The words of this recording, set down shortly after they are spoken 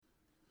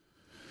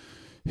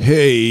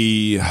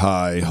Hey,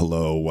 hi,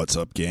 hello, what's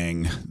up,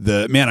 gang?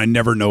 I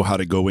never know how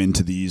to go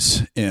into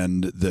these,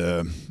 and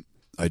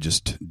I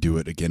just do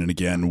it again and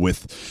again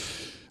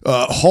with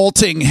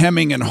halting,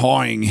 hemming, and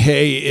hawing.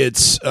 Hey,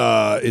 it's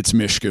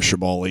Mishka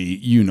Shabali.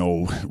 You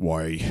know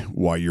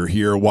why you're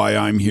here, why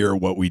I'm here,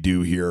 what we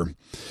do here.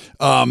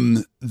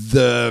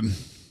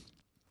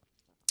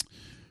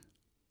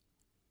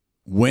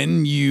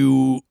 When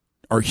you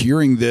are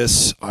hearing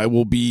this, I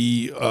will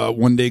be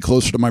one day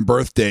closer to my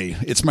birthday.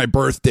 It's my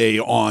birthday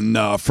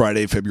on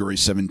Friday, February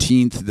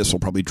 17th. This will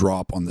probably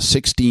drop on the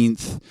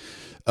 16th.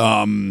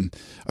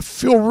 I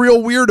feel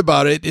real weird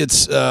about it.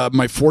 It's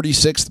my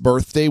 46th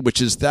birthday,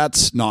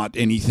 that's not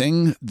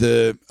anything.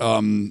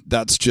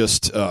 That's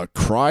just a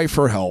cry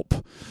for help.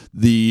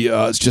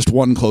 It's just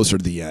one closer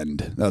to the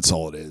end. That's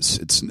all it is.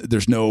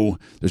 There's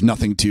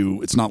nothing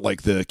to. It's not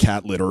like the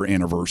cat litter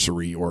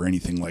anniversary or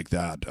anything like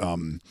that,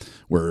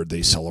 where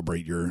they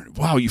celebrate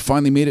you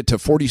finally made it to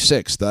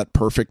 46, that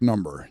perfect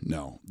number.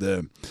 No,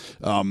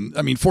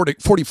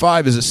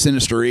 45 is a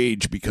sinister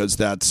age because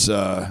that's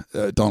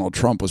Donald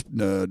Trump was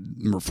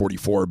number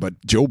 44,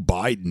 but Joe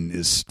Biden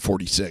is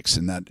 46,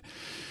 and that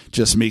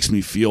just makes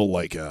me feel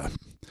like a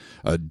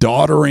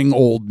doddering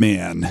old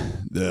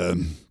man.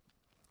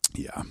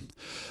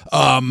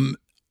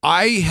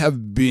 I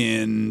have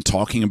been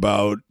talking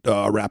about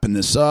wrapping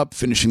this up,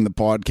 finishing the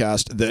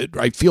podcast. That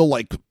I feel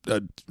like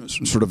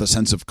sort of a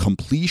sense of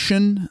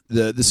completion.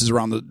 This is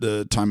around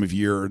the time of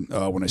year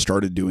when I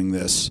started doing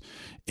this,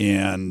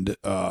 and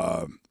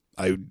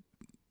I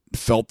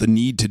felt the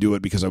need to do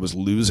it because I was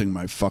losing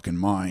my fucking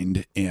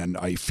mind, and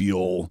I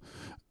feel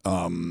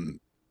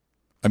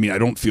I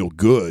don't feel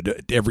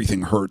good.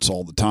 Everything hurts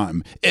all the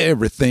time.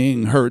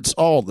 Everything hurts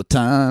all the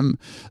time.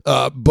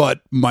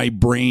 But my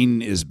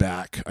brain is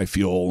back. I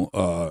feel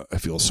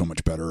so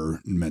much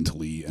better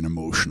mentally and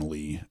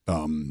emotionally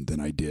than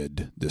I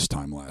did this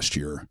time last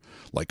year.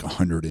 Like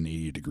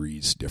 180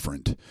 degrees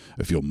different.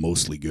 I feel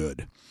mostly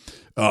good.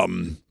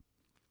 And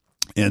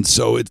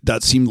so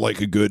that seemed like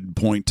a good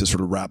point to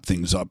sort of wrap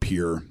things up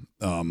here.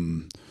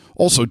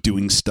 Also,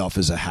 doing stuff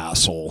is a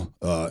hassle.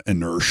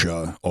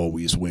 Inertia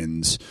always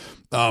wins.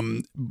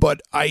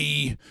 But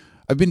I've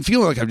been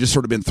feeling like I've just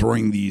sort of been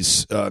throwing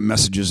these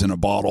messages in a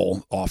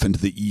bottle off into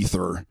the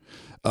ether.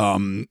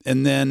 And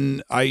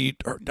then I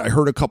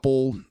heard a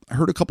couple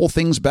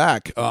things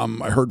back.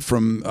 I heard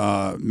from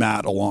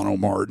Matt Alano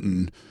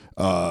Martin,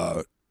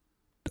 a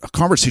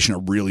conversation I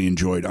really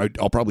enjoyed.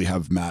 I'll probably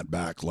have Matt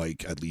back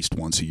like at least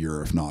once a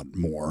year, if not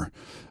more.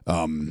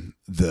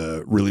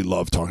 Really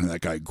love talking to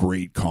that guy.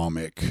 Great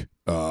comic,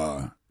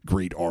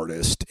 great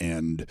artist,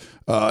 and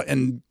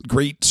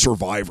great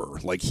survivor.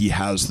 Like, he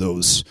has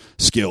those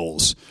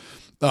skills.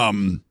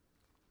 And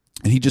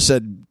he just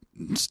said,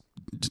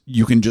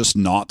 you can just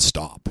not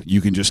stop. You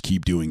can just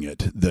keep doing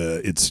it.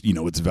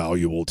 It's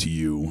valuable to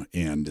you,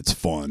 and it's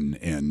fun,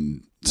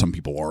 and some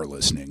people are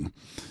listening.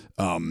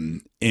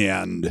 Matt,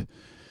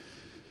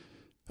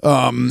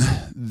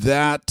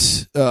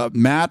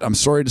 I'm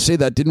sorry to say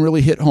that didn't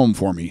really hit home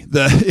for me.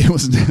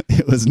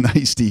 It was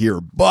nice to hear,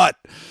 but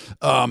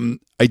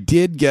I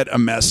did get a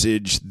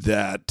message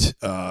that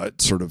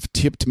sort of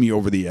tipped me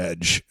over the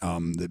edge,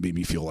 that made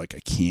me feel like I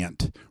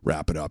can't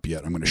wrap it up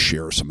yet. I'm going to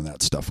share some of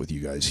that stuff with you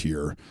guys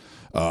here.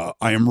 I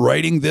am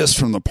writing this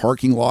from the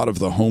parking lot of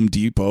the Home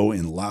Depot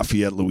in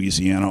Lafayette,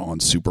 Louisiana on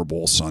Super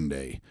Bowl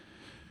Sunday.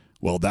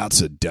 Well, that's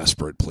a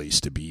desperate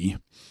place to be.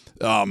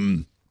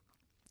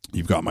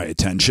 You've got my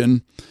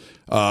attention.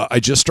 I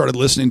just started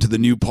listening to the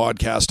new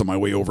podcast on my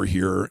way over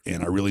here,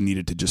 and I really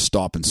needed to just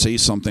stop and say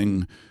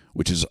something,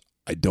 which is,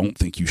 I don't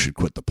think you should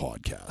quit the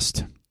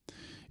podcast.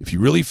 If you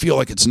really feel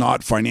like it's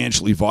not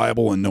financially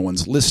viable and no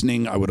one's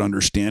listening, I would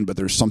understand, but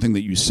there's something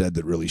that you said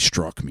that really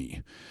struck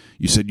me.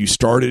 You said you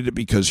started it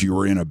because you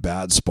were in a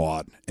bad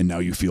spot, and now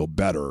you feel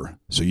better,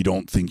 so you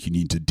don't think you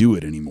need to do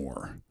it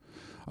anymore.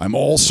 I'm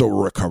also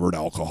a recovered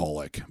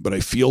alcoholic, but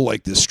I feel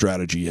like this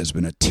strategy has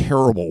been a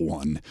terrible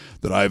one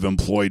that I've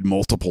employed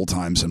multiple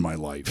times in my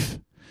life.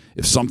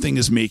 If something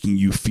is making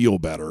you feel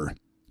better,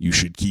 you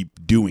should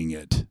keep doing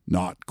it,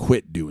 not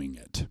quit doing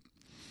it.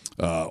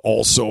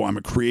 Also, I'm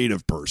a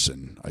creative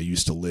person. I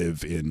used to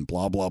live in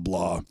blah, blah,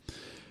 blah,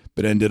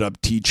 but ended up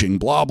teaching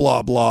blah,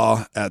 blah,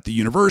 blah at the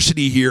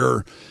university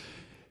here.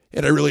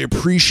 And I really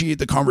appreciate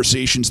the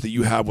conversations that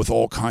you have with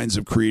all kinds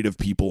of creative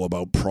people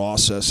about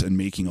process and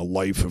making a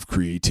life of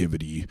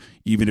creativity,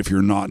 even if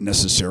you're not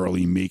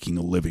necessarily making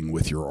a living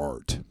with your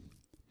art.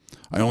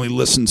 I only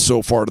listened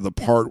so far to the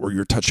part where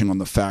you're touching on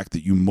the fact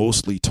that you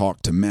mostly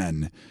talk to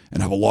men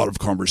and have a lot of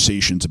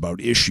conversations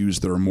about issues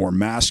that are more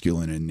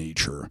masculine in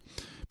nature.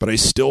 But I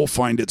still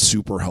find it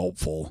super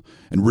helpful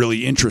and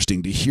really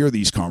interesting to hear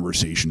these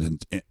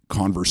conversations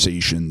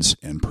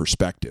and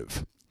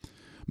perspective.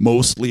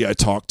 Mostly I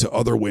talk to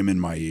other women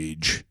my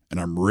age,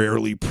 and I'm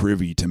rarely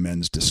privy to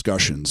men's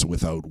discussions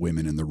without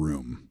women in the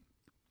room.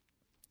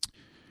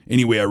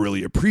 Anyway, I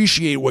really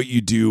appreciate what you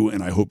do,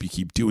 and I hope you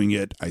keep doing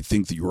it. I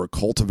think that you are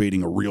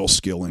cultivating a real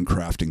skill in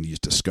crafting these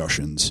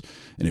discussions,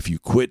 and if you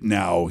quit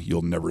now,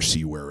 you'll never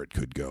see where it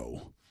could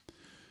go.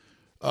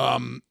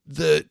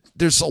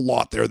 There's a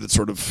lot there that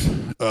sort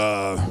of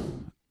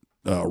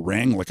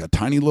rang like a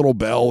tiny little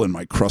bell in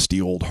my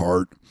crusty old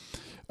heart.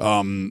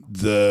 I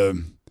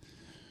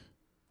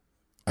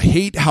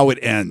hate how it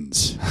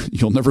ends.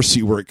 You'll never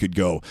see where it could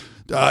go.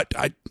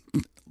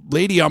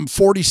 Lady, I'm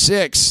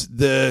 46.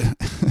 It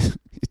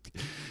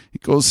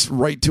goes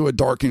right to a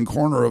darkened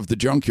corner of the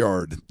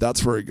junkyard.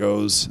 That's where it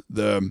goes.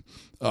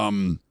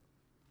 I'm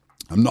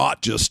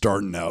not just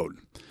starting out,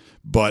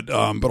 but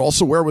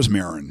also where was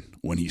Marin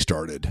when he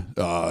started?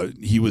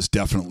 He was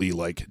definitely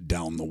like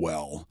down the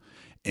well,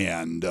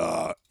 and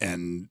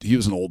he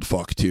was an old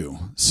fuck too.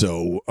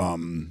 So,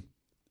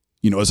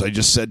 as I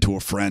just said to a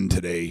friend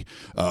today,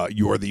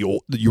 you are the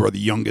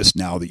youngest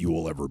now that you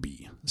will ever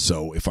be.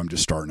 So if I'm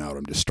just starting out,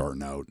 I'm just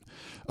starting out.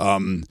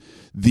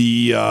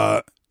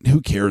 Who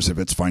cares if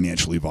it's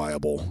financially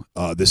viable?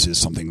 This is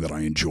something that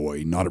I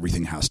enjoy. Not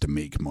everything has to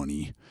make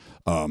money.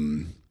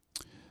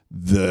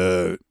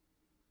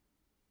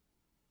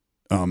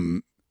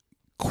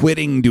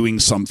 Quitting doing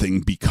something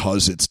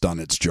because it's done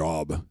its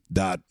job,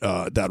 that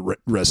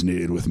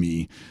resonated with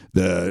me.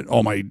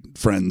 All my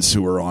friends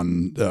who are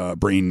on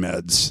brain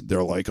meds,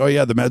 they're like, oh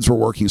yeah, the meds were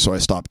working, so I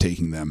stopped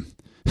taking them.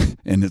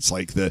 And it's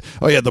like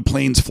the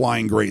plane's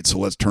flying great, so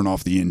let's turn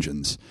off the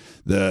engines.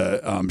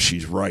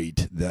 She's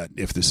right that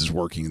if this is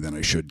working, then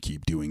I should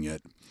keep doing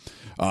it.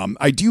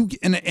 I do,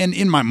 and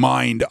in my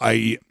mind,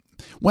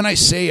 when I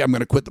say I'm going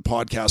to quit the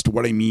podcast,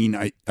 what I mean,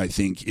 I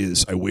think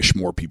is I wish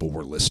more people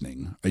were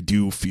listening. I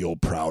do feel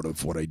proud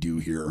of what I do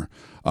here.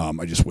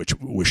 I just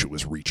wish it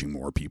was reaching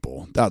more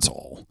people. That's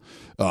all.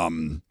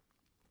 One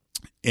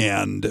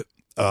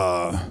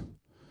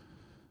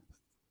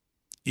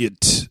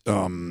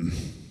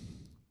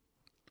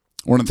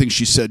of the things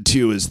she said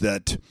too is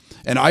that,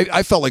 and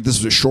I felt like this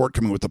was a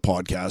shortcoming with the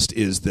podcast,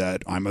 is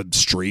that I'm a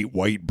straight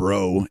white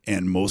bro,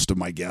 and most of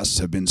my guests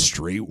have been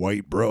straight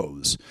white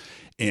bros.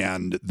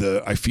 And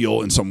I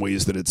feel in some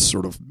ways that it's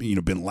sort of,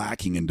 been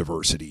lacking in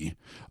diversity.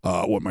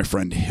 What my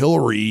friend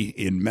Hillary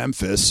in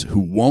Memphis, who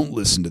won't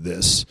listen to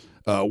this,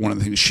 one of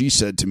the things she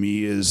said to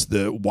me is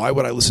why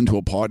would I listen to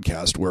a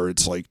podcast where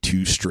it's like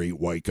two straight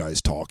white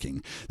guys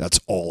talking? That's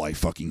all I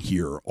fucking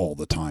hear all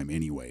the time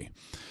anyway.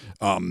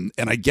 And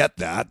I get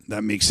that.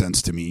 That makes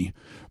sense to me.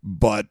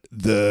 But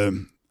I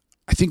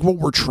think what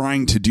we're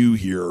trying to do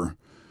here,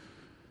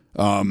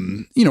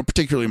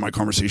 particularly in my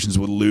conversations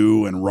with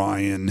Lou and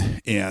Ryan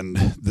and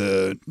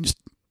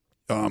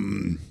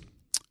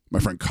my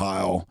friend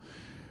Kyle,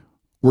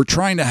 we're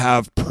trying to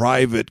have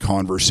private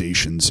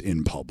conversations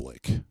in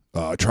public,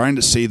 trying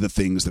to say the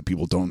things that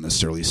people don't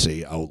necessarily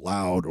say out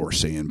loud or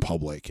say in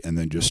public, and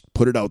then just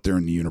put it out there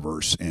in the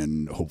universe,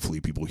 and hopefully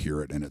people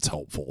hear it and it's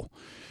helpful.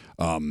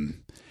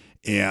 And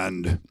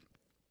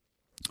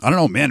I don't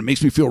know, man, it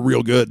makes me feel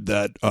real good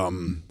that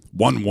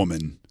one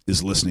woman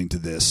is listening to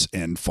this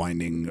and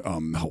finding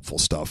helpful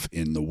stuff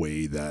in the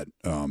way that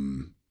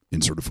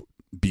in sort of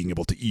being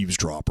able to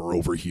eavesdrop or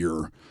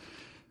overhear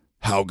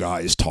how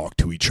guys talk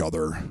to each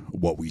other,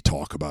 what we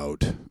talk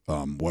about,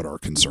 what our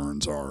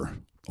concerns are,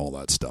 all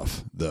that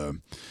stuff.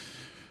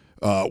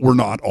 We're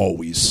not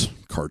always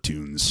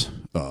cartoons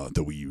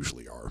that we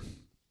usually are.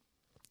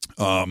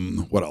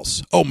 What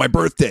else? Oh, my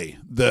birthday.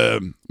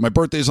 My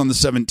birthday's on the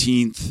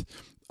 17th.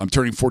 I'm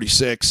turning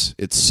 46.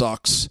 It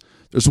sucks.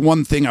 There's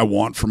one thing I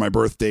want for my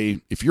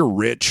birthday. If you're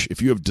rich,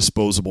 if you have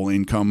disposable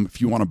income,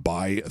 if you want to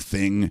buy a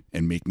thing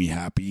and make me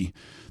happy,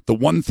 the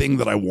one thing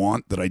that I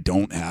want that I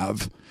don't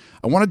have,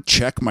 I want to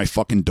check my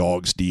fucking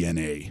dog's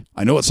DNA.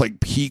 I know it's like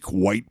peak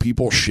white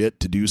people shit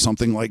to do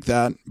something like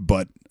that,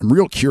 but I'm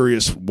real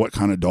curious what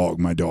kind of dog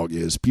my dog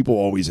is. People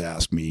always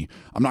ask me.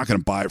 I'm not going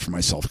to buy it for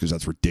myself because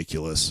that's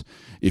ridiculous.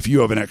 If you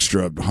have an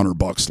extra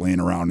 $100 laying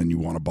around and you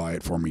want to buy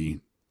it for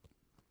me,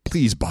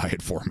 please buy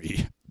it for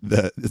me.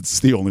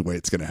 It's the only way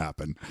it's going to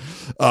happen.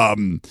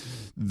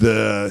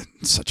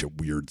 Such a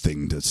weird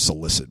thing to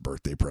solicit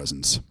birthday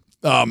presents.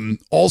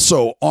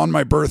 Also, on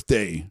my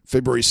birthday,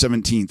 February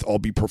 17th, I'll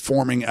be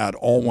performing at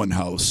Alwyn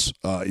House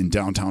in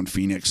downtown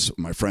Phoenix.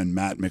 My friend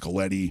Matt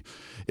Micheletti.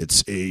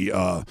 It's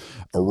a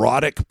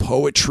erotic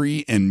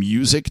poetry and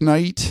music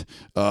night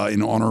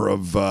in honor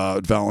of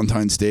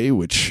Valentine's Day,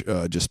 which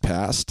just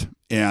passed.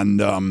 And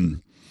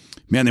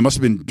man, they must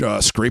have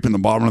been scraping the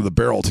bottom of the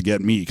barrel to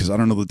get me, because I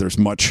don't know that there's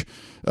much.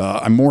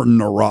 I'm more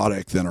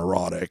neurotic than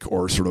erotic,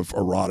 or sort of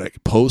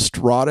erotic,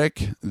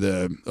 post-erotic,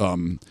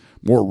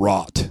 more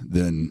rot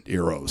than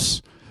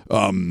eros.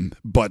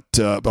 But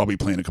I'll be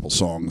playing a couple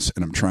songs,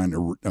 and I'm trying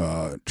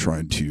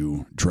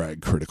to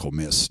drag Critical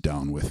Miss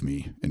down with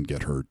me and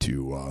get her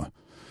to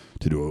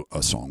do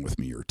a song with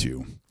me or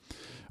two.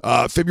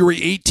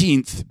 February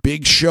 18th,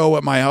 big show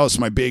at my house,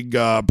 my big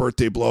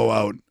birthday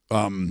blowout.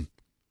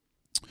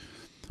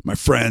 My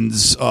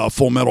friends,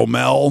 Full Metal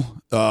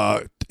Mel,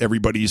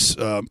 everybody's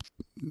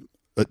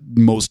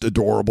most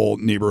adorable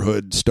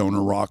neighborhood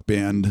stoner rock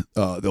band.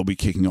 They'll be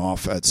kicking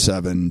off at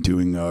 7,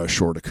 doing a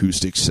short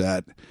acoustic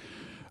set.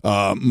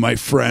 My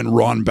friend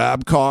Ron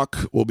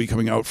Babcock will be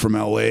coming out from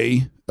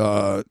LA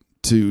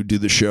to do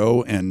the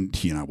show, and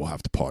he and I will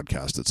have to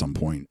podcast at some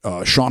point.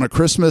 Shauna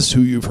Christmas,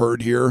 who you've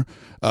heard here,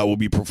 will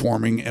be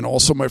performing, and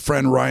also my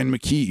friend Ryan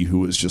McKee, who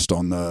was just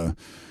on the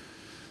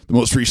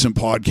most recent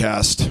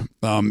podcast.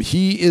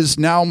 He is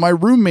now my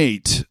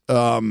roommate.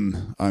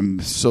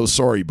 I'm so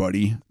sorry,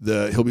 buddy.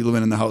 He'll be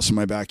living in the house in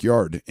my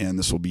backyard, and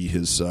this will be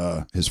his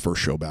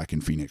first show back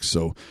in Phoenix.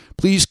 So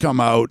please come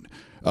out.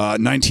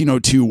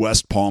 1902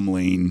 West Palm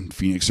Lane,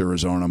 Phoenix,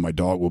 Arizona. My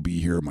dog will be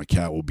here. My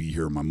cat will be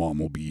here. My mom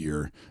will be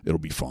here. It'll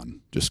be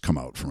fun. Just come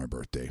out for my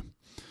birthday.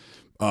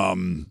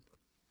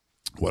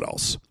 What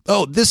else?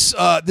 Oh, this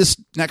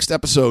next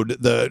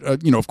episode,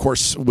 of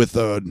course, with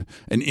an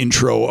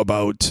intro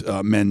about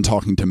men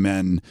talking to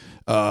men.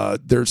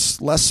 There's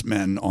less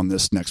men on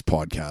this next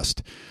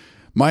podcast.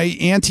 My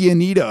Auntie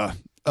Anita,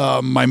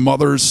 my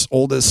mother's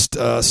oldest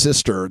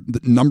sister,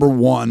 number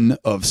one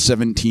of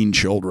 17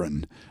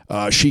 children.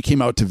 She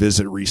came out to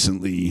visit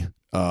recently,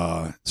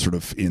 sort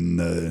of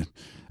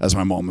as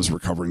my mom was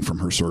recovering from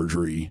her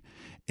surgery.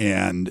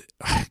 And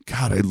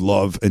God, I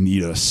love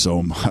Anita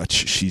so much.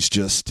 She's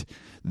just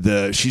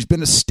she's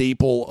been a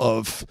staple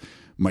of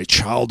my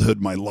childhood,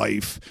 my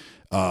life.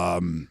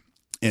 And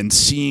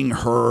seeing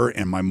her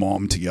and my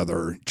mom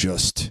together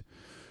just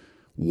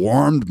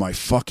warmed my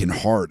fucking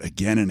heart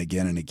again and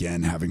again and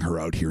again, having her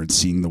out here and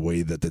seeing the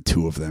way that the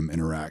two of them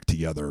interact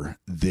together.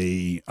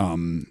 They,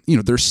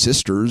 they're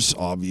sisters,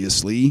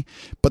 obviously,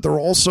 but they're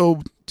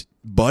also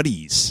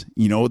buddies.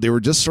 They were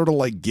just sort of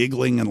like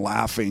giggling and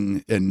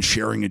laughing and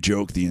sharing a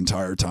joke the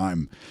entire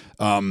time.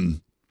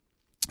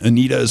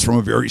 Anita is from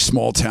a very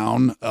small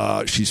town.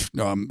 She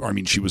and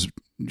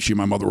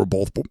my mother were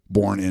both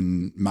born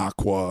in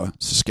Makwa,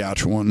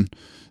 Saskatchewan,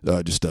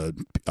 just a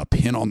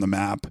pin on the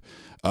map.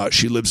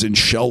 She lives in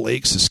Shell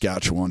Lake,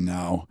 Saskatchewan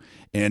now,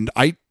 and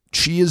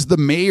she is the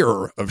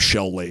mayor of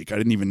Shell Lake.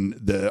 I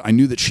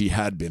knew that she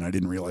had been. I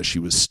didn't realize she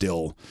was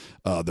still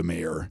the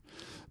mayor,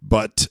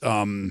 but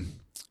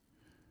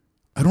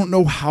I don't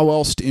know how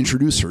else to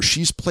introduce her.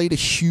 She's played a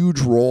huge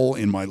role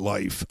in my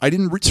life. I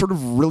didn't sort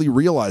of really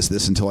realize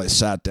this until I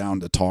sat down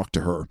to talk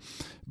to her,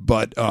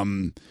 but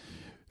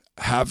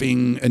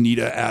having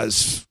Anita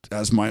as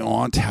my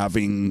aunt,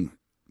 having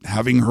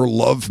her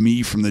love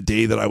me from the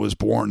day that I was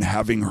born,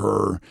 having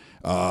her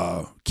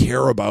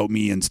care about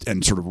me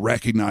and sort of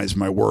recognize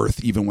my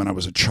worth even when I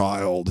was a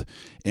child,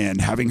 and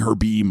having her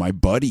be my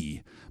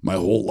buddy my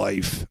whole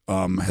life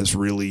has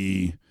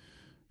really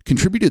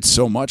contributed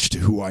so much to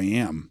who I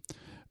am.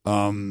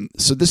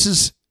 So this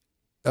is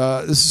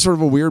sort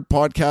of a weird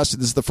podcast.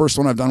 This is the first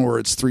one I've done where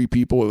it's three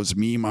people. It was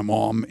me, my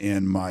mom,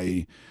 and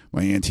my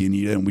Auntie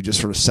Anita, and we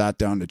just sort of sat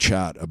down to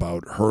chat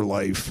about her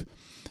life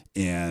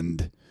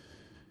and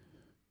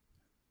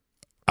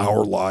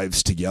our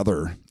lives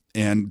together,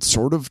 and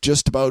sort of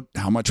just about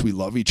how much we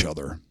love each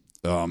other.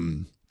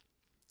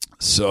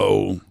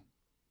 So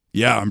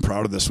yeah, I'm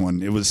proud of this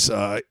one. It was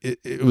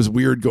it was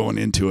weird going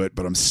into it,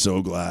 but I'm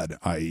so glad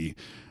I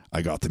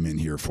got them in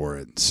here for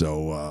it.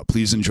 So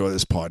please enjoy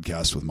this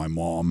podcast with my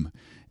mom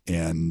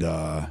and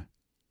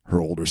her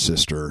older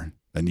sister,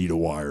 Anita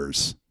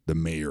Weiers, the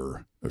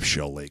mayor of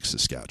Shell Lake,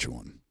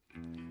 Saskatchewan.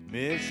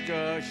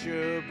 Mishka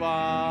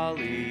Shabali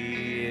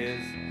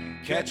is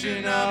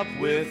catching up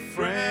with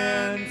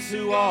friends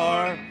who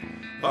are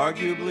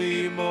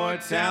arguably more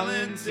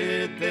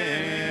talented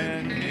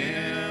than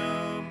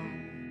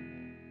him.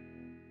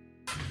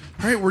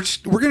 All right,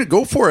 we're gonna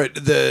go for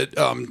it. Did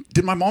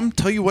my mom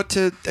tell you what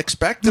to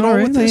expect at all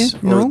with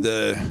this? No.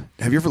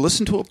 Have you ever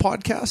listened to a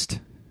podcast?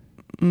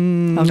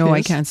 No,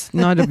 I can't.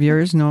 Not of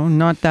yours. No,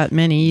 not that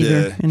many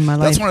either in my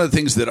life. That's one of the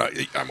things that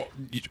I'm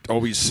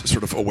always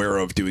sort of aware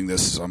of doing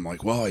this. Is I'm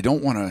like, well, I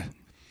don't want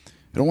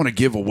to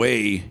give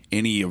away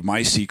any of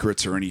my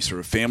secrets or any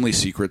sort of family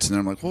secrets. And then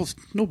I'm like, well,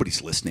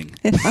 nobody's listening.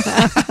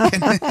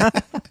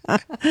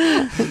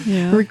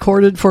 Yeah.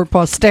 Recorded for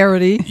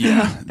posterity.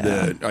 Yeah.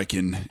 I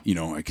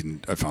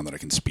found that I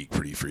can speak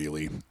pretty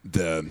freely.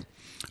 We're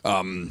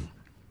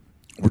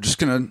just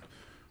going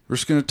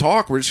to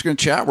talk. We're just going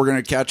to chat. We're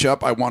going to catch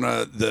up. I want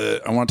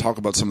to talk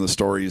about some of the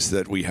stories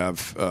that we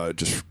have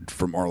just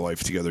from our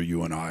life together,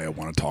 you and I. I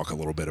want to talk a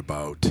little bit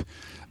about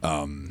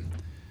I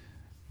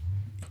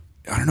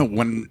don't know,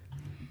 when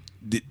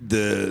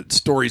the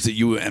stories that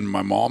you and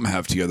my mom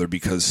have together,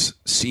 because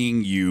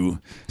seeing you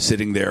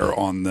sitting there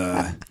on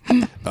the,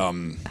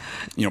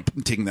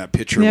 taking that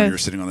picture when you're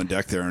sitting on the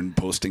deck there and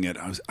posting it,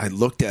 I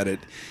looked at it,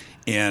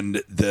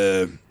 and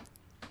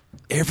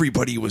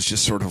everybody was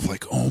just sort of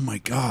like, oh my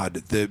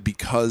God,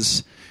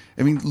 because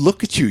I mean,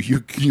 look at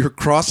you. You're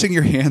crossing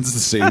your hands the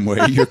same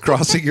way. You're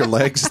crossing your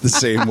legs the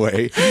same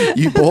way.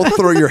 You both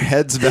throw your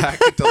heads back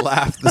to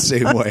laugh the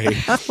same way.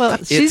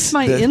 Well, she's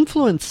my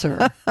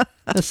influencer.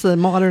 That's the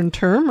modern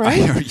term,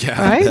 right?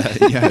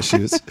 Right? She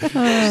was.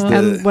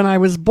 And when I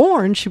was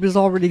born, she was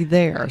already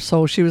there.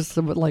 So she was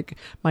like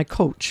my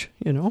coach,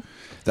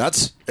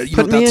 That's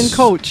Put me in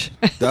coach.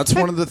 That's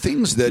one of the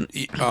things that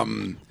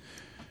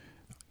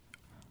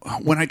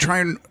when I try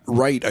and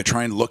write, I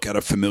try and look at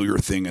a familiar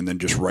thing and then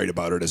just write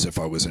about it as if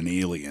I was an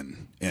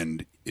alien.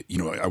 And,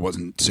 I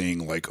wasn't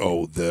saying like,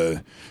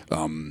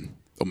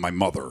 my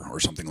mother or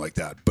something like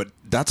that. But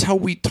that's how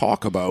we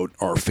talk about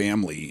our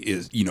family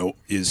is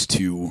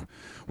to,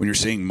 when you're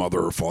saying mother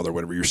or father,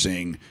 whatever you're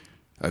saying,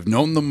 I've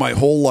known them my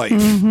whole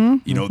life.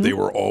 They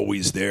were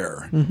always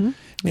there. Yep.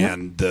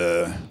 And,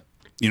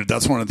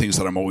 that's one of the things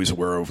that I'm always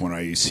aware of when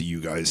I see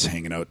you guys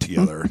hanging out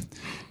together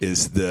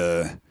is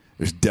there's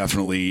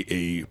definitely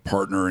a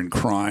partner in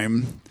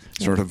crime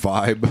sort of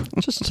vibe.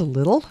 Just a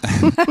little.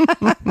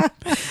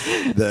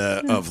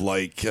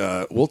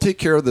 We'll take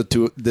care of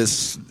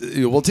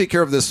we'll take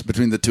care of this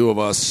between the two of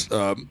us.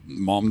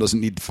 Mom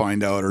doesn't need to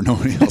find out, or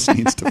nobody else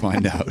needs to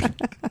find out.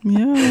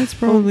 Yeah, that's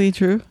probably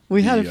true.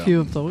 We had a few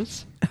of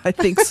those. I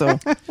think so.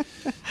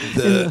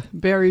 The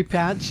berry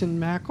patch in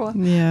Makwa.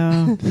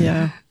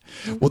 Yeah.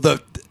 Well,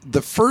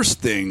 the first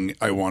thing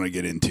I want to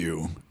get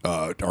into,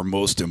 our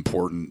most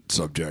important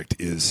subject,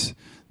 is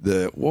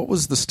what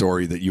was the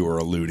story that you were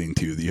alluding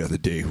to the other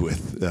day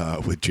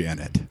with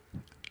Janet?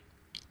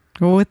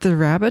 Go with the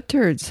rabbit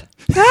turds.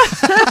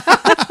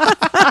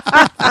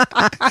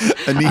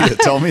 Anita,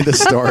 tell me the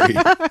story.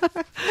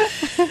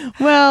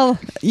 Well,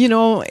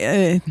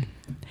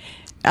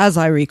 as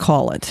I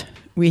recall it,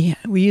 we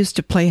used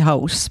to play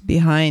house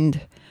behind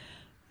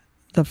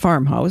the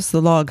farmhouse,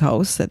 the log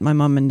house that my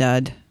mom and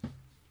dad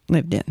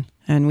lived in.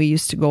 And we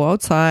used to go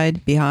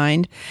outside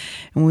behind,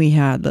 and we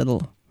had a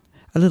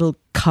little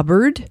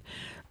cupboard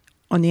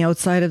on the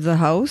outside of the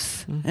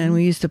house, and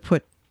we used to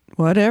put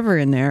whatever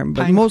in there,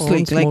 but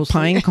mostly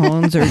pine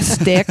cones or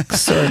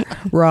sticks or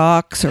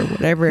rocks or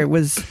whatever. It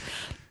was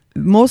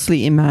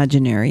mostly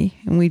imaginary,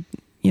 and we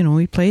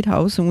played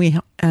house,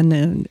 and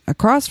then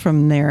across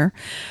from there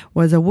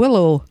was a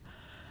willow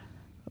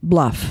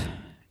bluff,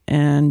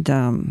 and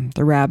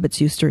the rabbits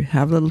used to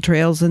have little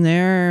trails in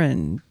there,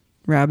 and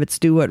rabbits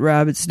do what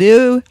rabbits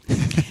do,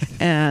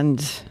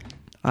 and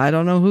I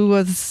don't know who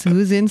was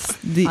the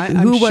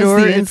instigator. It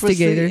was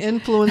the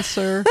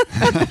influencer.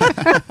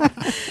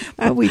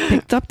 Well, we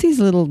picked up these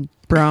little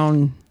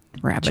brown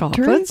rabbit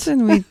turds,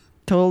 and we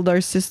told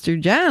our sister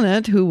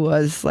Janet, who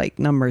was like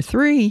number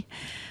 3,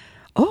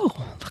 "Oh,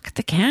 look at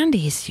the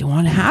candies. You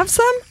want to have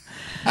some?"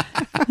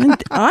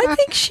 And I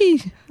think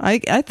she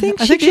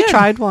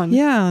tried one.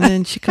 Yeah, and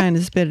then she kind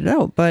of spit it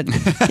out. But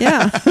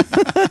yeah,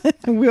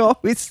 we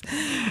always.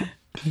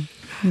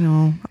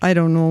 I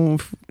don't know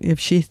if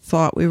she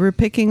thought we were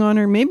picking on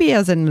her. Maybe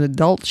as an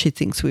adult she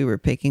thinks we were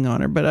picking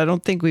on her, but I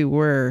don't think we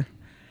were.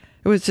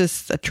 It was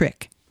just a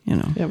trick,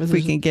 if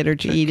we can get her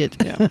to eat it.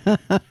 Yeah.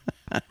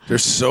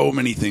 There's so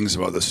many things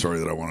about this story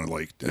that I want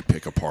to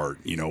pick apart.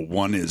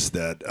 One is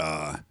that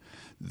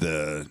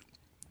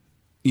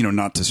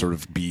not to sort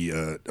of be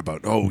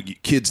about,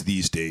 kids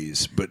these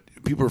days, but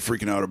people are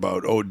freaking out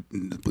about,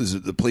 is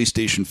it the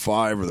PlayStation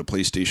 5 or the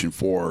PlayStation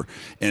 4?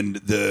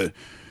 And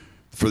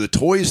for the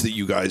toys that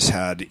you guys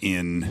had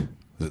in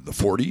the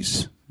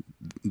 40s,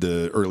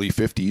 the early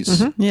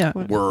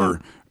 50s,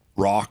 were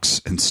rocks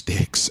and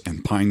sticks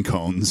and pine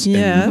cones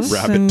and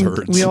rabbit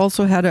turds. We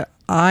also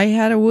I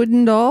had a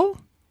wooden doll.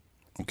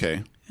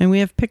 Okay. And we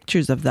have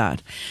pictures of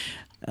that.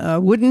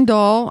 A wooden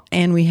doll,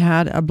 and we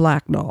had a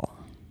black doll.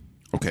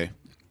 Okay.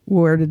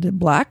 Where did the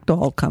black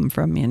doll come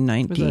from in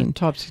 19? Was it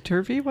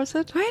topsy-turvy, was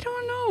it? I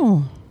don't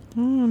know.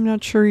 I'm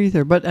not sure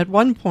either. But at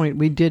one point,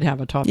 we did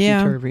have a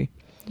topsy-turvy.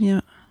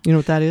 Yeah. You know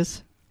what that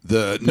is?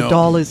 The No.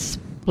 doll is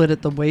split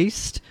at the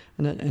waist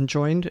and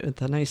joined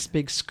with a nice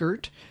big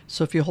skirt.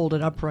 So if you hold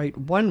it upright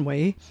one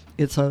way,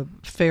 it's a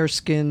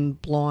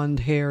fair-skinned,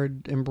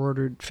 blonde-haired,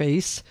 embroidered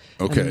face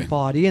and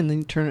body. And then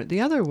you turn it the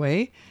other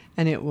way,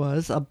 and it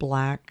was a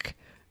black,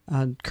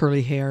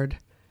 curly-haired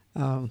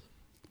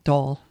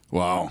doll.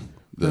 Wow.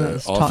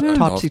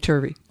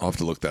 Topsy-turvy. I'll have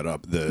to look that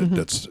up.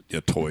 That's a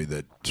toy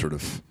that sort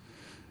of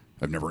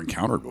I've never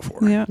encountered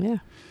before. Yeah.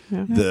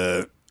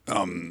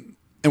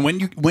 And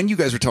when you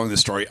guys were telling this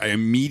story, I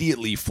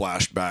immediately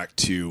flashed back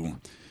to,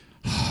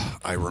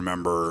 I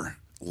remember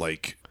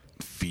like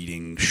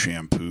feeding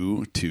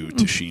shampoo to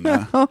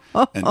Sheena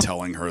and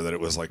telling her that it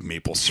was like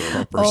maple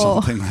syrup or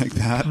something like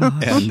that.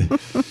 And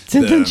it's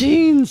in the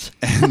genes.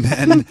 And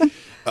then,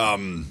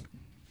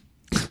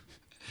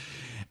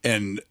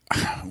 and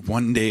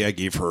one day I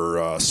gave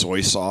her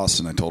soy sauce,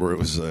 and I told her it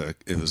was a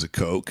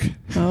Coke.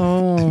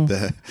 Oh,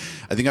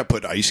 I think I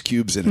put ice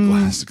cubes in a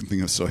glass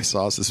thing of soy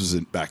sauce. This was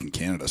back in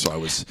Canada, so I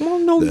was. Well,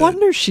 no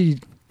wonder she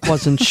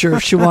wasn't sure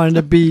if she wanted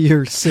to be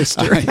your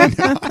sister.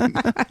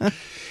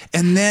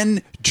 And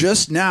then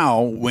just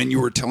now, when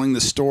you were telling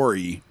the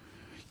story,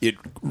 it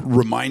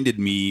reminded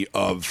me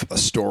of a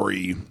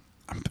story.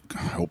 I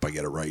hope I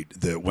get it right.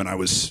 That when I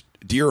was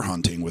deer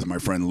hunting with my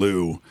friend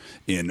Lou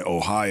in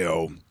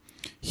Ohio,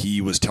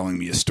 he was telling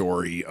me a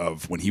story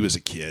of when he was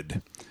a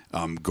kid,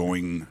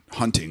 going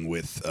hunting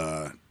with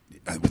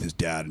his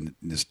dad and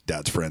his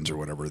dad's friends or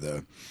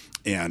whatever.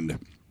 And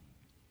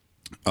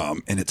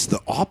it's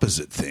the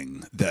opposite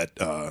thing that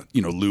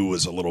Lou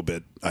was a little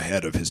bit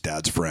ahead of his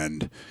dad's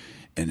friend,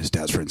 And his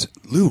dad's friend said,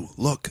 Lou,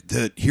 look,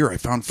 here, I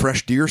found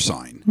fresh deer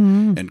sign.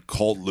 And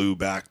called Lou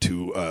back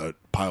to a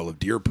pile of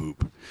deer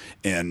poop.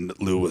 And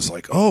Lou was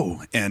like,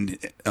 oh. And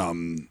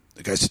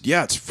the guy said,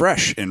 yeah, it's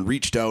fresh. And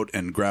reached out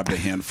and grabbed a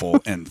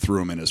handful and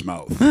threw him in his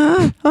mouth.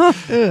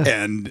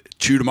 And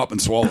chewed him up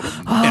and swallowed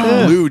him.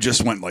 And Lou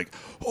just went like,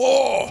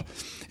 oh.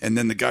 And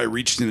then the guy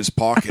reached in his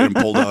pocket and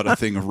pulled out a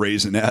thing of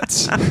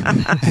Raisinets.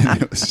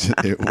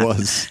 And it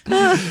was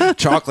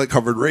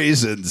chocolate-covered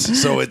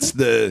raisins. So it's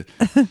the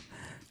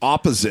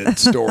opposite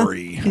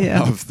story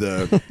of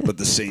but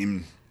the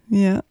same.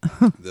 Yeah.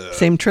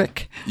 Same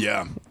trick.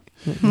 Yeah.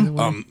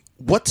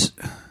 What's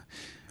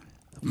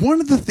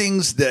one of the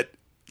things that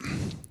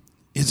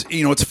is,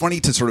 it's funny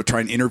to sort of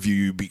try and interview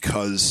you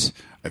because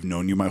I've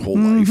known you my whole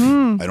life.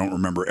 I don't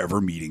remember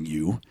ever meeting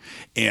you.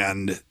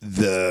 And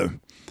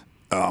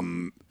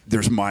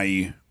there's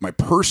my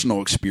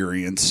personal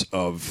experience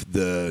of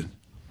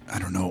I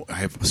don't know, I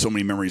have so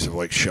many memories of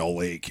like Shell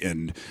Lake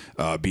and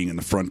being in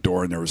the front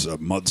door, and there was a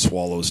mud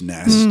swallow's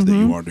nest that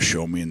you wanted to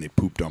show me, and they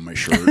pooped on my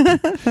shirt.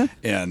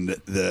 And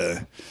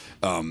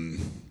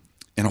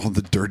and all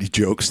the dirty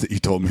jokes that you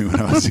told me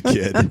when I was a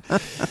kid.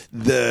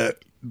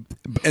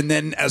 And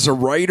then as a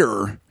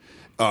writer,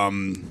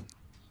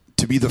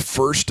 to be the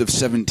first of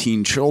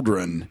 17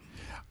 children,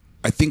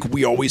 I think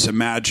we always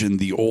imagined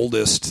the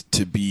oldest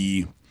to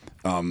be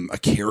a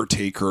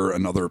caretaker,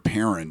 another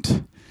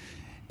parent.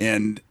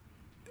 And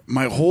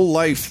my whole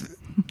life,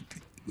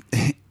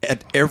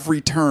 at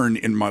every turn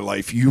in my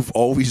life, you've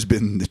always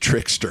been the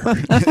trickster.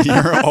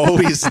 You're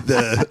always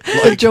the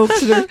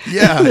jokester.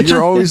 Yeah,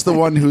 you're always the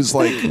one who's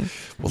like,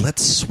 well,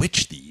 let's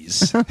switch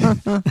these.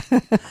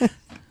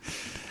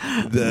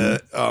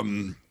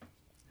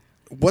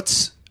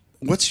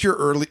 What's your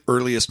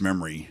earliest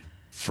memory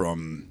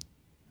from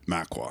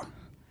Makwa?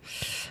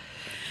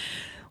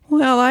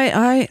 Well,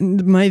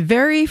 my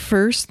very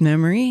first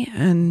memory,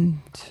 and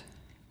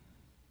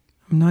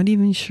I'm not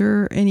even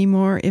sure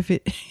anymore if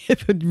it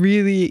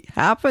really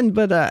happened,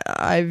 but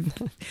I've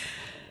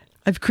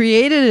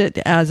created it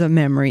as a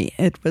memory.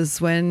 It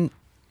was when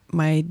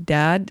my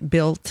dad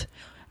built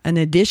an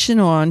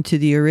addition on to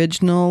the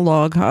original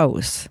log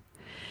house,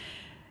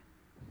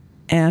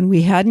 and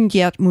we hadn't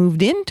yet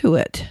moved into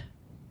it,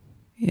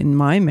 in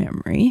my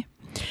memory.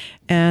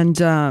 And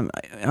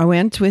I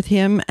went with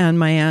him and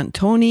my Aunt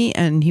Tony,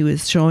 and he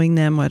was showing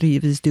them what he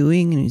was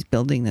doing, and he was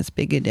building this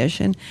big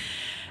addition.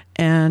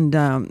 And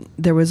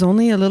there was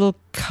only a little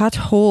cut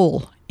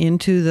hole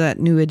into that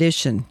new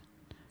addition.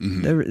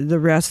 The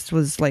rest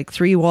was like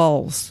 3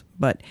 walls,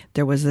 but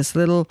there was this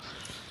little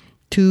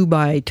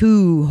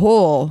 2x2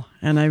 hole.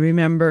 And I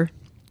remember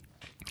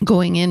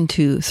going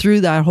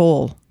through that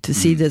hole to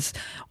see this.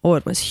 Oh,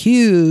 it was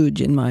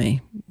huge in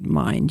my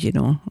mind,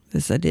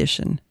 this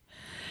addition.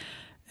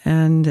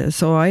 And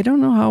so I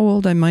don't know how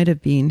old I might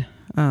have been.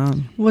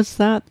 Was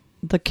that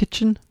the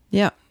kitchen?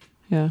 Yeah.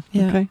 Yeah.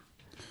 Okay.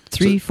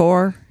 3,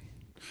 4.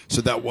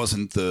 So that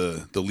wasn't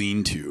the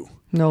lean-to.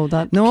 No,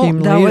 that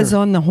came that later. was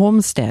on the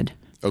homestead.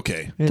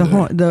 Okay.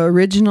 The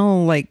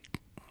original, like,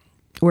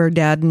 where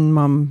Dad and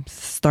Mom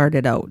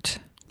started out.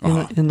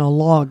 In a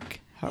log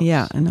house.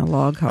 Yeah, in a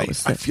log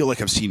house. I feel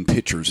like I've seen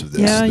pictures of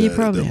this. Yeah, you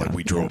probably like have.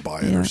 we drove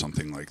by it or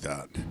something like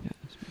that. Yeah,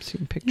 I've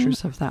seen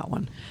pictures of that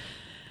one.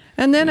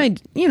 And then I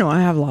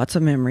have lots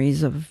of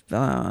memories of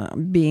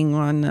being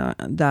on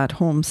that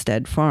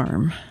homestead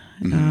farm,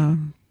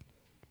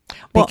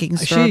 picking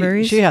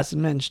strawberries. She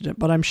hasn't mentioned it,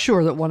 but I'm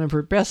sure that one of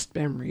her best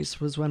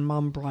memories was when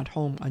Mom brought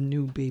home a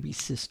new baby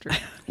sister.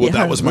 Well,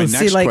 that was my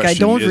next question. I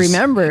don't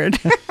remember it.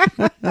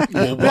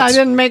 I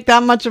didn't make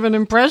that much of an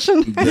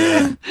impression.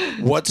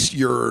 What's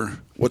your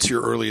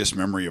earliest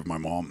memory of my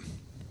mom?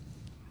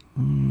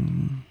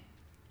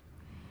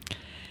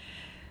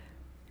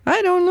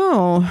 I don't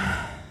know.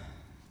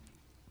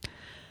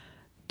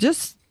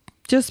 Just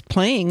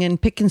playing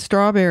and picking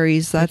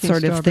strawberries, that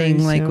sort of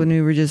thing, like when we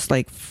were just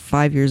like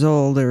 5 years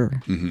old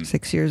or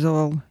 6 years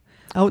old.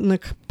 Out in the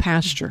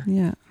pasture.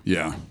 Yeah.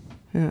 Yeah.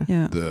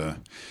 Yeah.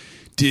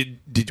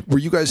 Were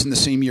you guys in the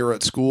same year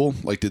at school?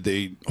 Like, did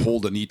they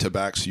hold Anita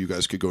back so you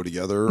guys could go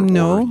together?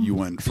 No. Or you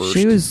went first?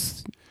 She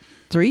was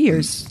 3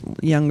 years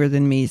younger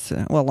than me,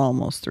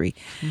 almost 3.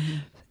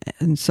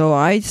 And so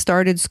I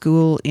started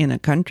school in a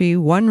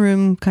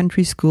one-room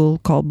country school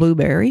called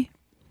Blueberry.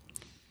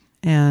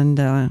 And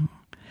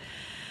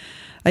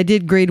I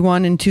did grade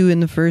 1 and 2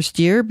 in the first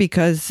year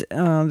because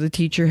the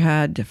teacher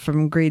had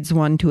from grades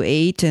 1 to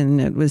 8,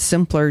 and it was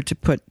simpler to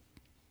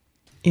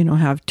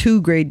have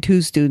 2 grade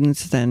 2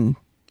 students than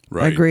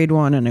a grade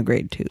 1 and a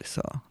grade 2.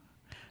 So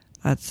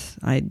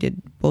I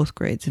did both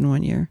grades in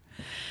 1 year.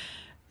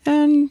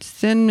 And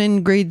then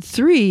in grade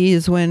 3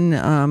 is when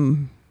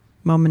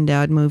Mom and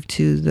Dad moved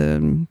to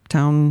the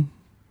town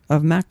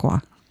of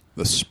Makwa.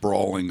 The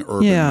sprawling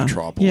urban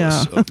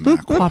metropolis of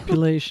Makwa.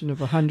 Population of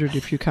 100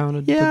 if you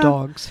counted the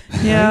dogs.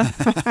 Yeah.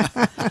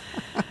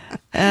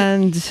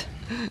 And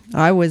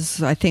I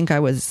think I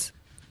was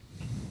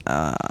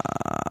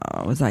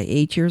I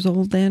 8 years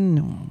old then?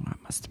 No, I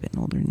must have been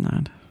older than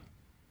that.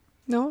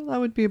 No,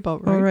 that would be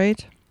about right. All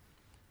right.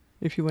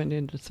 if you went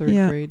into third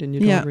Yeah. grade and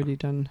you'd Yeah. already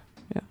done.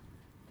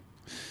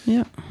 Yeah.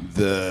 Yeah.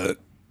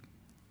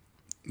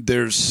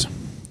 There's,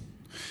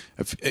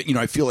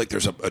 I feel like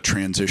there's a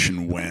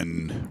transition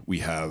when we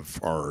have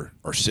our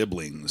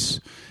siblings,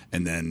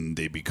 and then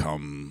they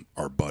become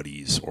our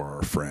buddies or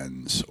our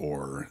friends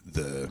or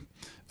the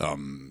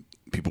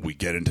people we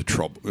get into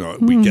trouble.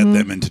 We get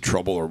them into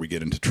trouble, or we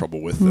get into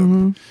trouble with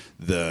them.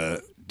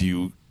 Do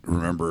you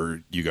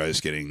remember you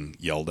guys getting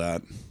yelled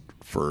at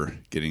for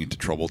getting into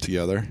trouble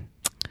together?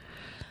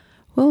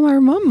 Well,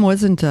 our mom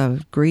wasn't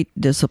a great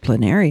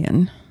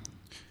disciplinarian.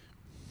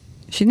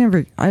 She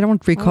never, I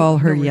don't recall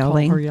her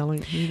yelling. Her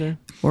yelling either.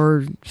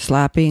 Or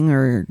slapping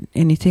or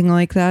anything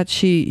like that.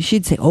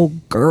 She'd say, "Oh,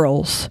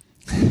 girls."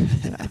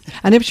 Yeah.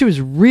 And if she was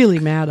really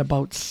mad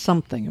about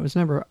something, it was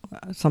never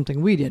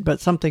something we did, but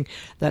something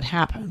that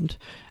happened,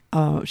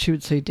 she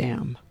would say,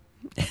 "Damn."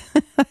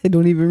 I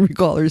don't even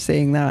recall her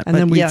saying that. And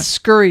then we'd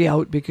scurry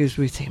out because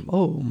we'd say,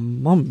 "Oh,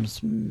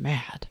 Mom's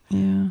mad."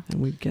 Yeah. And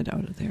we'd get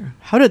out of there.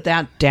 How did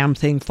that damn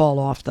thing fall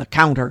off the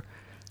counter?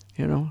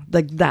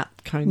 Like that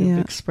kind of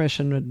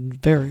expression was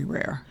very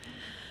rare.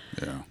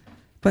 Yeah.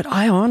 But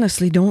I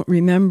honestly don't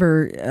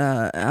remember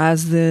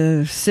as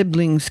the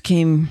siblings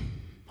came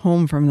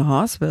home from the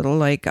hospital.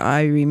 Like,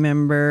 I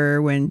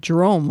remember when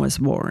Jerome was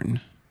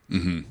born.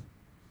 Mm-hmm.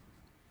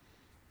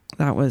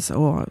 That was, it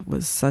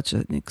was such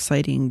an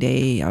exciting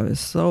day. I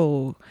was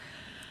so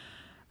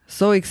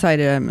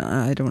excited.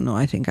 I don't know.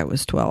 I think I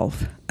was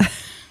 12.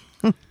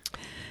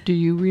 Do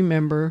you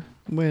remember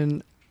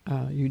when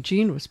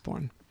Eugene was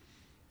born?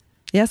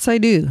 Yes, I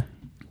do.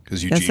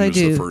 Because Eugene was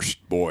the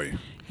first boy.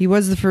 He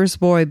was the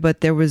first boy,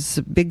 but there was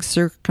big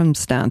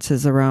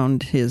circumstances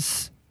around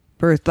his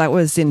birth. That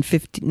was in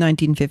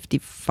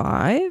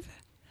 1955.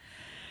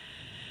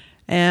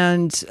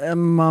 And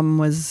Mom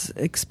was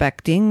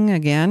expecting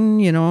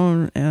again,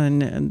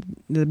 and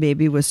the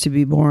baby was to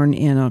be born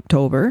in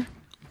October.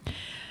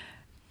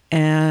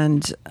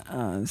 And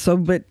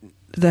but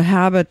the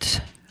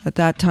habit at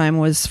that time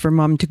was for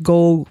Mom to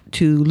go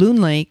to Loon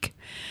Lake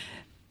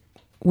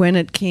when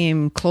it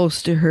came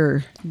close to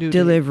her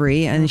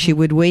delivery, and she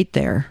would wait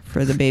there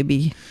for the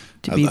baby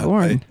to be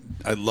born.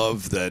 I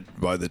love that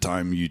by the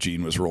time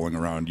Eugene was rolling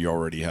around, you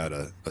already had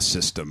a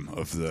system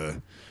of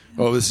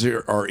this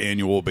is our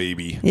annual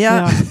baby.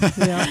 Yeah.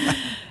 Yeah.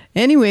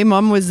 Anyway,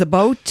 Mom was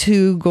about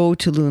to go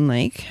to Loon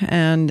Lake,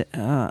 and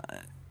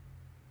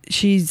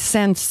she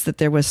sensed that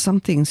there was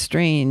something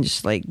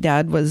strange, like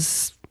Dad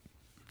was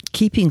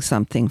keeping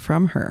something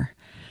from her.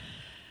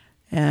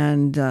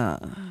 And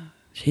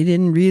she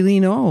didn't really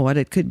know what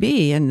it could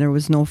be, and there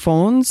was no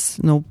phones,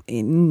 not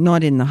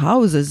in the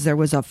houses. There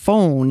was a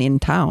phone in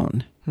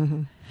town.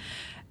 Mm-hmm.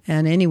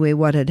 And anyway,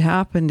 what had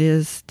happened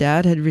is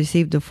Dad had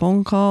received a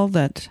phone call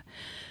that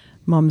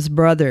Mom's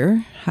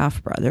brother,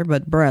 half-brother,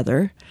 but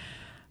brother,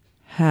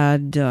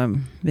 had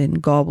been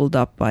gobbled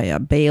up by a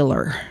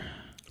baler.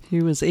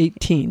 He was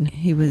 18.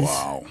 He was,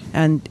 wow.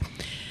 And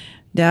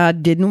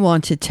Dad didn't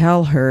want to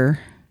tell her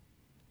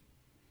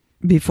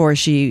before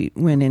she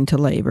went into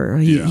labor.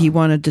 He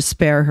wanted to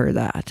spare her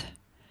that.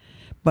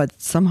 But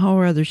somehow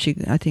or other,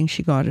 I think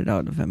she got it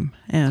out of him.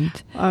 And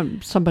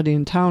somebody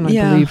in town, I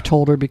believe,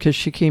 told her because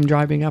she came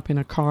driving up in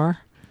a car.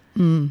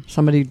 Mm.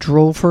 Somebody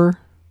drove her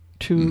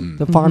to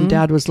the farm.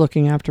 Dad was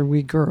looking after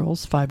 5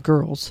 girls.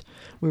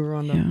 We were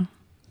on the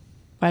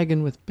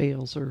wagon with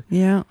bales or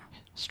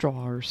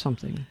straw or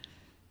something.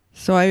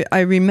 So I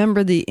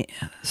remember the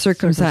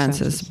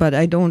circumstances, but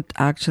I don't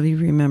actually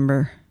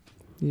remember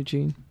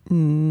Eugene.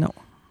 No.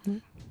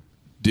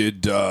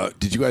 Did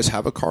you guys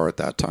have a car at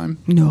that time?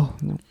 No.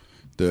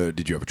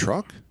 Did you have a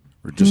truck?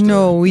 Or just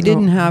we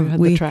didn't have.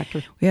 We had the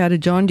tractor. We had a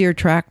John Deere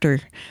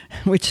tractor,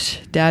 which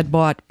Dad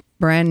bought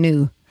brand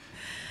new,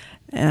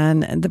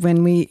 and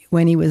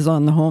when he was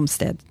on the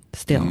homestead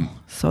still.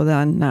 So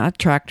then that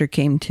tractor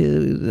came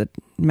to the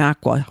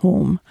Makwa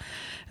home,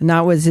 and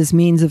that was his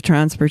means of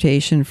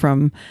transportation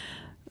from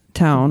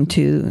town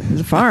to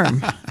the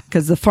farm,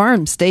 because the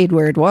farm stayed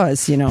where it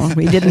was.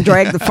 We didn't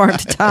drag the farm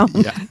to town.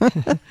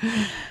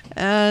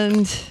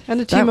 and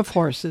a team of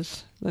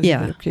horses that he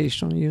would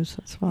occasionally use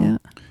as well.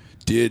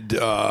 Did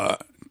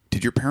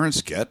your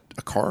parents get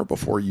a car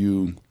before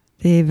you?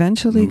 They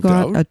eventually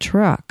got out? a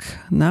truck,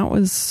 and that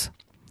was.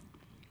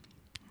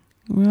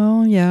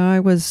 Well, yeah, I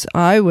was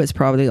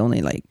probably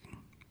only like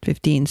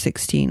 15,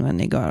 16 when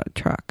they got a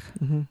truck.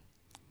 Mm-hmm.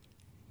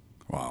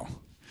 Wow.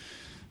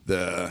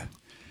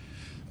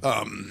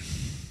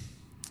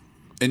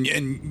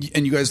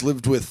 And you guys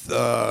lived with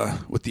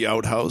the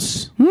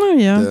outhouse? Oh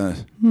yeah.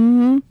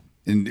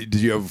 And did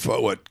you have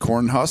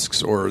corn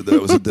husks, or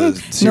was it the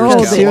Sears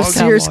no, catalog?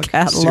 Sears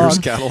catalog? Sears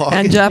catalog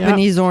and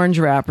Japanese orange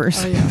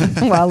wrappers. Oh,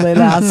 yeah. While they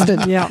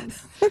lasted. Yeah.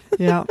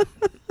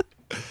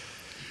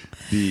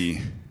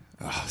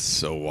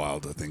 So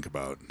wild to think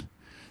about.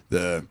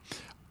 Tell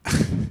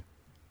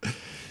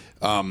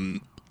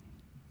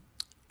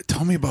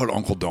me about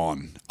Uncle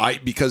Don. I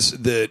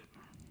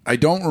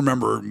don't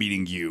remember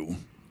meeting you.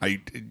 I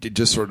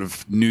just sort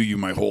of knew you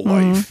my whole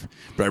life,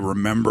 but I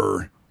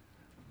remember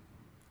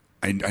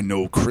I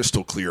know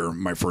crystal clear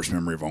my first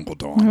memory of Uncle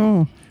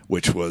Don,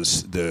 which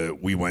was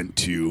we went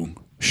to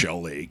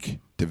Shell Lake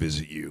to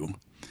visit you,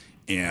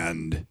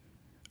 and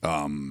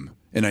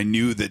I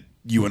knew that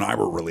you and I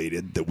were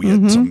related, that we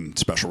had some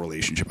special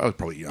relationship. I was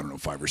probably,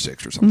 5 or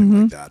 6 or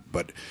something like that.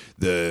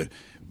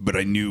 But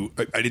I knew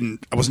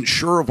I wasn't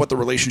sure of what the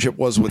relationship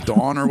was with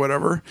Don or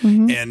whatever.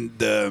 And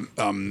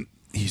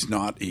he's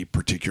not a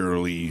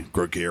particularly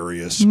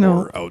gregarious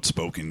or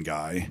outspoken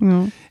guy.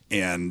 No.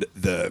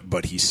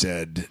 But he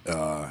said,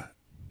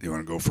 "You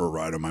want to go for a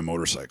ride on my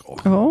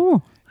motorcycle?"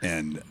 Oh.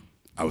 And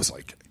I was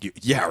like,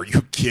 "Yeah, are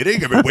you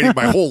kidding? I've been waiting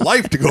my whole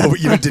life to go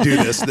to do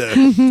this."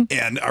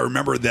 And I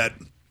remember that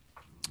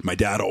my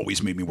dad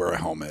always made me wear a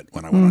helmet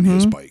when I went on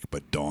his bike,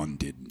 but Don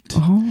didn't.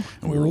 And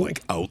we were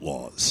like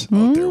outlaws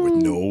out there with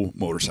no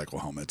motorcycle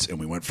helmets. And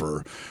we went for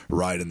a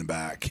ride in the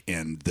back,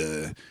 and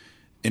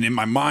in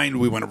my mind,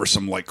 we went over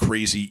some like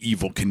crazy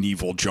Evil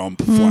Knievel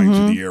jump flying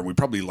through the air. We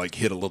probably like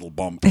hit a little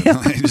bump and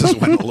I just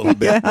went a little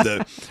bit.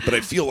 But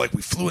I feel like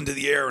we flew into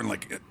the air and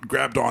like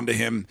grabbed onto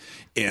him.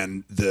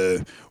 And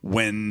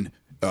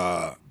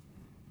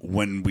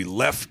when we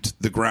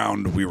left the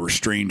ground, we were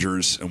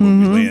strangers, and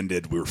when we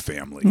landed, we were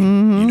family.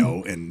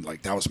 And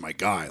like that was my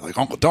guy, like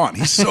Uncle Don.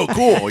 He's so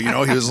cool, he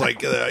was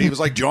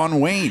like John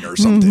Wayne or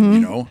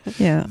something,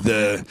 Yeah.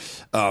 Do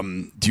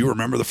you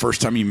remember the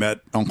first time you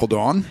met Uncle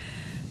Don?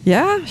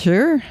 Yeah,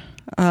 sure.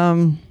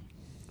 I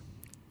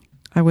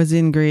was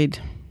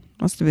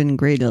must have been in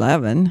grade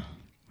 11,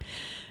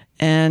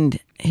 and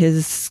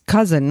his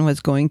cousin was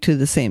going to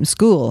the same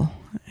school,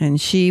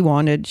 and she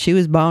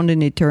was bound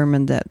and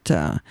determined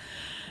that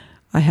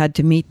I had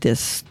to meet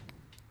this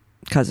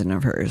cousin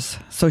of hers.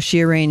 So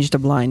she arranged a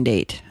blind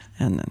date,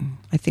 and then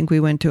I think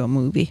we went to a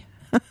movie.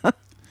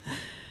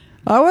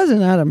 I wasn't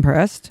that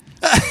impressed.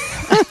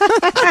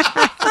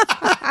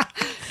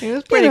 He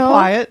was pretty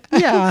quiet.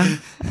 Yeah.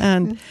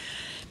 And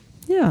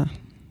yeah.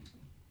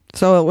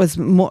 So it was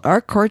our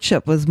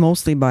courtship was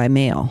mostly by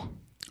mail.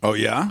 Oh,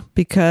 yeah?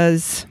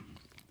 Because,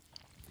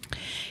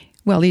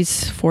 well,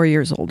 he's 4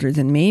 years older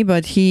than me,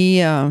 but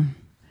he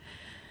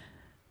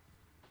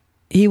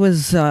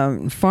was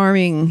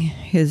farming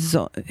his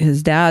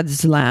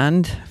dad's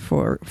land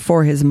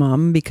for his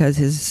mom, because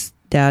his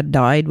dad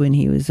died when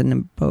he was in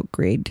about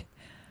grade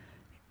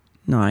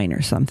 9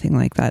 or something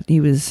like that.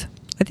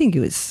 I think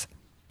he was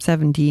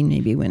 17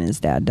 maybe when his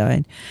dad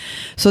died.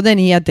 So then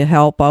he had to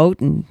help out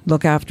and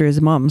look after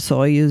his mom.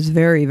 So he was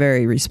very,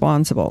 very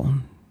responsible.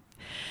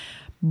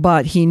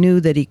 But he knew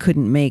that he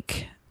couldn't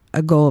make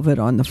a go of it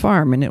on the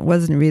farm, and it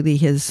wasn't really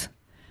his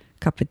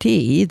cup of tea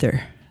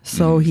either.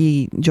 So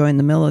he joined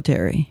the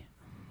military.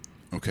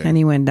 Okay. And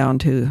he went down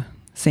to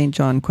St.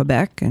 John,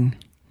 Quebec, and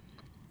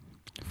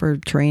for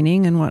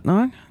training and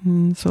whatnot.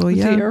 And so Was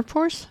the Air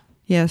Force?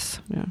 Yes.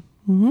 Yeah.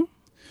 Mm-hmm.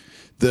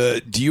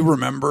 Do you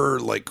remember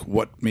like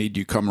what made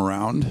you come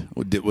around?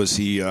 Was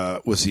he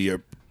a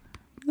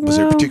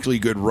particularly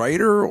good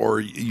writer, or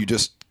you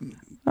just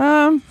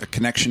a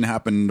connection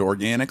happened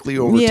organically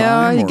over time? Yeah,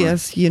 I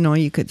guess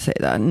you could say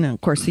that, and of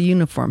course the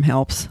uniform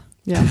helps.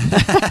 Yeah.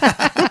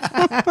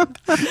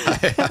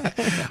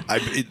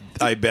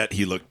 I bet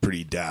he looked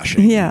pretty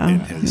dashing in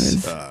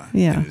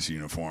his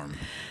uniform.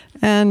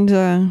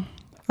 And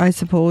I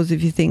suppose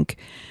if you think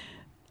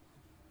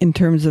in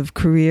terms of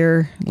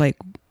career, like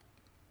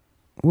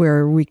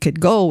where we could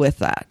go with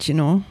that,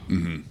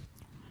 Mm-hmm.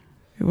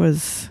 It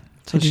was.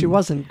 So she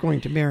wasn't going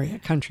to marry a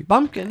country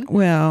bumpkin.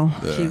 Well,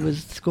 she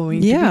was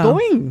going to be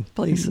going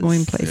places.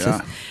 Going places.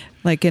 Yeah.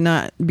 Like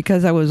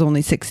because I was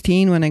only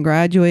 16 when I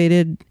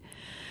graduated.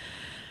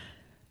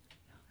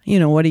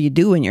 What do you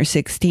do when you're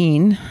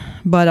 16?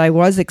 But I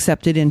was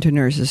accepted into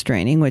nurses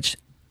training, which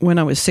when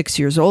I was 6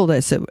 years old,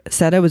 I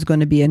said I was going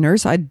to be a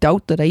nurse. I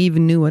doubt that I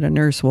even knew what a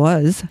nurse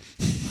was.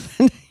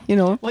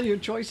 Well, your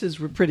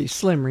choices were pretty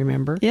slim,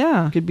 remember?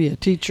 Yeah. You could be a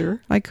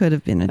teacher. I could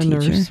have been a teacher.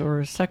 nurse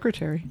or a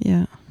secretary.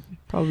 Yeah.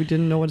 Probably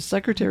didn't know what a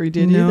secretary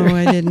did either. No,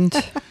 I didn't.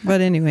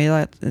 But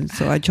anyway,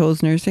 so I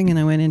chose nursing, and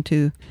I went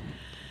into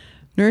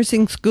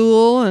nursing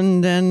school,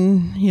 and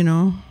then,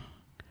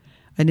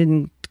 I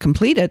didn't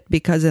complete it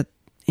because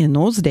in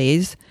those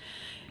days,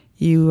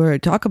 you were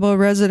talk about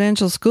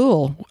residential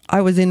school.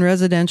 I was in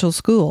residential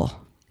school.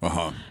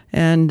 Uh-huh.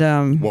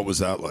 And what was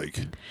that like?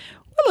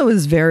 Well, it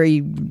was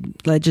very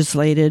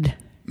legislated.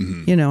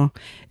 Mm-hmm.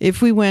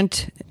 If we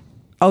went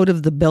out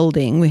of the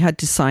building, we had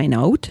to sign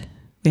out.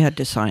 We had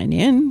to sign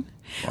in.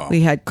 Wow. We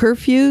had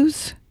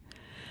curfews.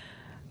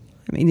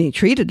 I mean, they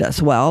treated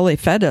us well. They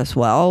fed us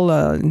well,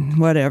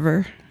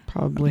 whatever.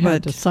 Probably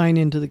had to sign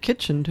into the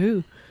kitchen,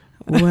 too.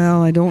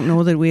 Well, I don't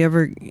know that we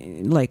ever,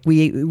 I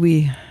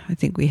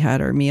think we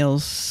had our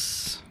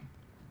meals,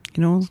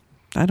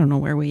 I don't know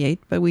where we ate,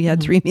 but we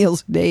had 3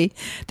 meals a day.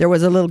 There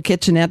was a little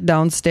kitchenette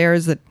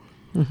downstairs that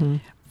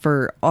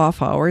for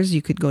off hours,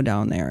 you could go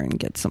down there and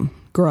get some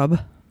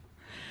grub.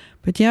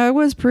 But yeah, it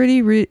was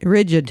pretty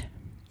rigid.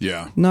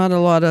 Yeah. Not a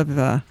lot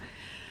of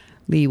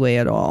leeway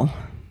at all.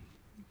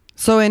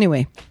 So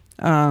anyway,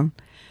 Mom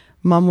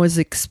was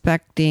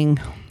expecting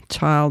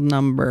child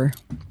number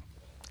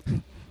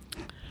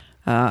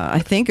I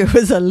think it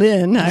was a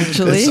Lynn,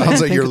 actually. It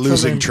sounds like think you're it's a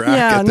losing Lynn. track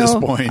at this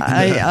point.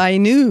 I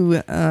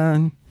knew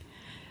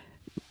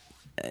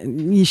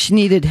she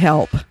needed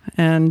help,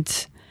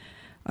 and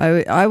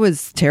I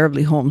was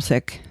terribly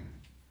homesick.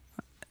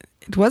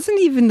 It wasn't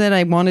even that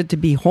I wanted to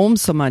be home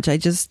so much. I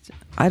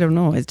don't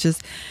know. It's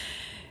just,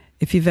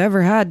 if you've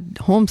ever had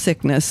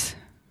homesickness,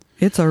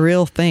 it's a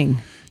real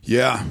thing.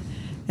 Yeah.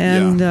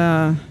 And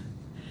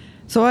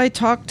so I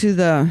talked to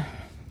the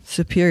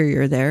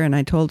superior there, and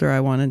I told her I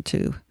wanted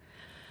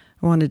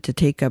to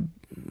take a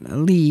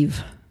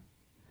leave.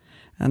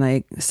 And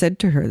I said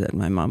to her that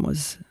my mom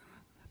was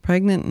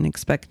pregnant and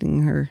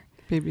expecting her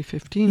Baby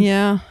 15.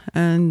 Yeah,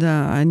 and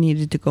I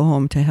needed to go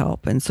home to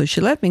help. And so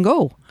she let me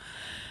go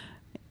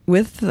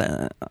with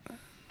the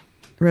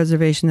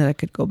reservation that I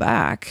could go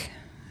back.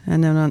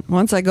 And then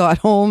once I got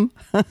home,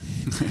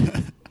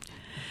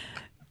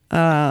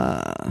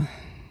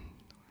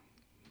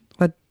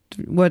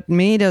 what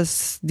made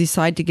us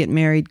decide to get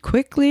married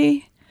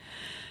quickly,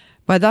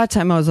 by that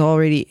time I was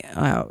already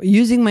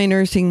using my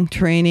nursing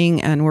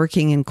training and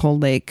working in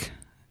Cold Lake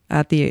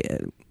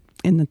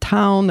in the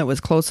town that was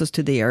closest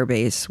to the air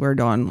base where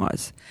Dawn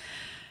was.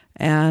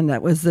 And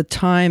that was the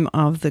time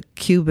of the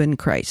Cuban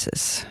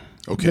crisis.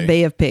 Okay. The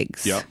Bay of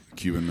Pigs. Yeah,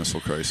 Cuban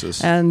Missile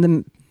Crisis.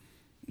 And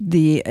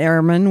the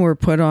airmen were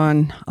put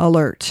on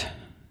alert,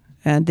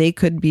 and they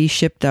could be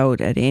shipped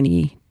out at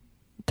any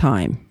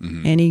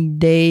time, any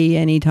day,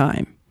 any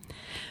time.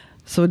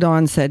 So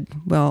Dawn said,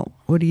 well,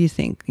 what do you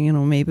think?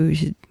 Maybe we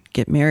should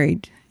get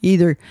married.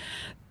 Either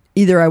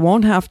I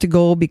won't have to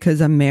go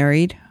because I'm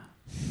married,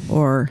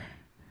 or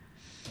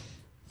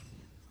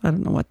I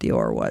don't know what the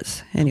or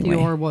was. Anyway. The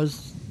or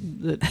was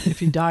that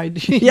if you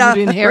died, you'd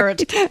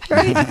inherit.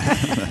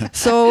 Right.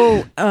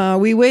 So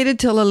we waited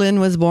till Lynn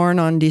was born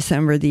on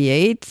December the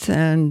 8th,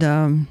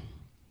 and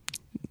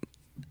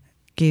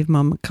gave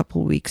Mom a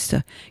couple weeks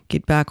to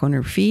get back on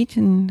her feet,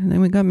 and then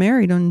we got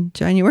married on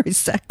January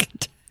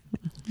 2nd.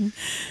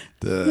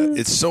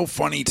 It's so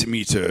funny to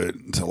me to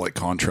like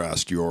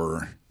contrast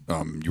your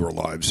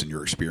lives and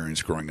your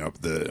experience growing up,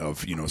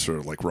 sort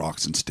of like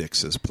rocks and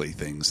sticks as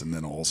playthings, and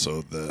then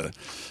also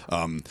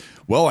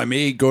I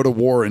may go to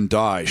war and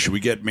die. Should we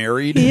get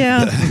married?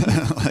 Yeah,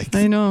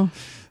 I know.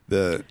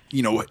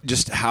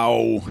 Just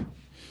how,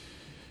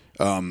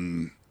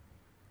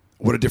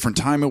 what a different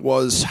time it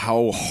was,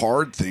 how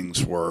hard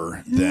things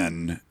were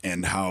then,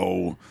 and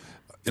how,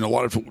 in a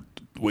lot of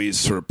ways,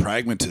 sort of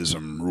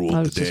pragmatism ruled the day.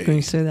 I was just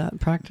going to say that,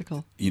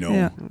 practical.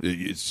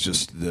 It's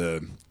just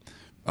the...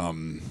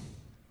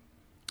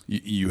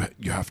 You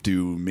have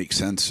to make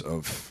sense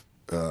of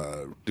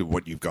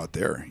what you've got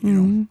there,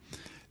 know.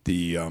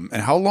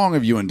 And how long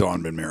have you and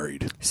Dawn been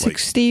married?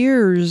 60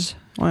 years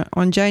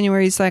on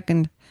January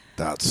 2nd.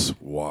 That's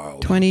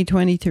wild.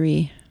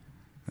 2023.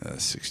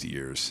 60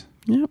 years.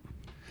 Yep.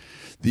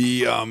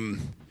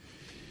 And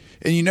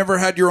you never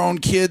had your own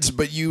kids,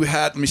 but you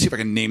had. Let me see if I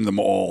can name them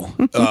all.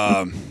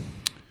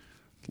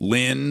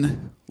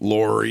 Lynn,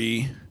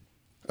 Lori,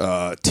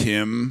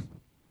 Tim,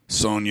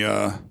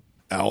 Sonia,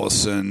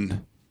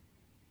 Allison,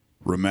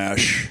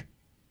 Ramesh.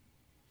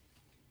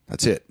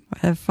 That's it. I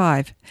have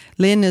 5.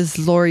 Lynn is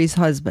Lori's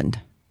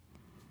husband.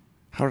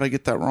 How did I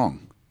get that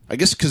wrong? I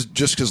guess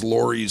because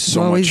Lori's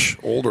so much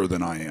older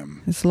than I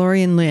am. It's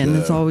Lori and Lynn.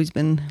 It's always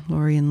been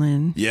Lori and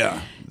Lynn.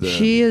 Yeah.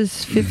 She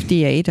is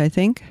 58, I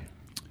think.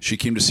 She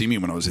came to see me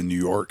when I was in New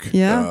York.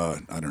 Yeah.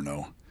 I don't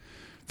know,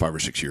 5 or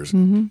 6 years,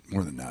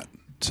 more than that,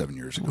 7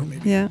 years ago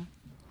maybe. Yeah.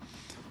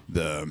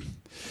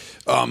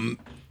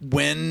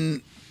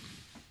 When,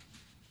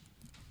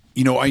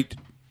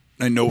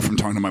 I know from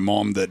talking to my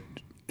mom that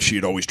she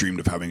had always dreamed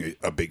of having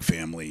a big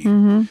family,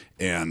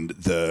 and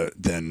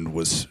then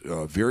was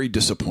very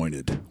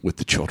disappointed with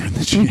the children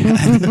that she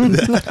had.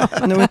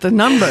 With the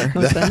number.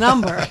 With the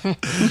number.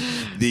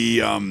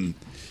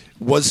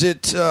 Was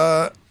it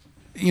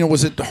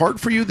was it hard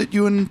for you that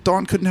you and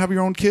Dawn couldn't have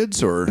your own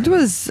kids, or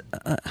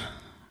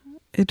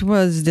it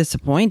was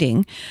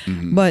disappointing,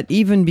 but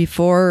even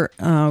before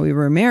we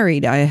were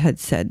married, I had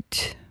said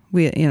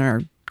in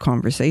our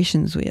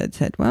conversations we had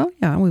said, well,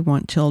 yeah, we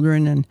want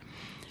children, and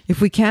if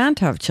we can't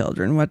have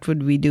children, what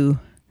would we do?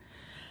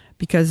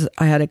 Because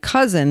I had a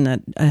cousin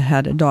that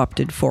had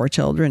adopted 4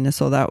 children,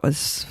 so that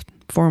was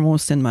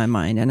foremost in my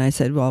mind. And I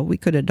said, well, we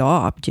could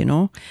adopt,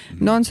 And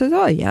Dawn says,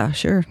 oh, yeah,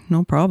 sure,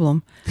 no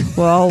problem.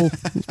 Well,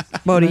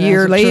 about a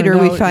year later,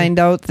 we find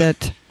out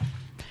that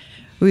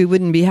we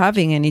wouldn't be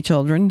having any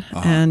children.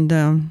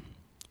 And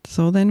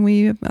so then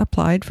we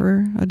applied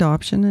for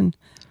adoption and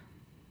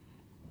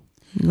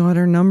got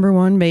our number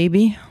 1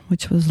 baby,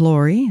 which was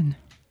Lori. And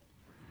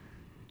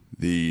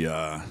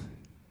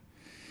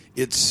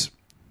it's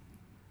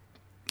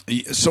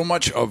so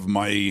much of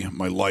my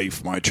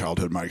life, my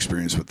childhood, my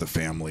experience with the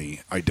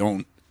family.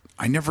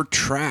 I never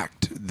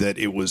tracked that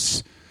it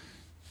was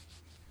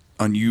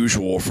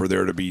unusual for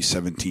there to be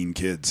 17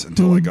 kids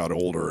until I got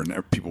older,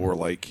 and people were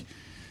like,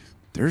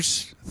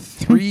 "There's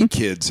 3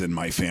 kids in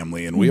my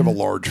family, and we have a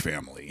large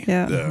family."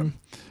 Yeah.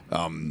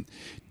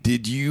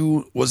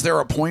 Was there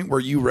a point where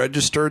you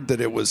registered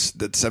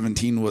that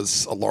 17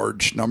 was a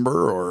large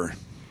number, or?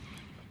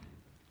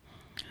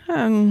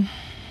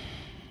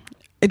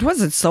 It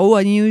wasn't so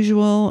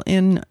unusual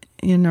in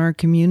our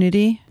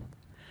community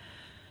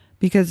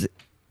because,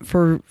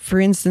 for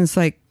instance,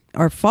 like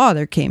our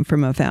father came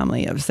from a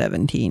family of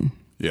 17.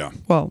 Yeah.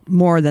 Well,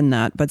 more than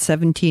that, but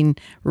 17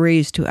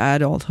 raised to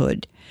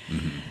adulthood.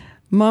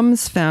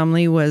 Mom's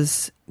family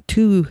was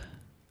two.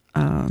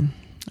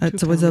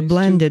 It was a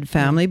blended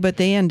family, but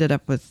they ended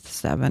up with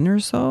 7 or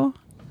so.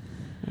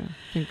 Yeah,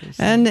 I think it was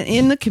And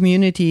in the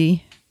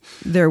community,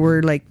 there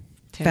were like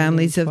 10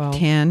 families and of 12.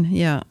 10.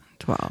 Yeah,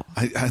 12.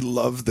 I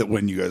love that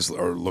when you guys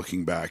are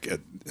looking back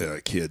at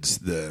kids,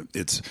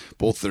 it's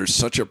both there's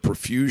such a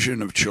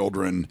profusion of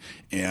children,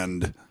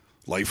 and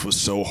life was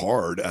so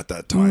hard at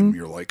that time.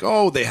 You're like,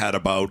 oh, they had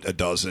about a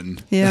dozen.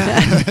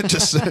 Yeah.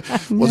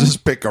 We'll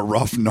just pick a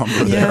rough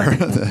number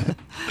there.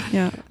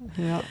 Yeah.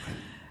 Yeah.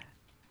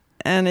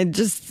 And it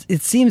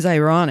seems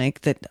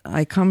ironic that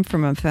I come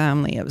from a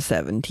family of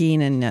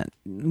 17 and that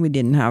we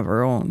didn't have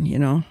our own, you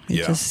know?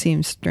 It just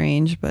seems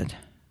strange, but.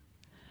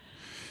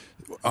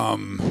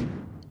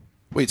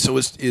 Wait, so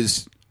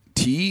is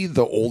T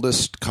the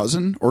oldest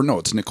cousin? Or no,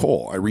 it's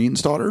Nicole,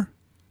 Irene's daughter?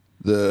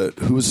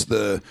 Who was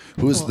the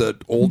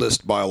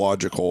oldest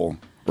biological,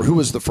 or who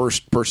was the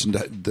first person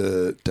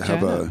to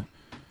have a?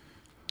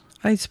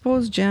 I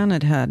suppose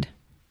Janet had.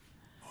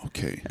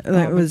 Okay.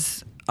 It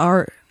was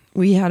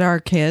we had our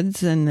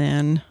kids, and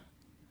then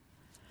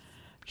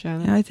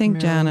Janet. I think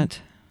Marilyn,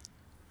 Janet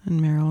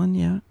and Marilyn,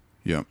 yeah.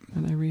 Yeah.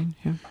 and Irene.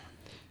 Yeah.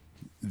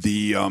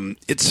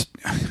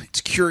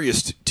 It's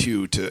curious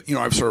too to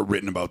I've sort of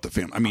written about the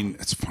family. I mean,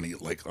 it's funny,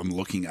 like I'm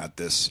looking at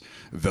this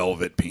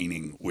velvet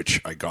painting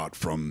which I got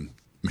from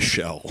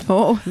Michelle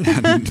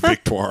and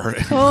Victoire,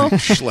 and I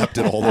schlepped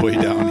it all the way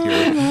down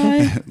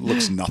here. It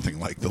looks nothing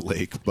like the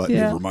lake, but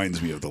it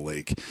reminds me of the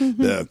lake.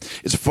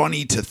 It's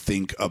funny to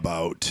think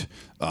about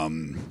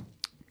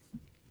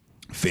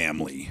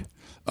family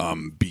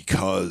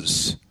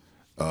because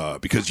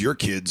your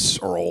kids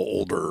are all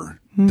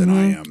older than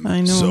I am. I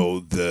know.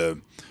 So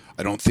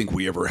I don't think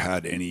we ever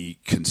had any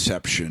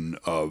conception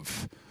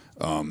of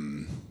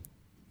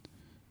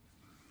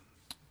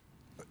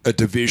a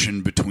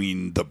division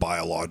between the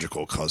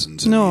biological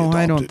cousins and the adopted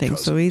I don't think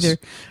so cousins.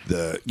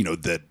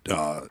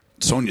 either.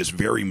 Sonia's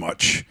very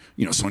much,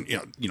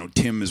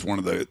 Tim is one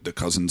of the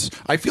cousins.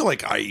 I feel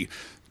like I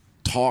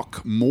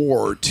talk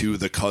more to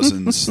the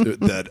cousins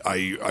that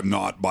I'm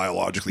not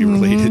biologically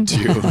related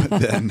to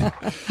than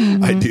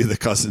I do the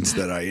cousins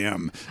that I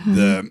am.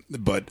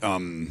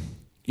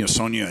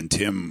 Sonia and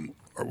Tim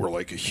were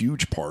like a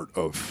huge part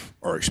of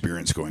our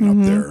experience going up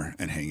there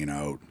and hanging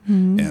out,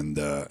 and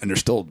they're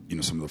still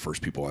some of the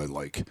first people I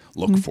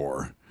look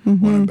for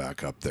when I'm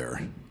back up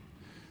there.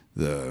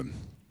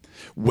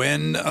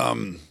 When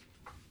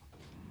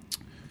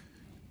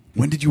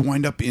did you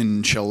wind up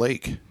in Shell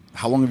Lake?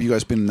 How long have you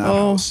guys been in that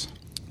house?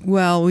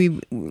 Well,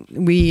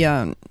 we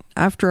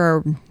after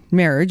our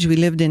marriage, we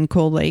lived in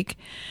Cold Lake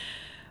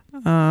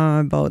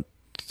about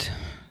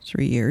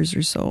 3 years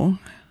or so,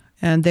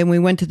 and then we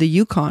went to the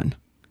Yukon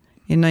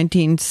in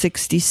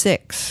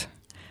 1966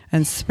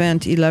 and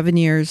spent 11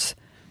 years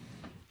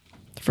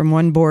from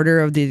one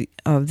border of the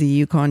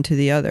Yukon to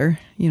the other.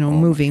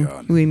 Moving.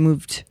 We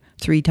moved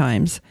 3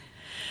 times,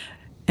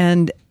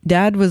 and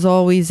Dad was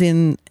always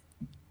he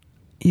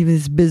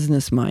was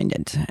business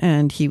minded,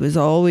 and he was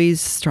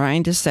always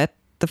trying to set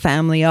the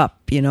family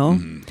up,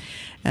 And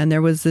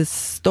there was this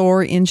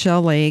store in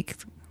Shell Lake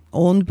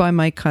owned by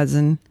my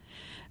cousin,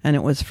 and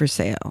it was for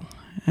sale.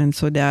 And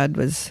so Dad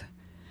was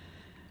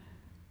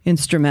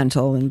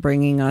instrumental in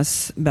bringing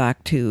us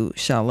back to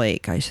Shell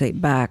Lake. I say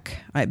back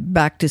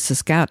to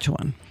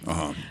Saskatchewan.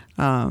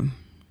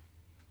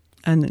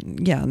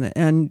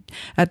 And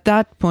at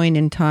that point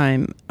in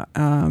time,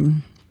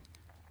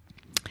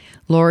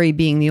 Lori,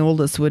 being the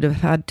oldest, would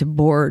have had to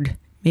board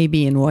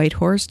maybe in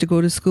Whitehorse to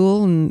go to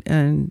school,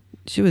 and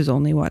she was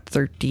only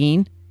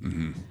 13.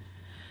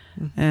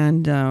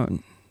 And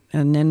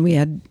then we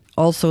had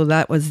also,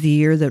 that was the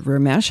year that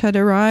Ramesh had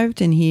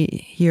arrived, and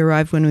he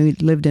arrived when we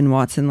lived in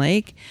Watson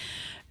Lake,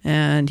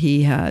 and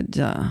he had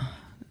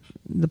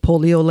the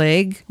polio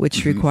leg,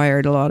 which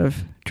required a lot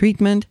of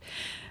treatment.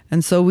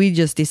 And so we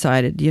just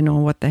decided,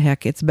 what the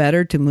heck, it's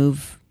better to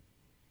move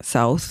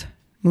south,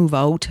 move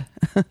out,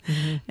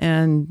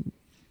 and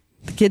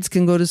the kids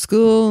can go to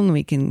school and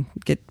we can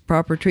get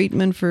proper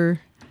treatment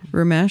for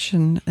Ramesh,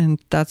 and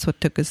that's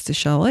what took us to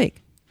Shell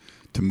Lake.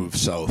 To move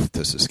south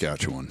to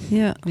Saskatchewan.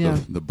 Yeah.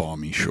 The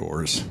balmy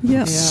shores of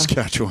Yeah.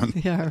 Saskatchewan.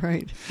 Yeah,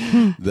 right.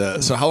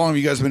 So how long have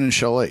you guys been in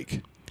Shell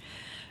Lake?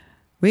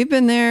 We've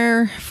been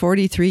there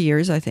 43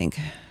 years, I think,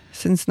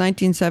 since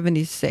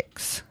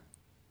 1976.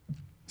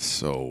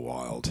 So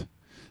wild.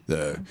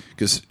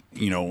 Because,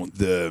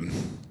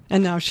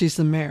 And now she's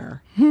the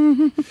mayor.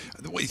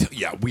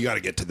 yeah, we got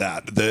to get to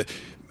that.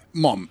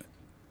 Mom,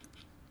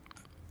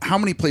 how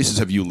many places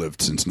have you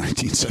lived since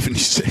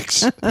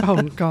 1976?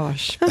 Oh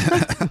gosh,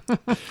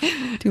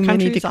 Too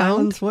many to countries, count.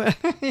 islands,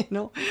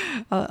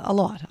 a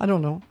lot. I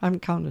don't know. I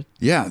haven't counted.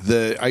 Yeah,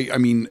 I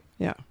mean,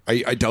 Yeah.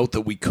 I doubt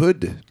that we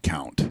could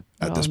count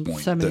at this point.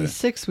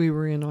 76, we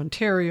were in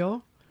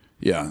Ontario.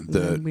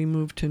 Then we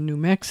moved to New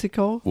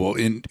Mexico. Well,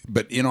 in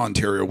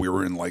Ontario, we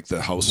were in like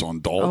the house on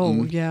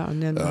Dalton. Oh, yeah,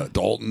 and then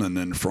Dalton, and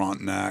then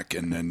Frontenac,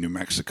 and then New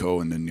Mexico,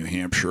 and then New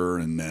Hampshire,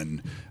 and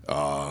then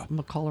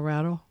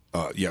Colorado.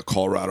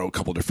 Colorado. A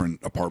couple different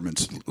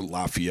apartments: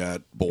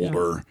 Lafayette,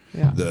 Boulder,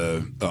 Yeah.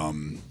 the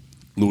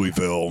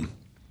Louisville,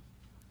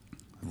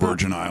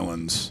 Virgin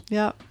Islands.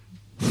 Yeah,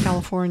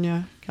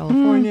 California,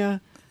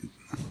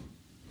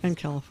 and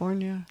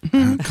California.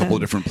 A couple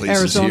of different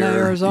places here.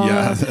 Arizona.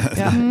 Yeah.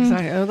 Yeah,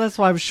 exactly. That's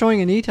why I was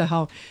showing Anita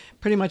how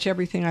pretty much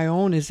everything I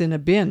own is in a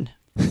bin.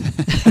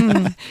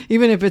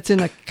 Even if it's in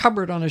a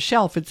cupboard on a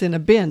shelf, it's in a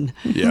bin.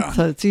 Yeah.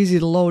 So it's easy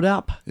to load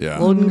up. Yeah.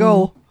 Load and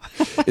go.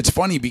 It's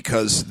funny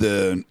because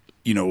seeing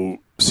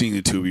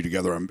the two of you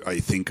together, I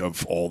think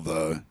of all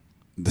the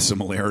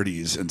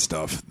similarities and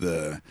stuff.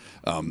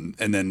 And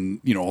then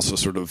also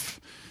sort of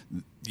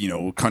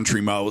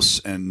country mouse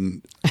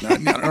and I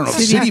don't know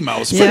city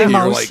mouse, but Yeah. you're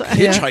Mouse. like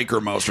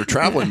hitchhiker mouse or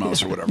traveling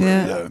mouse or whatever.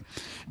 Yeah.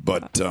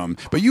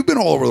 But you've been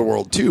all over the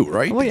world too,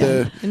 right? Oh,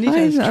 yeah. Anita I've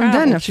has done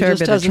traveled. a She fair just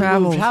bit of hasn't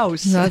travel. moved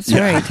house. That's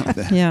right.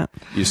 Yeah.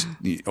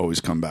 You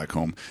always come back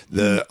home.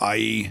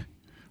 I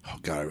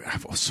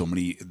have so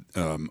many.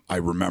 I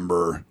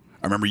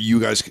remember you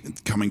guys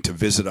coming to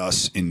visit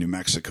us in New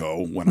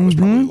Mexico when I was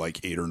probably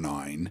like 8 or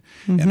 9,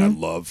 and I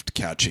loved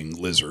catching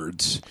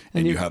lizards.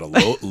 And you had a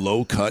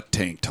low cut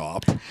tank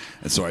top,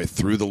 and so I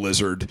threw the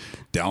lizard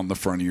down the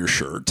front of your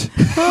shirt.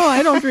 Oh,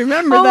 I don't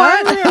remember Oh,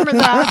 that. I remember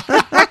that.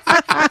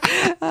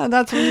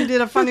 That's when you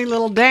did a funny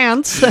little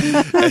dance.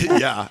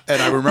 Yeah,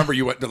 and I remember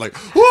you went to like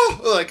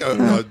whoa, like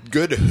a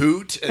good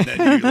hoot, and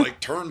then you like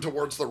turned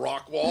towards the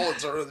rock wall and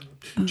started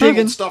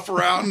jiggling stuff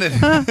around,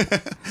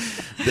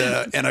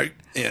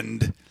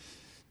 and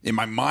in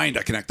my mind,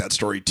 I connect that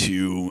story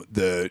to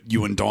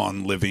you and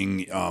Dawn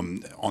living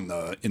in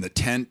the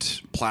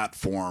tent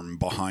platform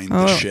behind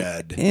the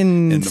shed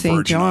in the St.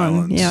 Virgin John,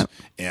 Islands, yeah.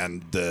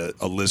 and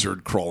a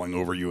lizard crawling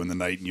over you in the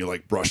night, and you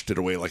like brushed it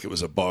away like it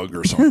was a bug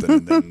or something,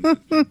 and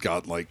then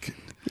got like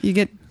You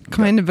get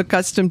kind of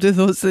accustomed to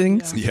those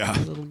things. yeah.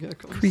 Little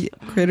geckos.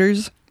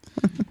 Critters.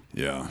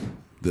 Yeah.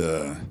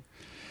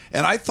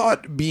 And I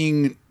thought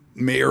being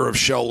mayor of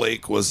Shell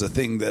Lake was a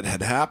thing that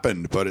had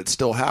happened, but it's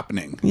still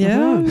happening.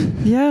 Yeah.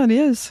 Yeah, it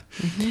is.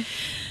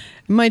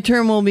 My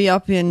term will be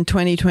up in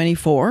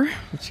 2024.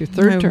 It's your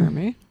third term,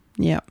 eh?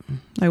 Yeah.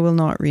 I will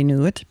not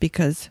renew it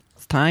because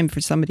it's time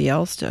for somebody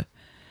else to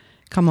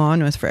come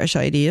on with fresh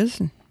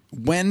ideas.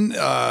 When,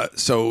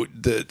 so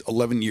the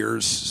 11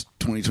 years,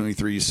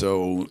 2023,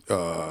 so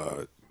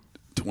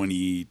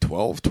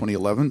 2012,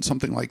 2011,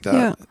 something like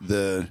that.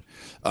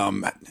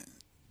 Yeah.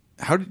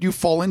 How did you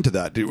fall into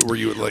that? Were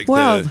you like,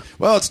 Well,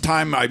 it's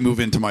time I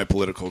move into my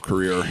political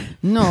career?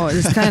 No,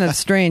 it's kind of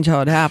strange how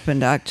it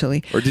happened,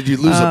 actually. Or did you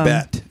lose a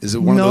bet? Is it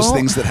one of those no.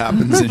 things that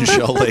happens in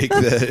Shell Lake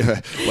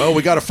that,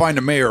 we got to find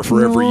a mayor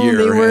for every year?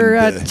 They were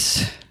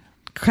at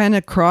kind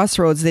of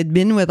crossroads. They'd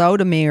been without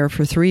a mayor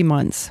for 3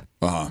 months.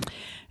 Uh-huh.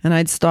 And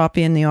I'd stop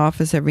in the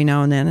office every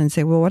now and then and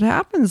say, well, what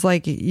happens?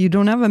 Like, you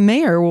don't have a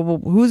mayor. Well,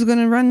 who's going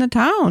to run the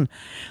town?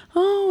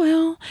 Oh,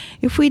 well,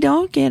 if we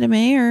don't get a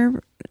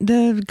mayor,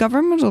 the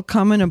government will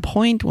come and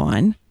appoint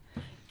one.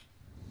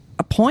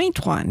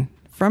 Appoint one?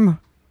 From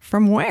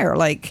where?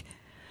 Like,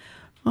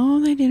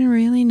 they didn't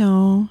really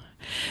know.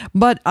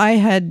 But I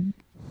had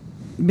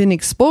been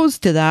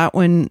exposed to that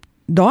when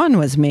Don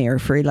was mayor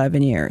for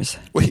 11 years.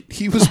 Wait,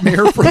 he was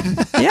mayor for...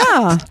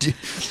 Yeah.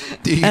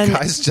 Do you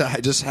guys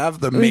just have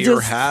the mayor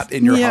hat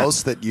in your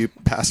house that you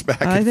pass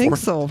back and forth? I think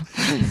so.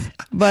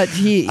 But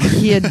he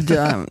had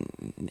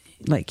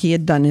he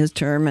had done his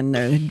term, and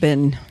there had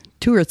been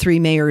 2 or 3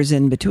 mayors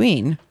in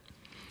between.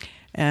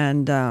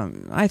 And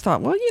I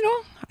thought, well,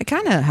 I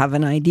kind of have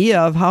an idea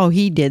of how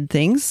he did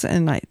things,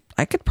 and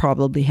I could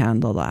probably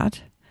handle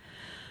that.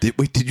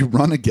 Did you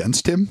run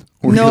against him?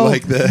 Or No, you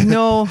like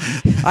no,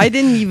 I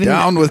didn't even.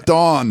 Down with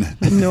Dawn.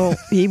 No,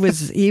 he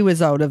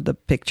was out of the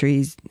picture.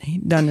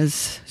 He'd done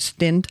his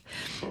stint.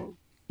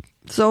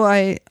 So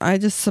I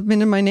just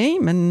submitted my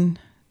name, and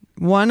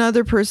one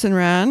other person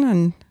ran,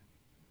 and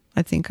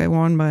I think I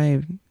won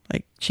by,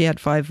 she had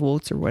 5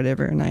 votes or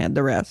whatever, and I had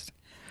the rest.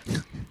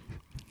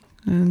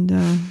 And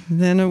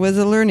then it was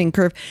a learning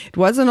curve. It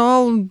wasn't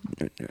all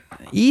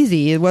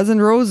easy. It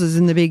wasn't roses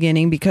in the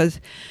beginning because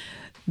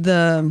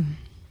the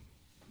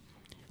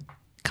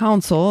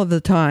council of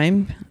the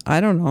time, I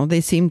don't know,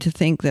 they seemed to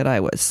think that I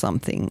was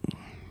something,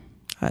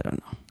 I don't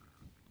know,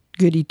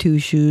 goody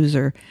two-shoes,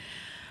 or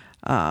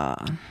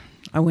I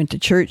went to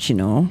church,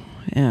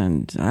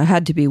 and I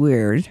had to be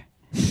weird.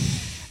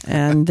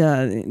 And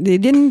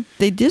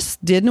they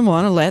just didn't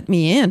want to let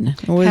me in.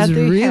 It was had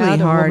they really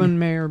had hard. a woman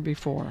mayor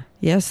before?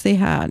 Yes, they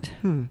had.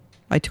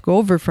 I took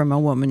over from a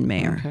woman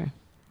mayor. Okay.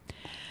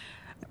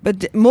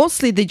 But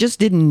mostly they just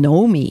didn't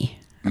know me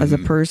as a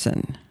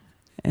person.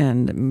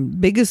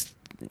 And biggest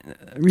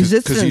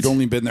resistance. Because you'd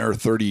only been there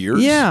 30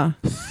 years? Yeah.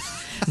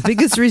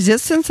 Biggest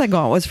resistance I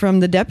got was from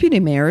the deputy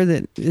mayor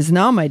that is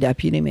now my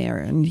deputy mayor.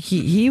 And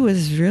he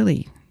was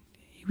really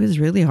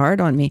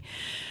hard on me.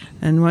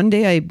 And one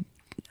day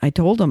I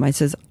told him, I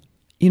says,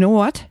 you know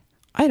what?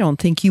 I don't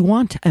think you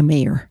want a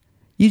mayor.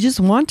 You just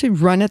want to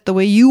run it the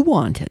way you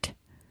want it.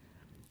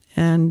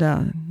 And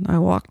I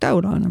walked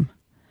out on him.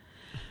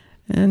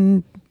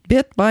 And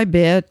bit by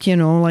bit,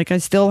 like I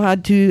still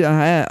had to,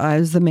 I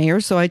was the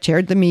mayor, so I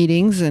chaired the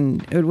meetings,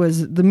 and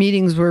the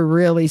meetings were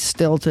really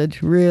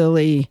stilted,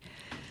 really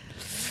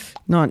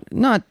not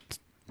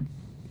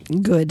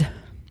good.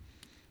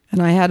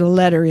 And I had a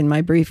letter in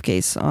my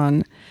briefcase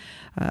on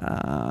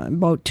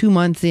about 2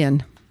 months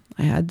in.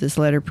 I had this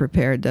letter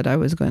prepared that I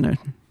was going to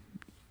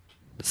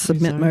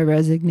submit my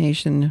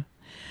resignation.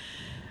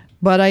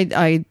 But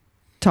I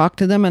talked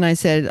to them and I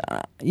said,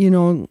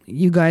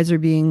 you guys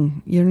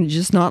you're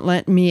just not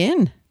letting me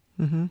in.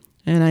 Mm-hmm.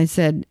 And I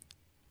said,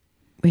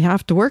 we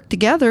have to work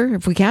together.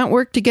 If we can't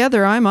work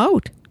together, I'm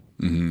out.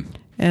 Mm-hmm.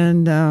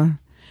 And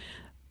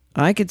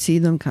I could see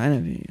them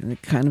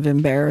kind of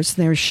embarrassed.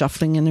 They were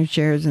shuffling in their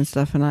chairs and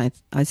stuff. And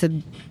I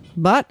said,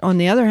 but on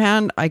the other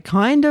hand, I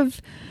kind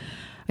of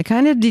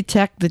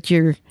detect that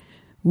you're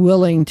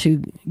willing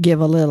to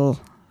give a little.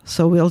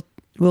 So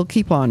we'll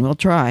keep on. We'll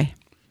try.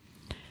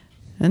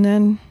 And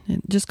then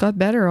it just got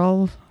better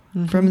all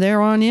from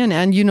there on in.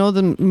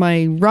 And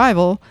my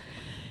rival,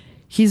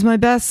 he's my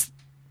best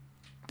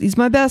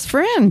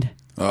friend.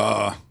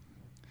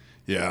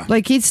 Yeah.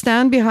 Like he'd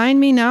stand behind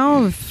me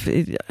now.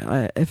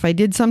 If I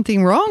did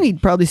something wrong,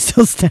 he'd probably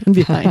still stand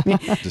behind me.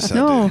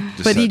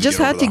 But he just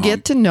had to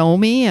get to know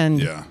me and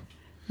yeah.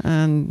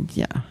 And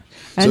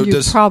so you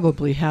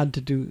probably had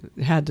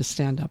to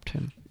stand up to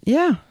him.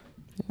 Yeah.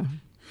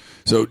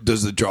 So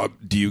does the job,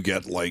 do you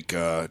get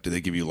do they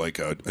give you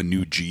a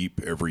new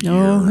Jeep every year?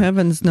 Oh,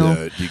 heavens,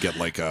 no. Do you get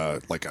like a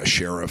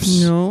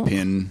sheriff's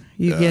pin?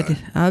 You get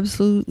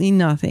absolutely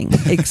nothing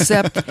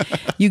except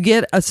you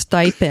get a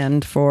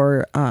stipend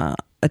for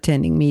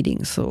attending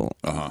meetings. So,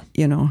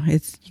 you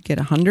get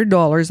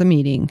 $100 a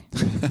meeting.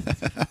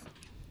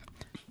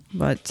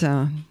 But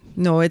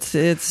no,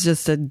 it's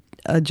just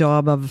a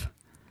job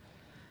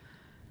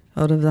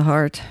out of the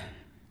heart.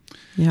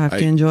 You have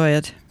to enjoy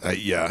it.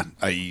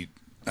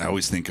 I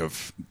always think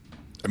of,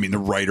 the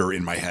writer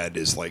in my head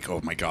is like, oh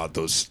my God,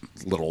 those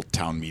little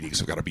town meetings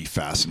have got to be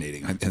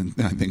fascinating. And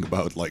I think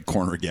about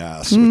corner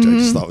gas, which I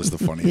just thought was the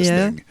funniest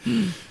thing.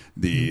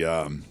 The,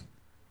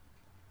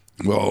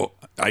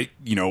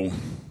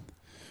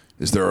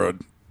 is there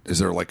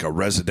a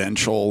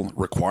residential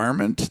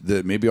requirement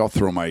that maybe I'll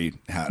throw my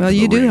hat? Well,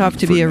 you do have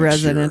to be a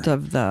resident year.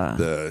 of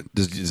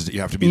does you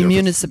have to be the there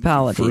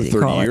municipality for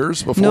 30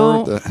 years before?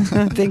 No,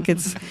 I think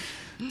it's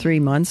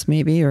 3 months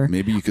maybe, or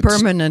maybe you could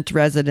permanent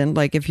resident.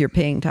 Like if you're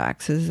paying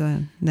taxes,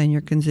 then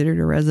you're considered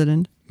a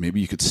resident.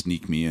 Maybe you could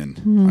sneak me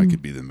in. I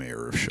could be the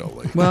mayor of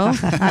Shelley. Well,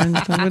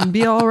 that would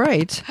be all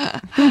right.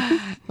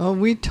 Well,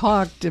 we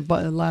talked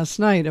last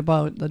night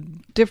about the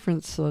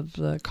difference of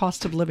the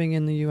cost of living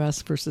in the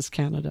U.S. versus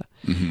Canada.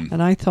 Mm-hmm.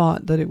 And I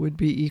thought that it would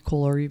be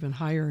equal or even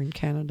higher in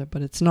Canada,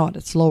 but it's not.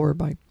 It's lower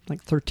by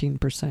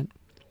 13%.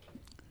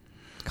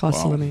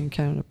 Cost of living in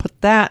Canada.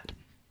 Put that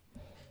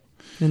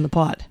in the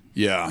pot.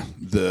 Yeah,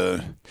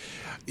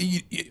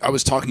 I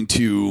was talking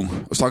to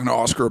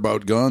Oscar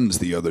about guns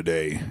the other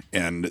day,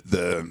 and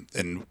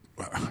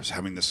I was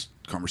having this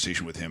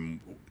conversation with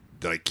him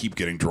that I keep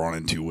getting drawn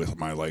into with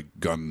my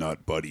gun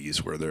nut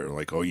buddies, where they're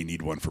like, "Oh, you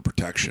need one for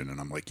protection,"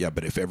 and I'm like, "Yeah,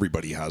 but if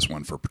everybody has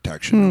one for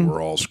protection,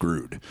 we're all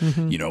screwed."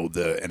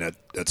 Mm-hmm. And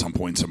at some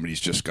point, somebody's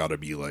just got to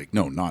be like,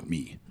 "No, not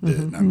me."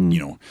 I'm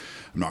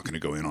not going to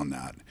go in on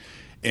that,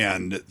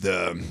 and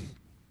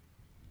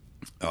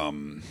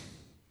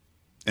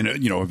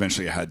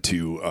eventually I had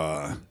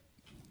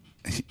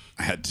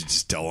to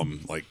just tell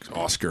him,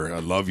 Oscar, I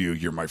love you.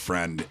 You're my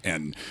friend,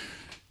 and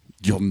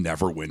you'll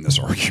never win this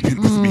argument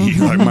with me.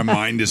 My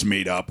mind is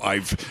made up.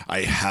 I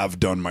have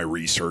done my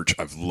research.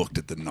 I've looked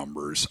at the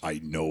numbers.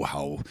 I know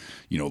how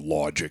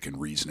logic and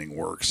reasoning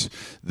works.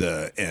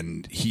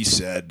 And he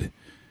said,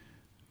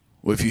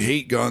 well, if you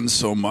hate guns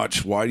so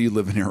much, why do you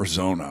live in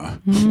Arizona,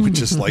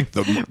 which is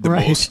the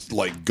right. most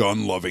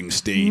gun-loving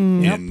state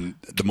in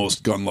the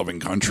most gun-loving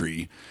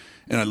country?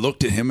 And I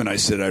looked at him and I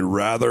said, I'd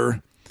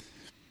rather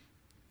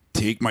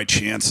take my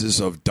chances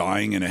of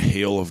dying in a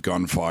hail of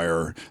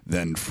gunfire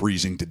than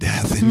freezing to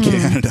death in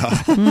Canada.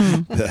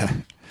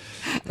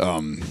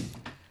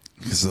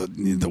 Because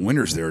the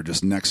winters there are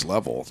just next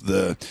level.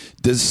 Do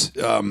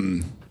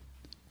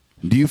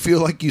you feel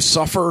like you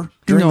suffer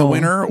during the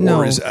winter,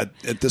 or is at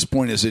this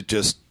point is it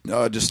just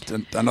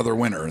another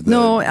winter?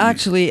 No,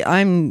 actually,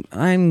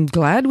 I'm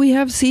glad we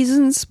have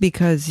seasons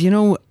because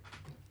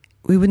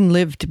we wouldn't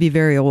live to be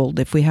very old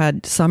if we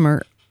had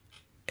summer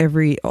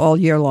all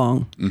year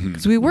long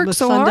because we work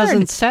so hard. The sun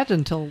doesn't set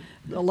until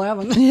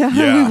 11.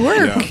 Yeah, we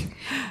work.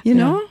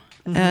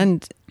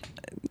 And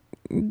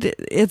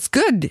it's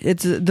good.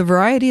 The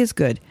variety is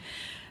good.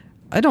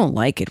 I don't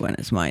like it when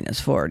it's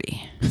 -40.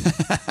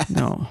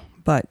 No.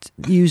 but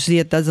usually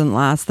it doesn't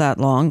last that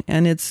long,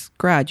 and it's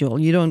gradual.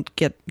 You don't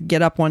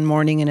get up one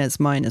morning and it's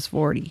minus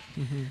 40.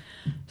 Mm-hmm.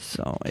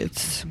 So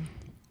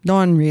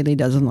Don really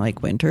doesn't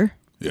like winter.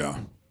 Yeah.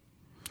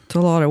 It's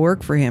a lot of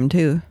work for him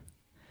too.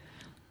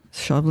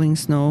 Shoveling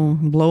snow,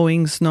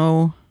 blowing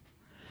snow.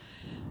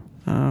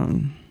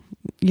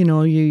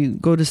 You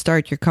go to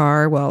start your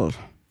car. Well,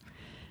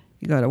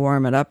 you got to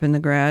warm it up in the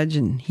garage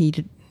and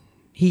heat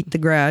the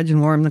garage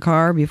and warm the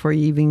car before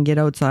you even get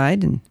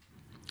outside. And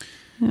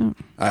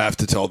I have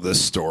to tell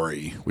this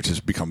story, which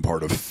has become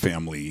part of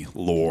family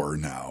lore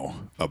now,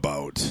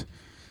 about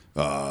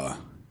Uncle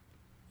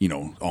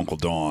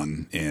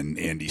Don and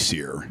Andy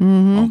Sear,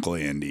 Uncle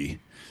Andy.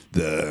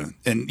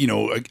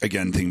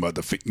 Again, thinking about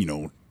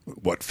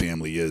what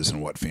family is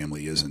and what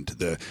family isn't.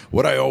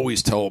 What I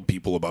always tell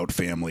people about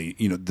family,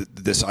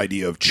 this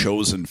idea of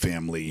chosen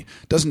family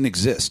doesn't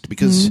exist,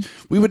 because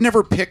we would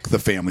never pick the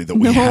family that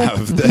we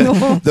have.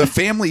 The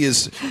family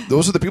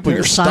those are the people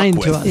you're stuck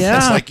with. To us. Yeah.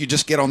 It's like you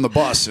just get on the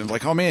bus and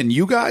like, oh man,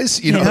 you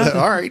guys,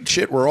 all right,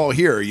 shit, we're all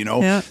here,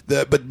 Yeah.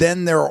 But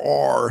then there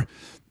are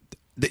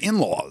the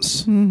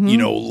in-laws,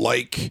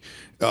 like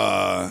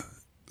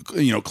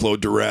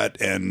Claude Durrett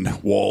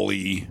and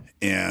Wally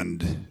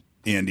and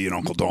Andy and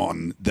Uncle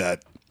Don,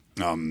 that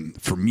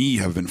for me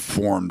have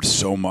informed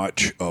so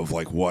much of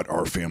like what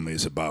our family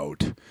is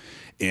about.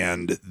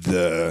 And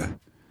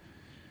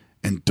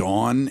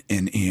Don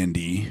and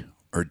Andy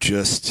are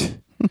just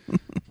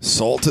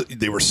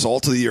they were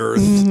salt of the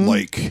earth,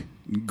 like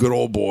good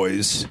old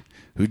boys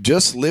who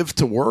just lived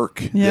to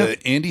work. Yep.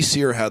 Andy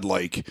Sear had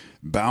like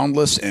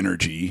boundless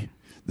energy.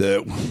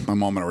 My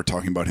mom and I were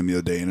talking about him the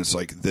other day, and it's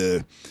like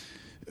he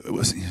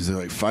was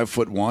like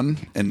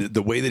 5'1", and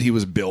the way that he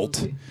was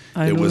built,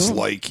 it was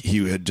like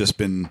he had just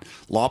been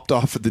lopped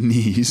off at the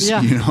knees.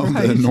 Yeah,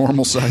 right. The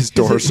normal sized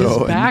torso.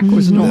 His back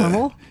was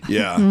normal.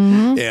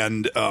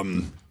 And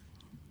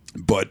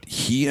but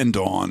he and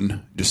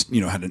Dawn just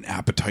had an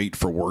appetite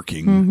for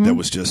working that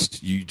was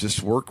just, you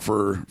just work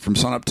from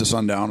sun up to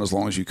sundown as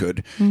long as you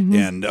could.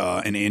 And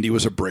Andy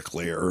was a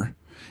bricklayer,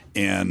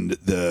 and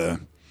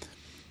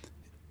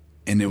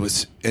it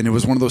was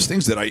one of those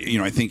things that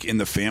I think in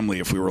the family,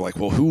 if we were like,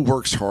 well, who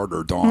works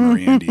harder, Dawn or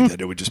Andy, that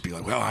it would just be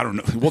like, well, I don't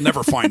know. We'll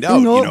never find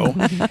out,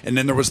 And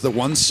then there was the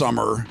one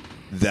summer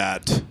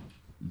that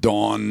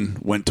Dawn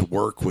went to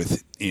work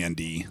with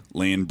Andy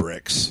laying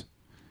bricks,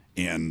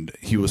 and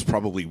he was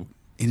probably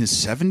in his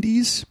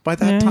 70s by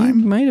that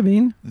time. Might have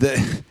been.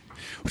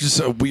 Which is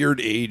a weird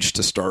age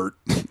to start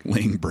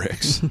laying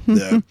bricks.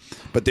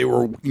 But they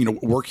were,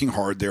 working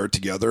hard there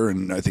together,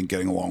 and I think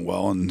getting along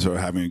well, and sort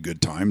of having a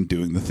good time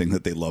doing the thing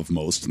that they love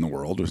most in the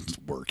world, which is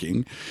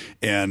working.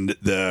 And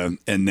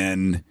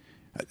then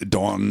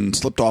Dawn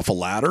slipped off a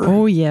ladder.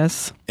 Oh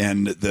yes.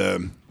 And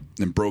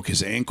broke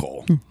his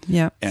ankle.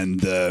 Yeah.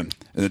 And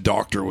the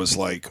doctor was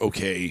like,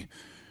 okay,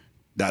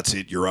 that's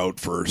it. You're out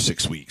for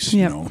 6 weeks.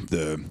 Yep.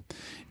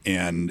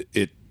 And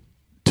it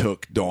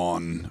took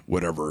Dawn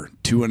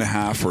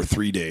 2.5 or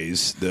 3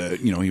 days.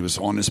 He was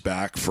on his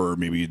back for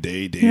maybe a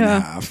day and a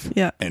half,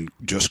 and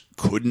just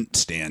couldn't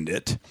stand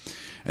it.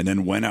 And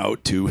then went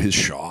out to his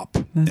shop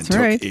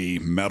took a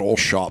metal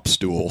shop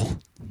stool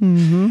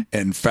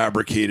and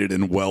fabricated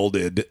and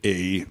welded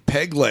a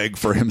peg leg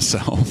for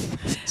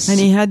himself. And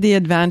he had the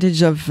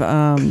advantage of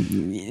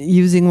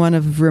using one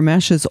of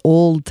Ramesh's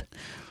old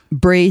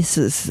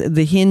braces,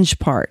 the hinge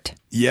part.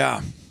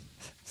 Yeah.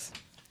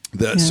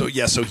 So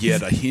he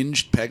had a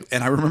hinged peg,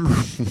 and I remember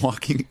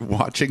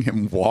watching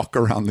him walk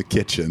around the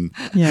kitchen,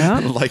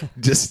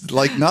 just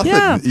like nothing,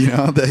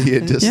 that he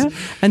had just. Yeah.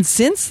 And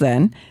since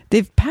then,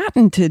 they've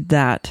patented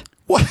that.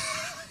 What?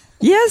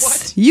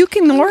 Yes, what? You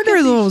can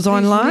order those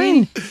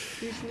online.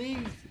 These knee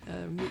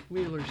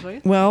wheelers,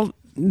 right? Well,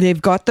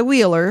 they've got the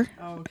wheeler.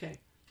 Oh, okay.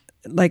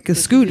 Like a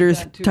scooter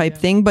type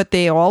thing, but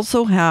they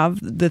also have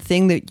the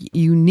thing that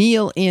you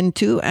kneel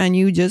into and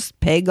you just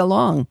peg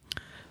along.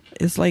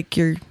 It's like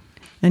you're.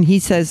 And he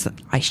says,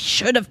 I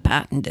should have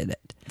patented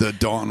it. The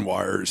Don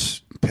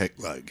Weiers peg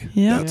leg.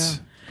 Yeah.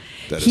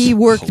 He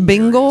worked hilarious.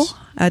 bingo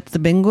at the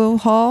bingo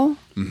hall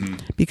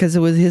because it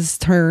was his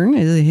turn,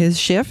 his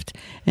shift,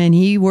 and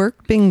he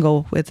worked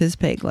bingo with his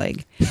peg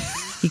leg.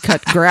 He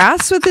cut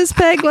grass with his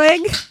peg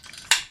leg.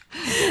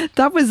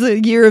 That was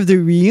the year of the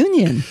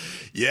reunion.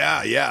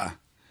 Yeah.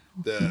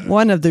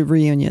 One of the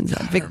reunions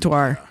at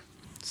Victoire.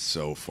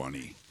 So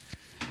funny.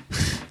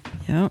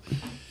 Yeah.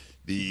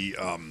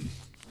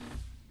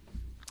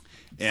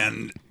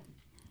 And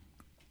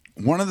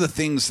one of the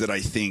things that I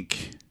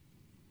think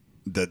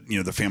that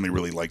the family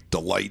really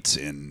delights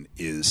in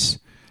is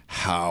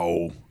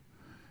how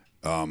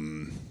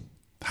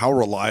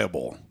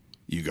reliable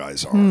you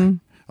guys are.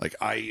 Like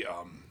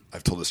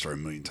I've told this story a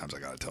million times. I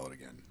got to tell it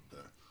again.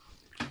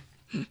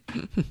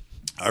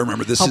 I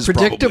remember this is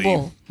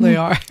predictable probably they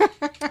are.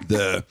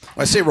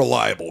 I say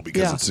reliable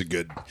because it's a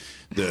good.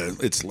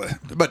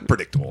 But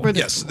predictable.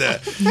 Yes,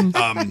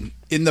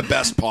 in the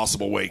best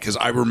possible way. Because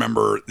I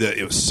remember that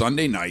it was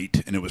Sunday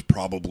night, and it was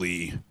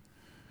probably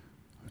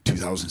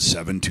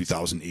 2007,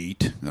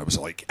 2008. That was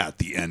like at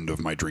the end of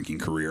my drinking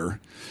career,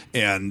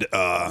 and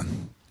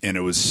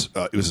it was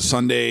a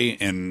Sunday,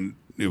 and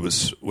it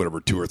was whatever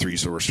 2 or 3.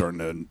 So we're starting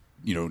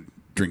to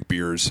drink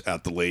beers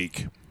at the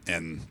lake,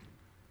 and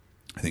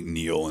I think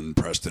Neil and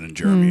Preston and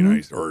Jeremy and I,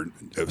 I think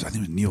it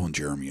was Neil and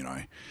Jeremy and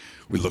I,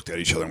 we looked at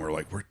each other and we're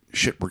like, we're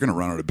going to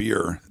run out of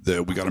beer.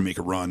 We got to make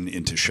a run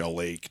into Shell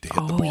Lake to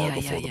hit the bar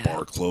before the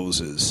bar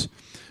closes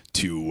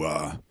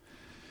to,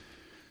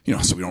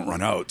 so we don't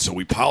run out. So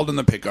we piled in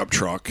the pickup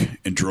truck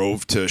and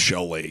drove to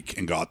Shell Lake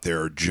and got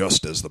there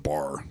just as the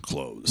bar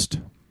closed.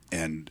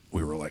 And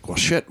we were like, well,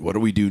 shit, what do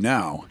we do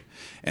now?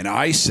 And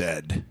I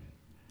said,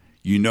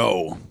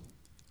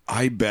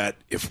 I bet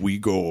if we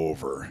go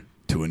over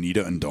to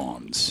Anita and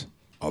Dawn's,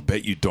 I'll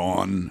bet you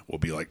Dawn will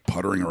be like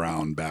puttering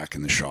around back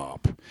in the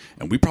shop,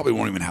 and we probably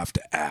won't even have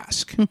to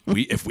ask.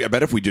 I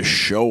bet if we just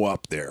show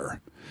up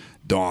there,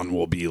 Dawn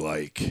will be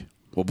like,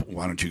 well,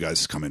 why don't you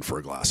guys come in for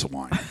a glass of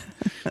wine?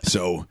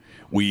 So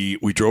we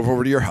drove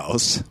over to your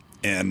house,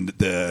 and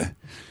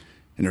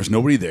there's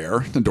nobody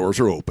there. The doors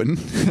are open.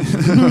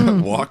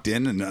 Walked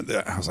in, and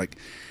I was like,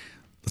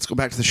 let's go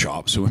back to the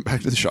shop. So we went back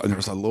to the shop, and there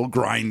was a little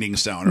grinding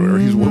sound or whatever.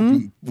 He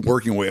was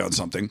working away on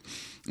something.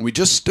 And we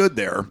just stood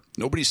there.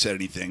 Nobody said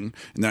anything.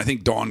 And then I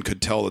think Don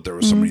could tell that there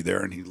was somebody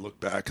there, and he looked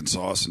back and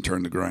saw us and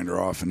turned the grinder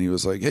off. And he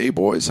was like, hey,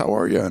 boys, how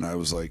are you? And I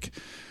was like,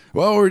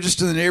 well, we're just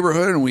in the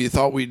neighborhood, and we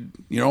thought we'd,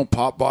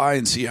 pop by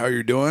and see how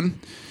you're doing.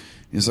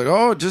 He's like,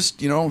 oh,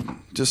 just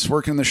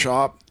working in the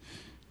shop.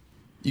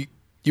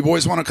 You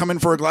boys want to come in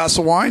for a glass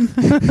of wine?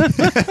 and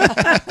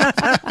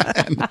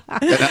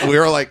we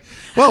were like,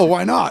 well,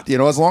 why not?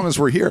 As long as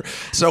we're here.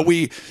 So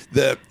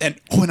and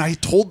I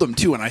told them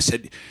too, and I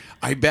said,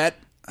 I bet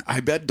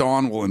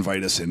Dawn will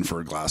invite us in for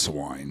a glass of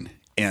wine,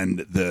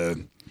 and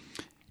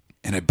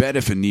I bet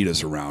if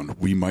Anita's around,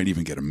 we might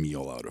even get a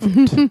meal out of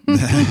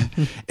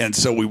it. And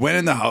so we went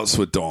in the house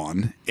with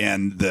Dawn,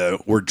 and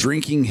we're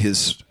drinking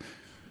his.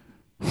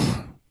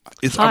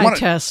 It's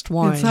high-test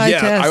wine. It's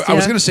high-test, I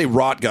was going to say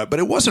rot gut, but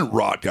it wasn't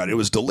rot gut. It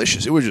was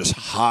delicious. It was just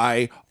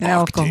high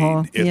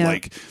alcohol.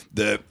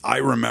 Octane. I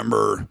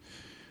remember,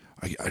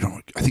 I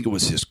think it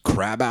was his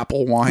crab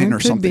apple wine or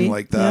something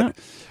like that.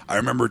 Yeah. I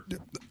remember,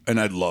 and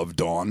I love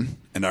Dawn,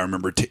 and I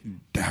remember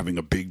having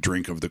a big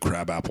drink of the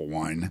crab apple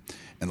wine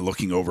and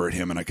looking over at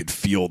him, and I could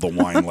feel the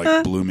wine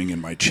like blooming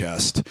in my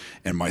chest,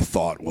 and my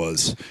thought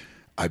was,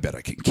 I bet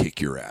I can kick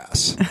your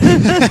ass.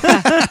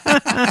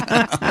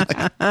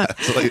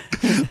 like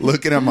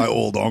looking at my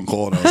old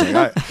uncle, and I was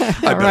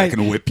like, I bet I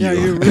can whip you.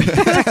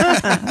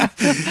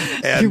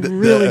 You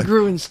really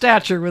grew in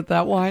stature with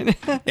that wine.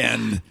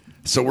 And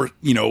so we're,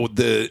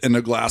 and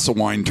a glass of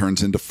wine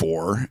turns into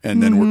 4,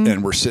 and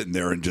then we're sitting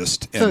there and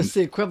just. So it's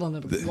the equivalent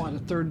of a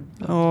third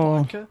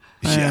vodka.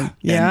 Yeah.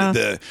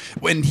 And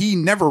when he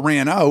never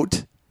ran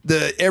out.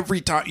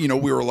 Every time,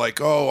 we were like,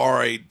 oh, all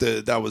right,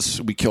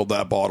 we killed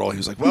that bottle. He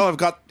was like, well, I've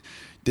got,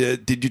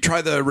 did you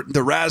try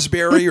the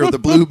raspberry or the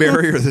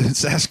blueberry or the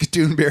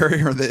Saskatoon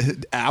berry or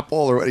the apple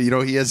or,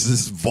 he has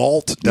this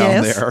vault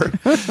down there.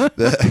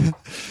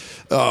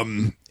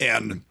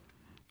 And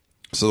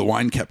so the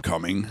wine kept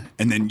coming,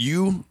 and then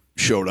you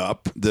showed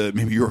up.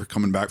 Maybe you were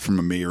coming back from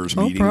a mayor's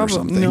meeting or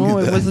something. No,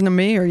 it wasn't a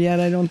mayor yet,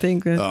 I don't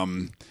think.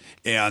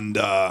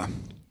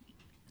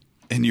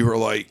 And you were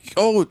like,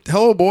 oh,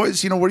 hello,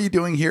 boys. What are you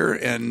doing here?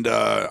 And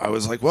I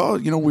was like, well,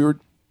 we were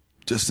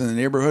just in the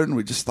neighborhood, and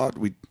we just thought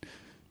we'd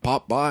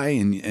pop by.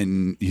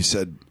 And you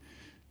said,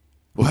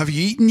 well, have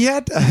you eaten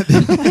yet?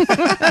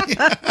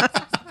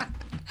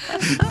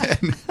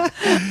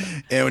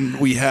 and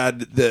we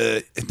had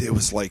it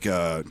was like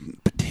a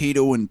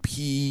potato and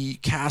pea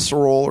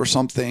casserole or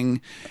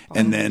something.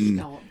 And then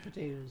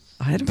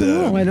I don't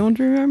know. I don't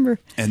remember.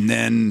 And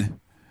then,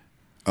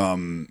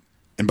 and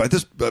by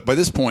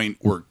this point,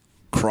 we're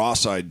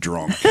cross-eyed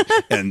drunk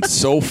and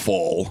so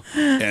full,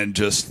 and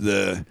just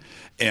and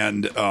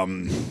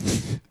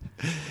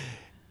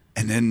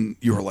then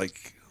you were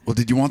like, well,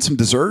 did you want some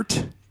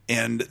dessert?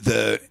 And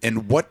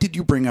what did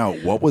you bring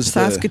out? What was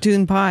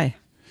Saskatoon pie?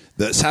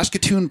 The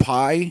Saskatoon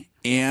pie,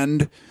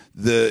 and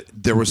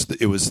it was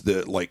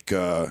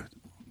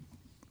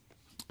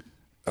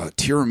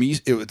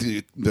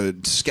tiramisu, the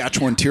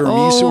Saskatchewan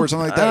tiramisu or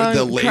something like that.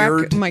 The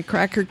layered my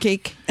cracker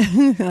cake.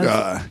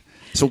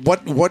 So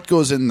what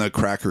goes in the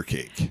cracker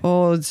cake?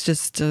 Oh, it's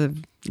just a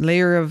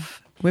layer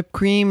of whipped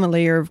cream, a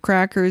layer of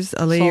crackers,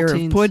 a layer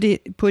of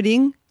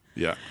pudding.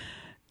 Yeah.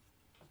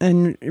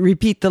 And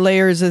repeat the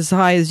layers as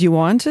high as you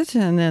want it.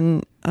 And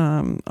then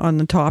on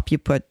the top you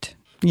put,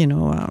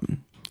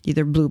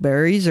 either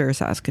blueberries or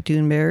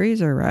Saskatoon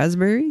berries or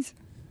raspberries.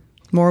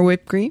 More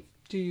whipped cream.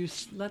 Do you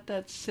let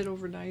that sit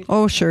overnight?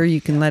 Oh, sure. You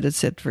can let it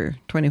sit for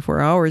 24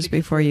 hours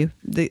before you...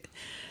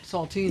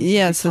 Saltines.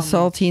 Yes, the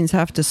saltines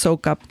have to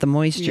soak up the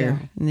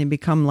moisture, and they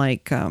become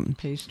like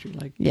pastry,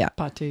 like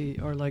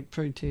pâté or like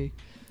frité.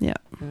 Yeah.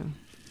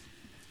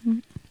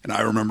 And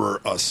I remember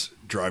us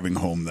driving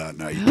home that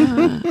night,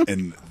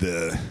 and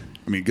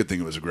good thing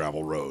it was a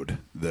gravel road.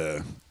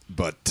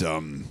 But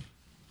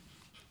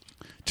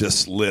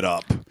just lit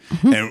up.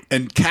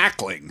 and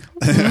cackling.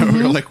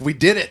 We were like, we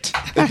did it.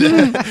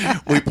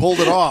 We pulled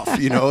it off,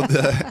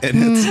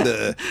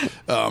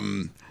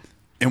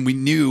 and we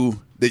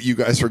knew that you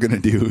guys were going to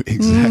do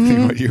exactly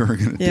what you were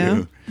going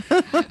to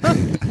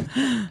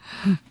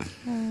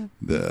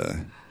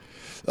do.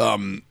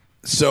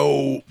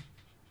 So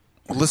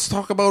let's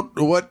talk about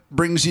what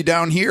brings you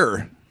down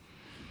here.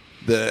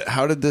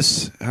 How did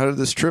this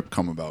trip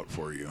come about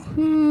for you?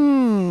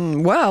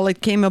 Well,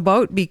 it came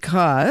about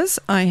because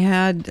I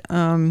had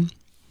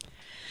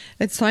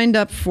I'd signed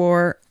up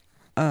for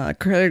a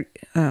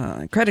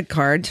credit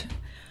card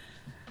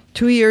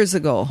 2 years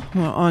ago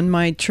on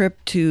my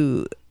trip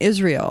to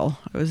Israel.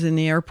 I was in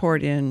the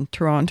airport in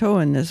Toronto,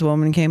 and this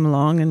woman came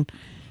along and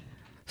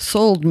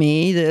sold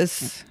me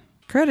this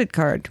credit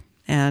card.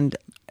 And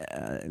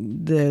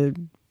the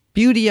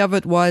beauty of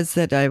it was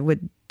that I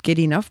would get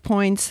enough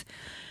points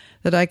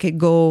that I could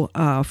go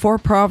 4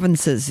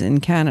 provinces in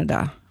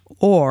Canada,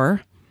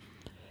 or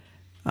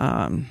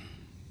I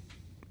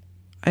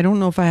don't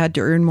know if I had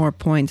to earn more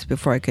points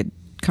before I could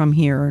come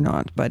here or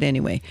not. But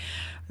anyway,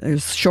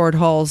 there's short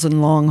hauls and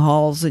long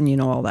hauls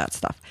and all that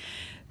stuff.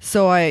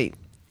 So I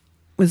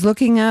was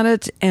looking at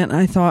it and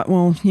I thought,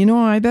 well,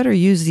 I better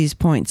use these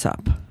points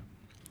up.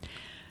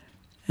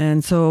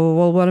 And so,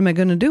 well, what am I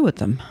going to do with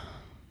them?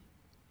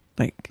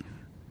 Like,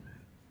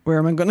 where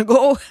am I going to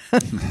go?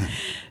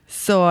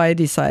 So I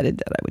decided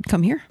that I would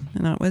come here,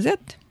 and that was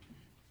it.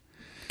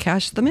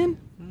 Cash them in.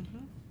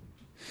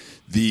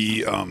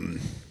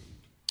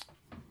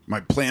 My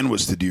plan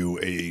was to do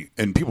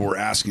and people were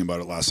asking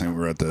about it last time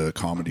we were at the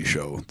comedy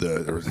show.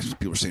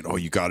 People were saying, "Oh,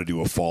 you got to do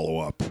a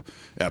follow-up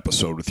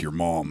episode with your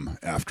mom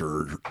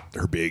after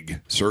her big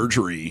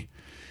surgery,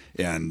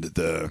 and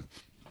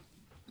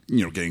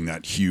getting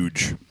that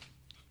huge."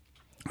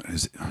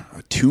 Is it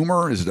a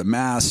tumor? Is it a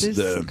mass?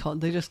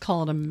 They just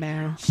call it a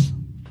mass.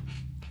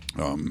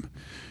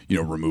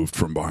 Removed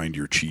from behind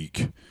your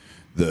cheek.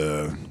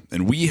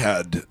 And we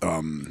had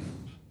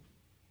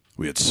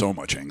so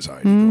much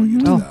anxiety going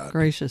into that. Oh,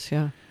 gracious,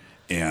 yeah.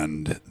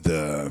 And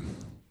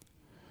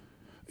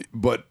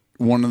but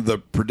one of the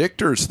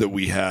predictors that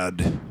we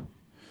had,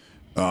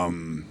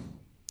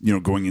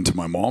 going into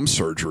my mom's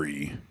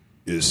surgery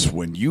is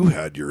when you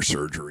had your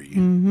surgery.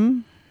 Mm-hmm.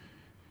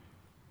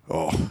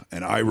 Oh,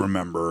 and I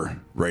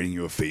remember writing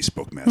you a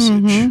Facebook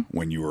message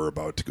when you were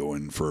about to go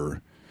in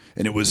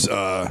and it was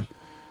a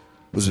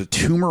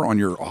tumor on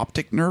your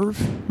optic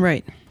nerve?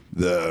 Right.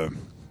 I'm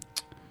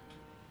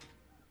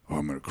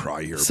going to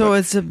cry here. So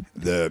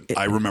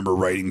I remember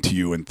writing to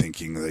you and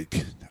thinking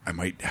like I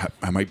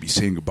might be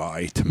saying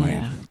goodbye to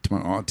my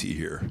auntie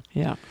here.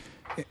 Yeah.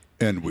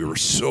 And we were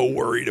so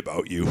worried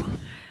about you.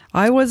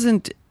 I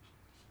wasn't.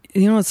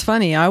 It's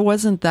funny. I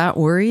wasn't that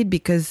worried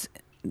because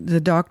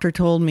the doctor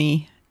told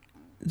me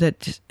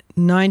that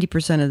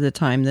 90% of the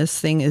time this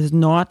thing is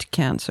not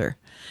cancer.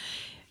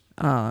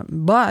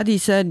 But he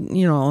said,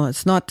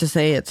 it's not to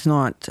say it's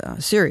not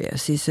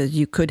serious. He said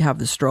you could have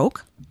the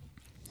stroke.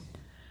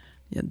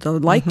 The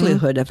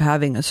likelihood of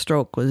having a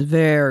stroke was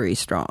very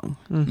strong.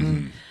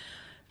 Mm-hmm.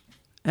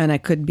 And I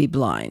could be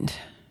blind.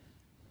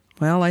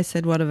 Well, I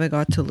said, what have I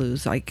got to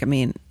lose?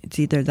 It's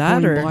either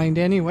that or... blind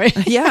anyway.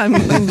 Yeah,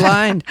 I'm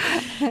blind.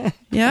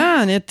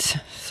 Yeah, and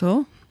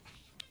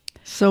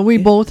So we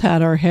both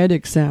had our head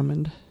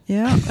examined.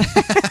 Yeah.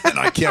 And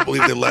I can't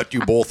believe they let you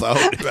both out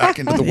back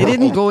into the world. They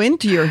didn't go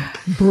into your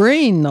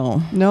brain,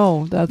 though.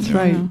 No, that's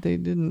right. They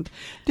didn't.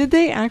 Did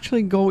they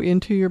actually go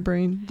into your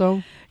brain,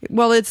 though?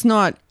 Well, it's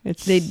not.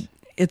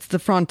 It's the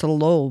frontal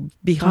lobe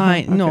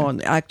behind. Okay. No,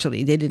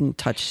 actually, they didn't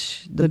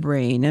touch the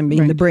brain.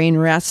 The brain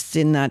rests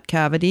in that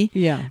cavity.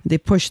 Yeah. They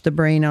pushed the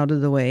brain out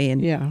of the way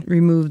and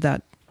removed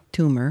that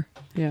tumor.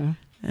 Yeah.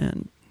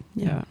 And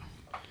yeah.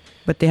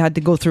 But they had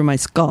to go through my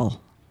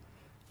skull.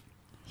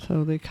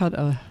 So they cut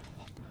a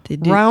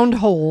round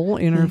hole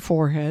in her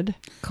forehead.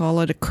 Call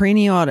it a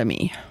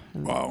craniotomy.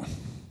 Wow.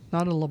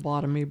 Not a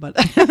lobotomy, but...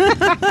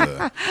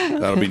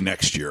 that'll be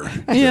next year.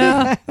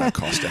 Yeah. That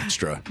cost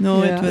extra.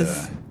 No, it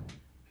was...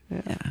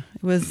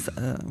 it was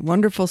a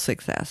wonderful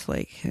success.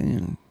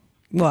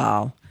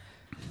 Wow.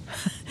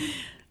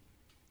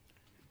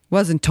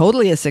 Wasn't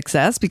totally a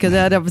success because I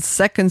had a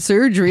second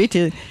surgery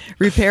to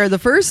repair the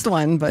first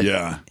one. But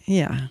yeah.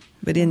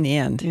 But in the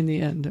end. In the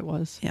end, it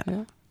was.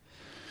 Yeah.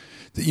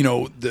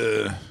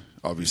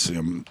 Obviously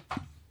I'm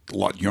a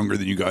lot younger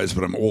than you guys,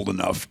 but I'm old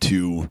enough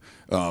to,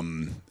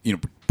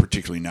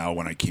 particularly now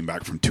when I came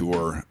back from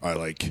tour,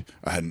 I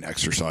hadn't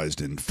exercised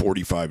in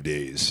 45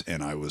 days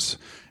and I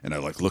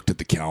looked at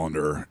the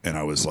calendar and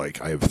I was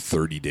like, I have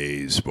 30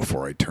 days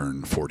before I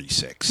turn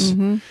 46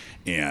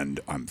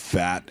 and I'm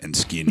fat and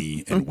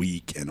skinny and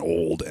weak and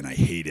old and I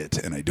hate it.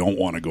 And I don't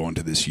want to go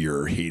into this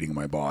year hating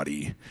my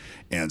body.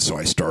 And so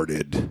I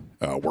started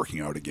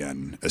working out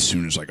again as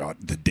soon as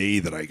the day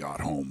that I got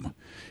home.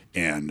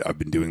 And I've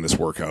been doing this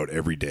workout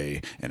every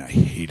day, and I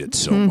hate it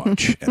so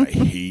much. And I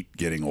hate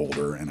getting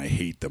older, and I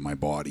hate that my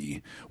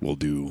body will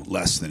do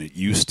less than it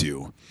used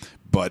to.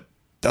 But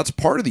that's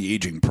part of the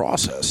aging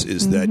process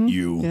is that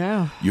you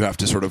have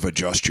to sort of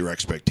adjust your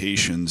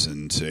expectations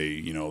and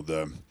say,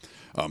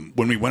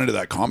 when we went into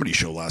that comedy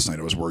show last night,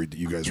 I was worried that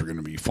you guys were going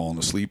to be falling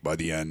asleep by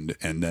the end,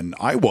 and then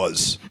I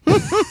was.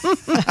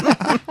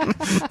 I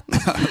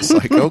was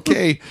like,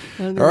 okay,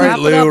 all right,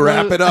 Lou,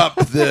 wrap it up.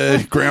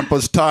 The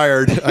grandpa's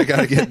tired. I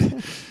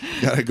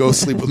gotta go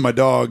sleep with my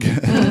dog.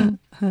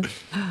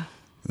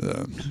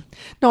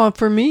 No,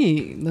 for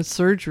me, the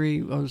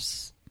surgery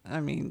was,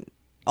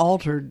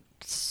 altered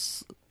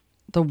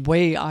the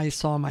way I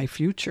saw my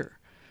future.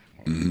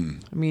 I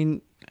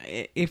mean,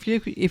 if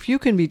you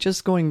can be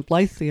just going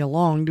blithely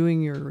along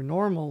doing your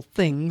normal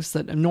things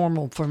that are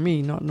normal for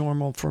me, not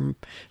normal from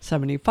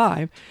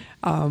 75,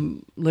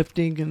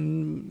 lifting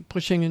and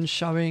pushing and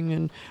shoving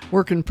and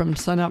working from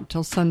sun up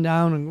till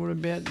sundown and go to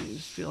bed and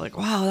just feel like,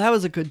 wow, that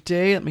was a good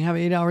day. Let me have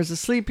 8 hours of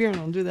sleep here and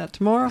I'll do that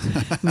tomorrow.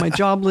 My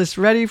job list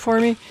ready for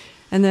me.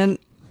 And then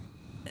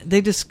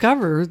they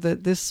discover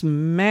that this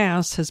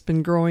mass has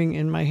been growing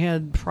in my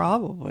head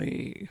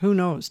probably, who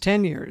knows,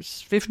 10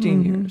 years,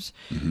 15 years,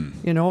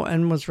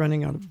 and was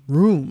running out of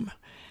room.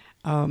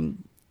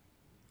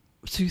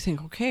 So you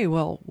think, okay,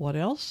 well, what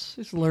else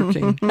is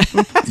lurking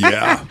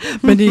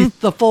beneath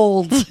the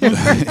folds?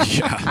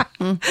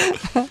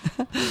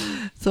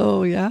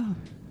 So, yeah.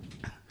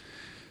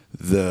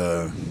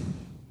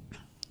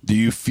 Do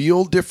you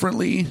feel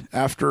differently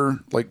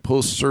after, like,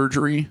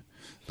 post-surgery?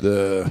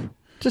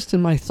 Just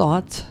in my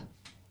thoughts.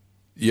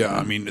 Yeah,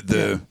 I mean, it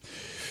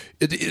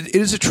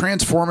is a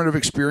transformative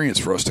experience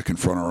for us to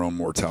confront our own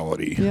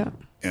mortality. Yeah.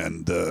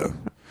 And, I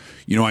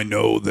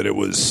know that it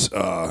was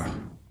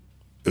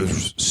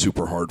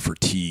super hard for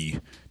T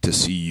to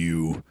see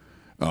you.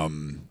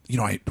 We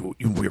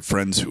have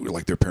friends who,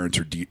 like, their parents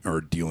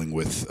are dealing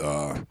with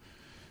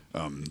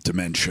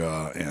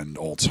dementia and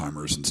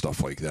Alzheimer's and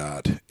stuff like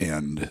that.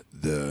 And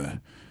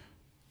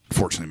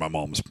fortunately, my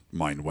mom's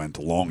mind went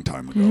a long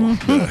time ago.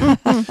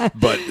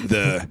 But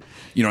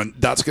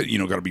that's got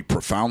to be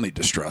profoundly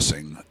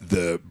distressing.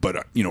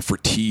 But for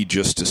T,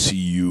 just to see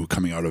you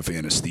coming out of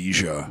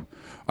anesthesia,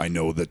 I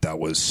know that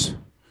was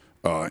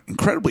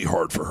incredibly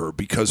hard for her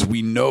because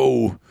we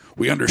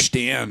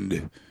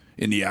understand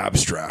in the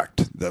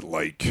abstract that,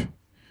 like,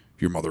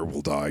 your mother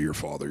will die, your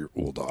father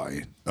will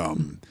die.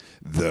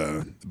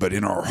 But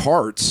in our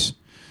hearts,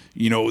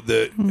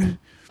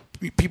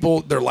 people,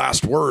 their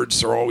last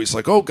words are always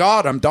like, "Oh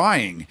God, I'm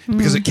dying,"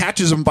 because it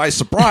catches them by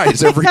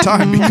surprise every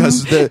time.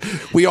 Because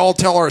we all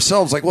tell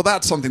ourselves, like, "Well,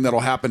 that's something that'll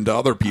happen to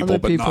other people,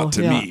 but not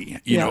to me."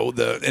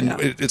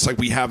 It's like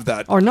we have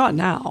that, or not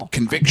now,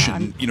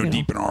 conviction,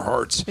 deep in our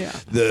hearts. Yeah.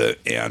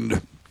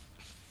 And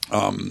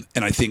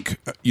I think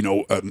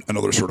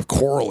another sort of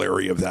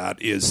corollary of that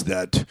is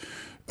that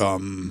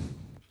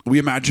we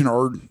imagine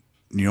our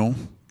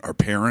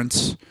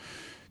parents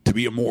to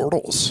be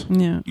immortals.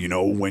 Yeah.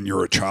 When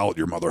you're a child,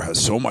 your mother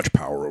has so much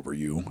power over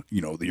you,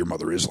 that your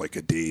mother is like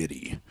a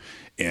deity.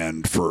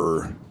 And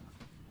for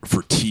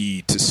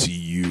T to see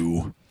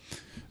you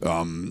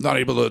not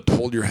able to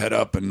hold your head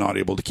up and not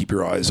able to keep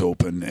your eyes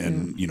open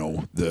and,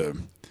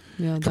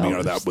 coming out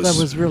of that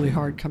was really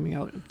hard coming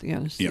out of the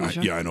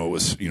anesthesia. Yeah, I know it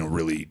was,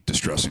 really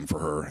distressing for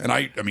her. And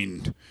I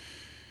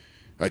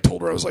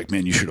told her, I was like,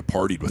 man, you should have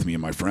partied with me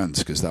and my friends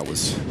because that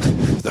was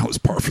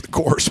par for the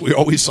course. We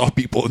always saw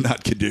people in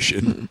that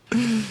condition.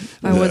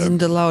 I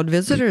wasn't allowed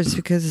visitors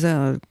because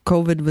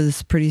COVID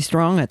was pretty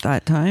strong at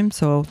that time.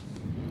 So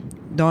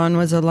Dawn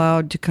was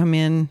allowed to come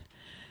in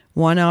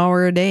 1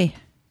 hour a day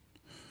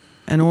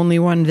and only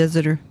one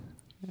visitor.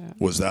 Yeah.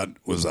 Was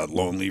that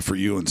lonely for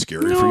you and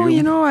scary for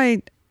you? No,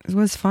 it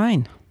was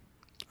fine.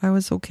 I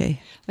was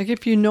okay. Like,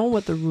 if you know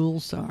what the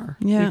rules are,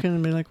 you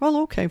can be like, well,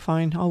 okay,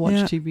 fine. I'll watch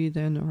TV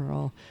then, or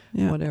I'll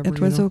whatever.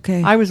 It was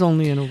okay. I was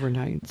only in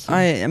overnight. So.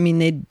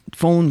 They'd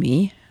phone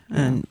me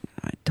and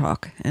I'd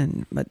talk,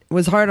 but it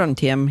was hard on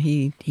Tim.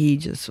 He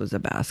just was a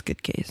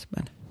basket case,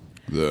 but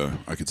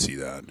I could see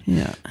that.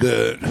 Yeah.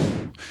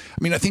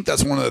 I think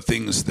that's one of the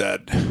things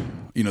that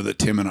that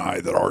Tim and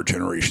I, that our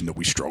generation, that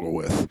we struggle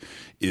with,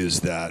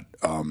 is that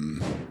our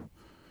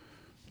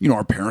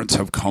parents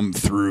have come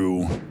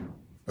through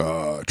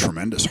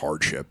tremendous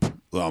hardship,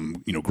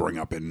 growing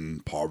up in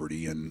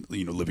poverty and,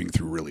 living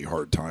through really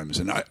hard times.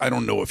 And I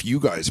don't know if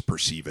you guys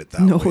perceive it that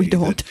way. No, we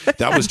don't.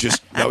 That was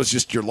just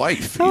your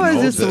life. That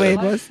was just the way it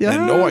was. Yeah.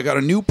 And I got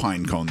a new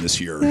pine cone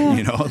this year,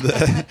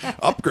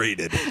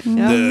 upgraded.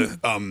 Yeah.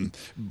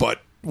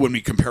 But when we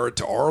compare it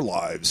to our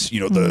lives,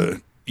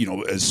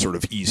 as sort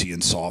of easy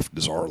and soft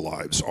as our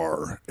lives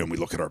are, and we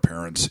look at our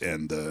parents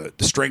and the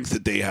strength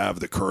that they have,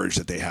 the courage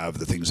that they have,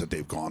 the things that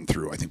they've gone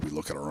through, I think we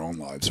look at our own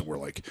lives and we're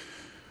like,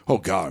 oh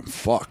God, I'm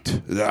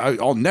fucked.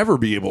 I'll never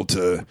be able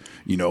to,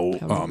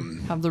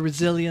 have the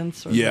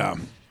resilience. Well,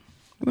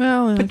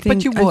 I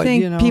think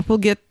people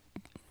get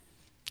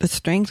the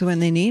strength when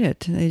they need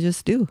it. They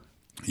just do.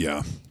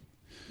 Yeah.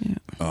 Yeah.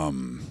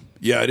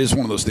 It is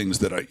one of those things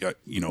that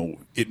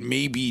it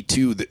may be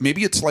too, that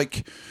maybe it's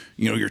like,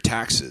 your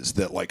taxes,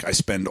 that, like, I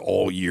spend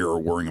all year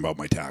worrying about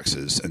my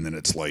taxes. And then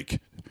it's like,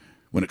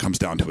 when it comes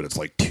down to it, it's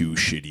like 2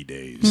 shitty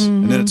days,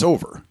 and then it's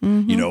over.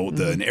 You know,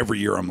 and every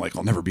year I'm like,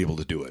 I'll never be able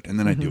to do it, and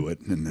then I do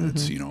it, and then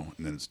it's and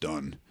then it's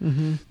done.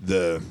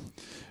 The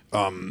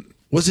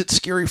was it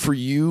scary for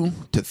you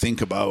to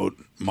think about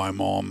my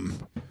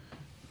mom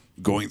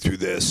going through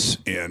this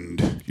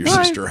and your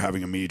sister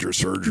having a major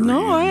surgery?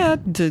 No, I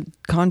had the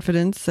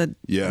confidence that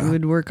it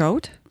would work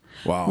out.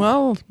 Wow.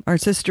 Well, our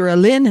sister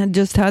Alin had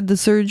just had the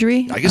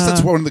surgery. I guess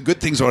that's one of the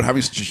good things about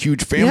having such a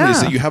huge family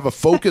is that you have a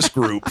focus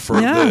group for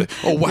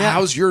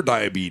how's your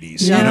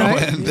diabetes? Yeah, you know,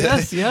 right. and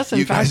yes. In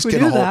you fact, guys we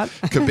can do all that.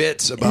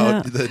 kibitz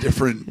about the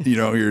different,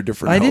 your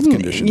different I health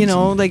didn't,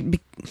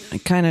 conditions. I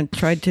kind of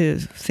tried to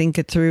think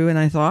it through, and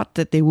I thought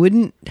that they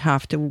wouldn't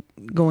have to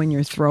go in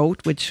your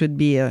throat, which should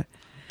be a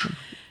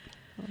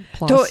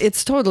Plus.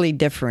 it's totally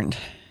different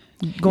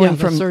going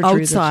from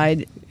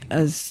outside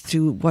as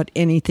to what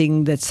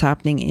anything that's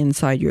happening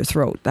inside your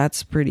throat.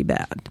 That's pretty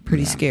bad,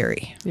 pretty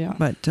scary. Yeah.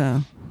 But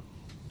I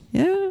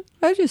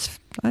just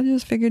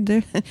figured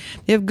they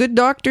have good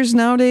doctors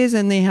nowadays,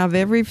 and they have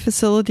every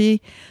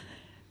facility,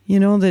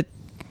 that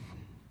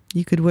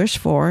you could wish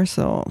for.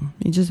 So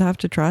you just have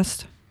to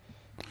trust.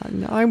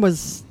 I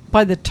was,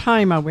 by the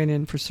time I went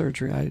in for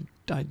surgery,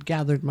 I'd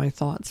gathered my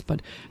thoughts,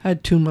 but I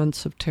had 2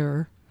 months of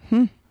terror.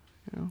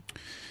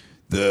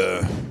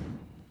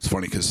 It's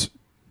funny because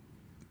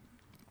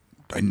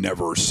I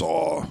never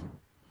saw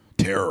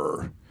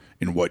terror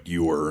in what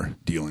you were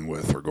dealing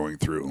with or going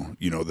through.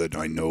 That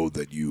I know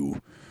that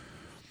you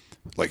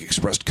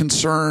expressed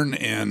concern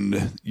and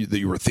that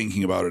you were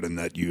thinking about it, and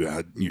that you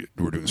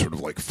were doing sort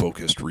of like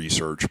focused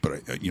research. But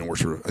I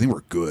think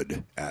we're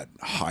good at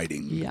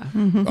hiding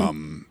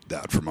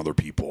that from other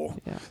people.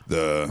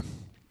 Yeah.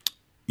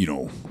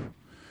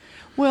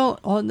 Well,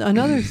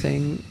 another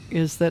thing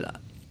is that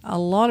a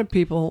lot of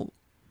people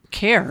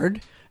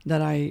cared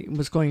that I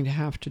was going to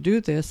have to do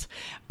this,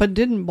 but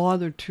didn't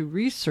bother to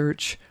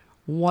research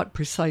what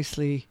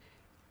precisely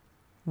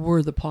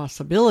were the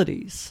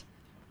possibilities.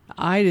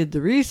 I did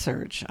the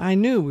research. I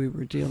knew we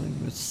were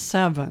dealing with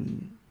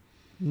 7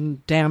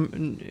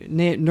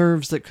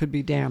 nerves that could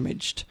be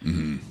damaged.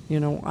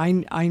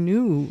 I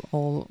knew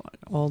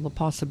all the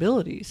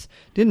possibilities.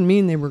 Didn't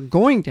mean they were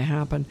going to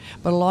happen,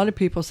 but a lot of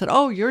people said,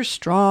 "Oh, you're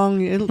strong.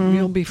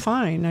 You'll be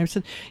fine." I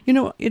said,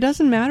 it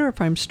doesn't matter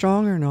if I'm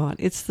strong or not.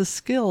 It's the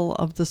skill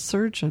of the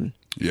surgeon.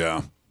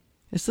 Yeah.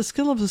 It's the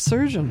skill of the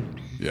surgeon.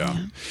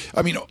 Yeah.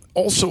 I mean,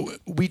 also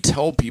we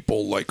tell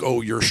people like, "Oh,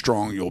 you're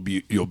strong, you'll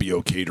be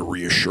okay," to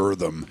reassure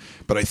them.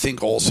 But I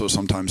think also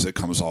sometimes it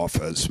comes off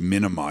as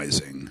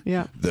minimizing.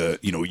 Yeah.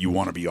 You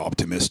want to be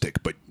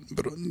optimistic, but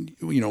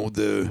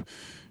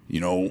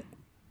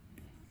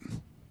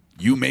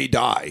you may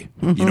die.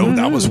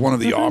 That was one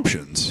of the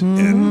options.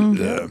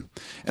 And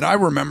I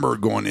remember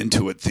going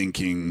into it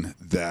thinking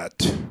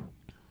that,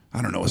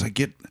 I don't know,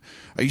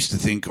 I used to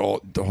think all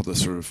the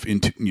sort of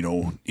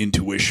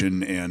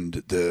intuition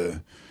and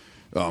the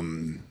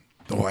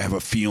I have a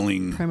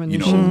feeling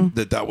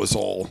that was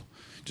all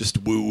just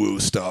woo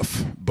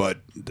stuff. But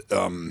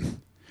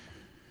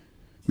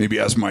maybe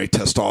as my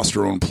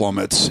testosterone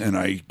plummets and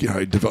I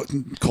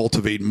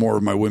cultivate more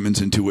of my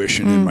women's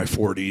intuition in my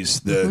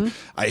 40s,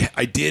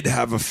 I did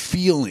have a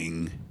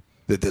feeling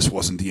that this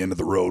wasn't the end of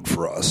the road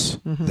for us.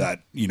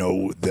 That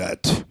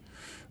that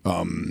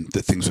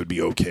things would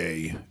be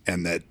okay,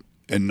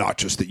 and not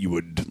just that you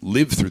would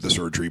live through the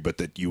surgery, but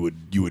that you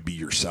would be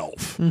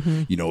yourself,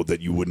 that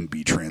you wouldn't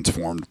be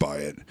transformed by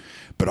it.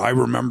 But I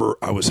remember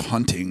I was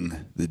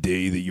hunting the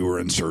day that you were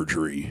in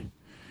surgery,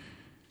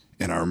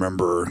 and I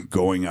remember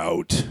going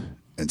out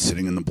and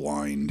sitting in the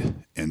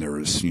blind, and there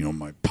was,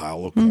 my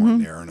pile of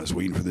corn there, and I was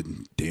waiting for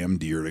the damn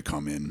deer to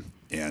come in,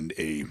 and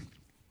a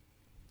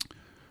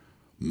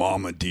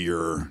mama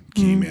deer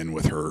came in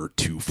with her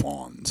 2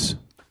 fawns,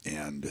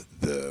 and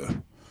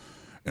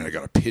I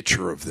got a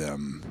picture of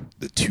them,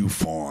 the 2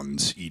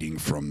 fawns eating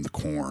from the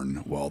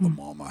corn while the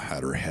mama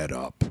had her head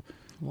up,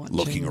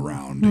 looking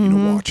around,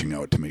 watching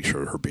out to make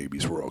sure her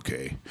babies were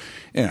okay.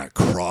 And I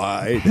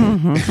cried,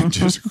 and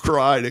just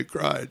cried and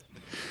cried.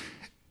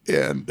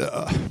 And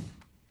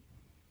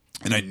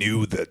I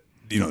knew that,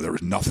 there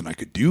was nothing I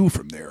could do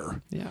from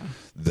there. Yeah.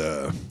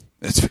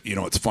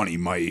 It's funny.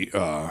 My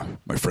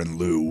friend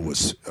Lou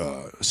was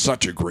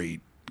such a great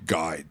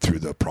guide through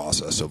the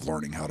process of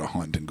learning how to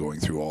hunt and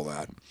going through all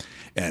that,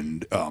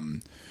 and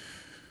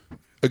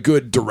a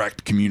good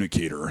direct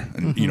communicator.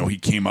 And he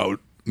came out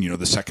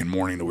the second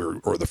morning that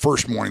the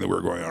first morning that we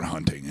were going out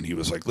hunting, and he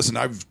was like, "Listen,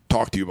 I've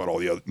talked to you about all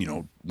the other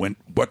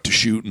what to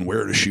shoot and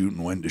where to shoot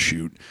and when to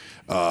shoot.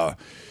 How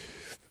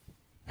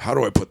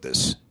do I put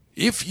this?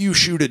 If you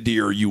shoot a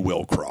deer, you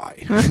will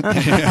cry." And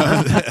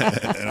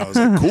I was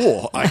like,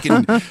 "Cool,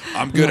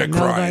 I'm good at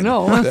crying. I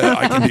know.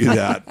 I can do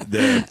that."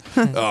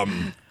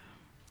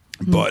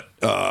 But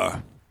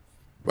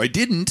I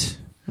didn't.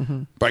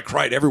 But I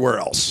cried everywhere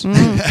else.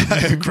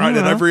 I cried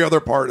at every other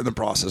part in the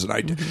process.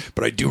 And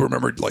but I do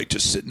remember like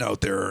just sitting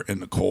out there in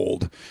the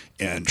cold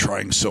and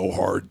trying so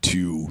hard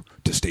to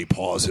stay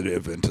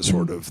positive and to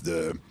sort of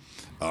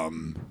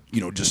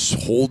just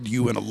hold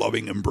you in a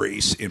loving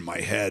embrace in my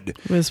head.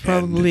 It was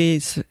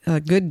probably a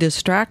good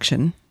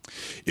distraction.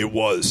 It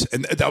was,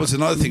 and that was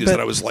another thing, is that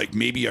I was like,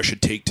 maybe I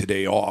should take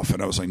today off,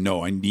 and I was like,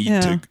 no, I need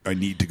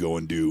to go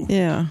and do.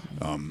 Yeah.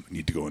 I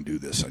need to go and do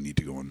this. I need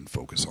to go and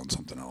focus on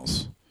something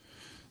else.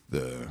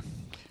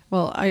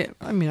 Well, I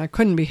mean, I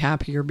couldn't be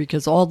happier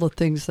because all the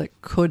things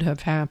that could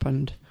have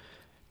happened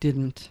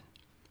didn't.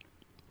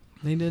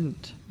 They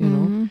didn't, you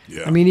know.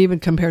 Yeah. I mean, even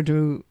compared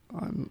to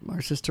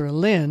our sister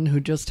Lynn,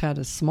 who just had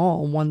a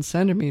small 1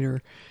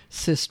 centimeter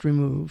cyst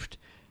removed.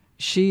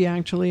 She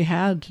actually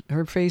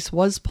her face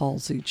was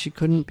palsied. She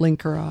couldn't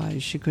blink her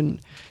eyes.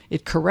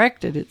 It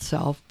corrected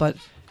itself, but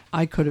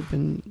I could have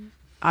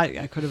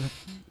I could have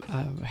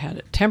had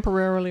it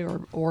temporarily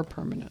or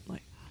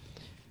permanently.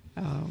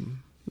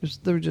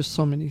 There were just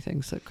so many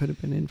things that could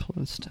have been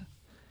influenced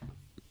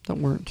that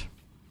weren't.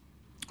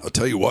 I'll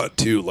tell you what,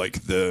 too, like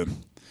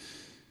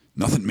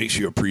nothing makes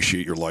you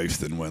appreciate your life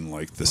than when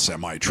like the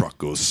semi truck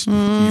goes.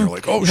 And you're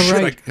like, oh shit,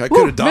 right. I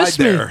could have died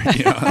there.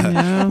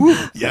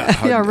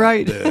 Yeah,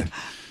 right.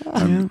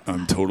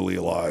 I'm totally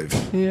alive.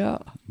 Yeah.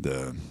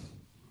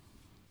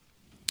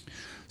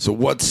 So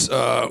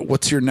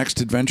what's your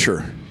next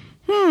adventure?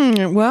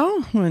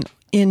 Well,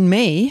 in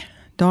May,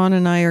 Dawn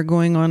and I are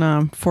going on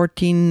a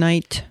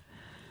 14-night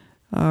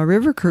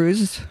river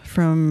cruise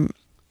from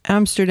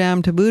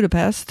Amsterdam to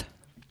Budapest.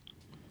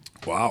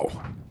 Wow.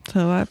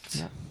 So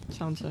that's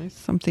sounds nice.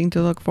 Something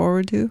to look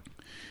forward to.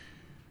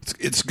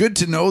 It's good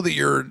to know that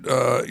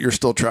you're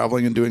still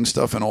traveling and doing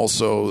stuff, and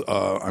also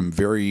I'm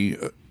very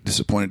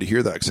disappointed to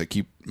hear that, because I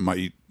keep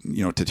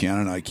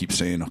Tatiana and I keep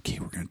saying, okay,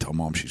 we're going to tell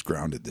Mom she's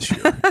grounded this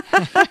year.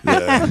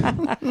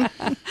 But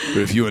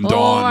if you and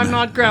Dawn, I'm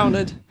not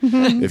grounded.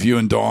 If you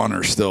and Dawn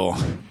are still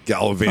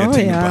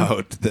gallivanting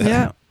about,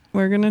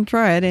 we're going to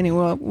try it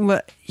anyway.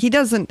 But he's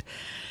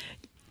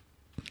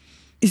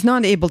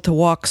not able to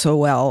walk so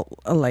well,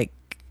 like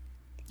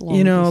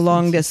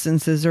long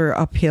distances or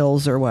up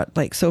hills or what.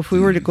 Like, so if we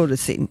were to go to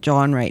St.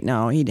 John right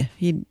now, he'd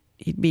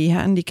be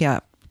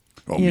handicapped.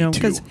 Oh, me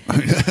too.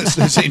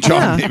 St.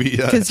 John, maybe.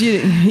 Because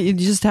you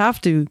just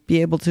have to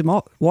be able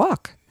to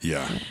walk.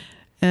 Yeah.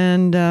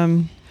 And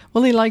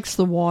well, he likes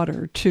the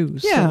water too.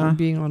 So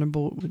being on a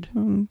boat would.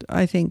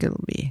 I think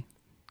it'll be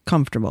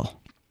comfortable.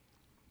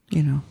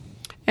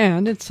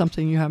 And it's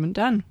something you haven't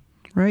done.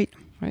 Right.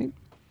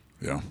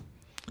 Yeah.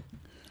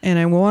 And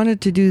I wanted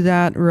to do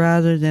that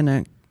rather than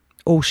a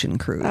ocean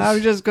cruise. I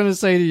was just going to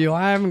say to you,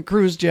 I haven't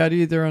cruised yet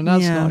either, and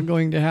that's not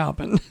going to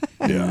happen.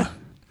 Yeah.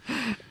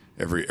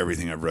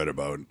 Everything I've read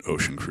about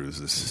ocean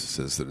cruises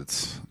says that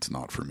it's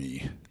not for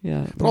me.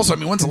 Yeah. But also, I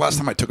mean, when's the last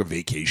time I took a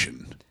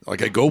vacation?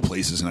 Like, I go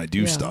places and I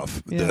do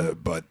stuff,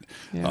 but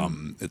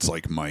it's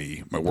like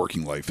my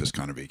working life is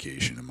kind of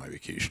vacation, and my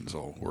vacation's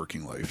all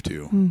working life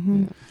too.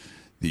 Mm-hmm.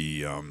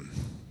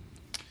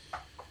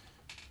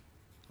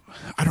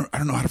 I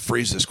don't know how to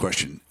phrase this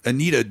question.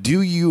 Anita,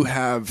 do you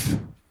have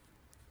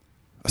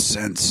a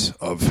sense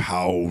of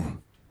how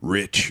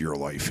rich your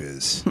life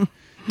is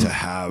to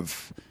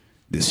have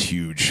this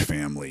huge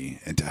family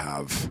and to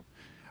have...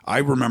 I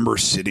remember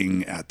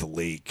sitting at the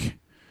lake,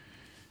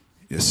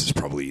 this is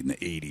probably in the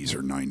 80s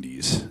or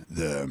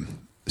 90s,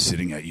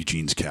 sitting at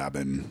Eugene's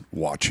cabin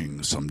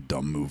watching some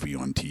dumb movie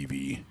on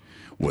TV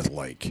with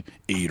like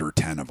 8 or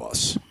 10 of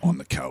us on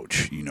the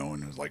couch,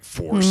 and there's like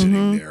 4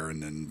 sitting there,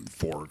 and then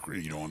 4,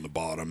 on the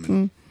bottom,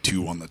 and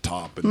 2 on the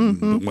top,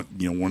 and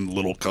one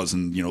little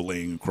cousin,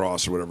 laying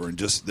across or whatever, and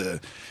just to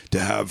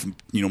have,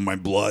 my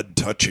blood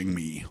touching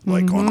me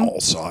like on all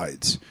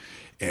sides,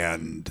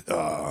 and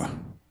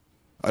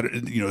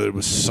it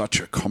was such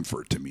a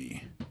comfort to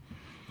me.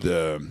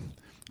 Do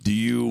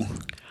you?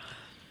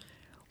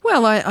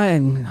 Well,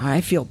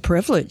 I feel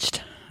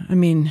privileged. I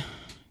mean,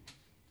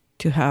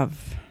 to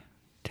have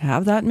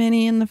that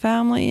many in the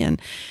family,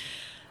 and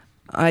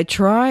I'm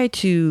trying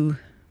to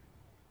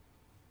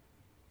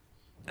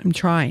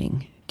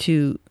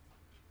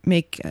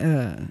make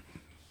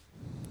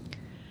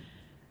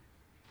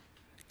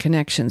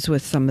connections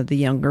with some of the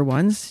younger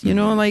ones.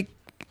 Like,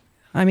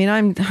 I mean,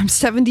 I'm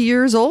 70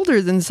 years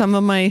older than some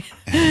of my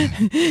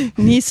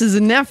nieces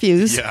and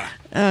nephews. Yeah.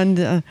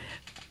 And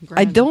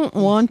I don't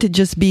want to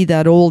just be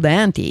that old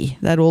Aunt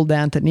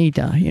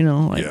Anita,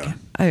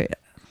 I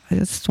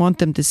just want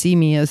them to see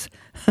me as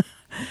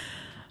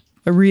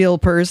a real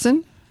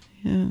person.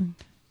 Yeah.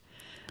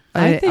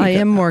 I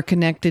am more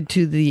connected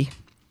to the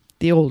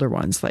older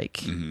ones,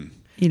 like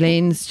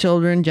Elaine's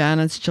children,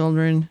 Janet's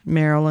children,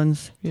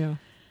 Marilyn's,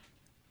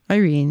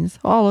 Irene's,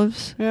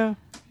 Olive's. Yeah.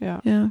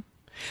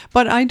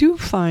 But I do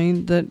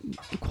find that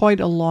quite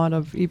a lot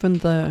of even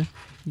the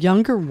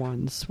younger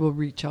ones will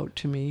reach out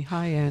to me.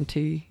 Hi,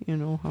 Auntie.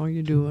 How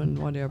you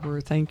doing? Whatever.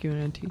 Thank you,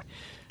 Auntie.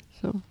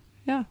 So,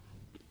 yeah.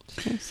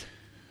 It's nice.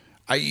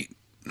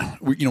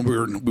 We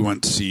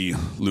went to see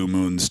Lou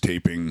Moon's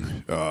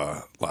taping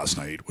last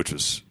night, which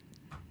was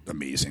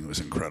amazing. It was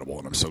incredible,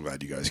 and I'm so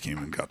glad you guys came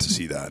and got to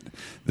see that.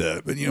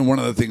 But one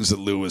of the things that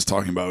Lou was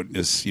talking about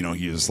is,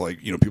 he was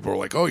like, people were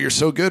like, "Oh, you're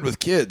so good with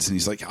kids," and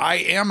he's like, "I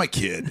am a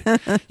kid,"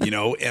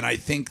 and I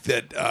think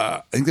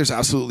that there's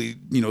absolutely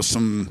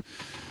some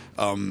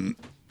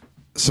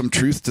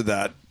truth to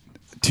that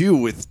too.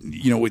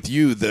 With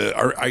you,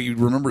 I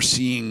remember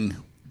seeing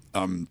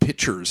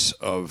pictures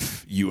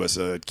of you as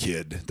a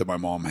kid that my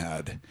mom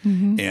had,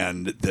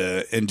 and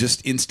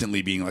just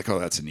instantly being like, "Oh,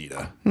 that's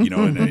Anita,"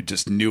 and I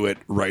just knew it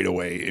right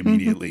away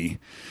immediately.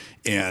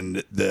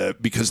 And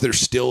because there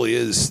still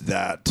is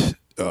that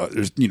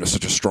there's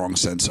such a strong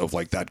sense of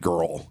like that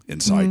girl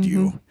inside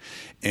you,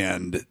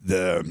 and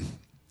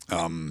I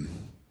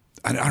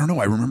don't know,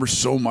 I remember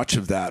so much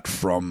of that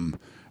from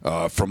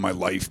my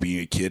life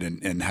being a kid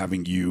and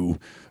having you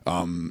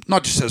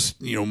not just as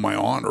my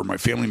aunt or my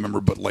family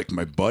member, but like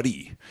my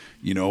buddy,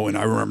 and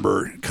I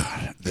remember,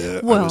 God,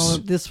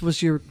 this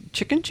was your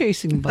chicken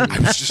chasing buddy. I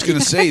was just going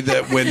to say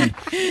that when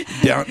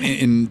down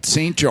in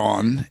St.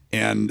 John,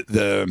 and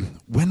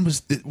when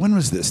was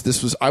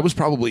this? I was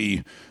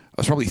probably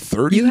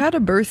 30. You had a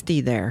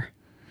birthday there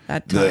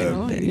that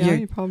time.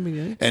 You probably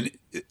did. And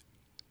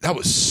that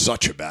was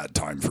such a bad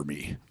time for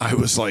me. I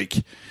was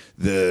like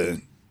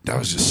I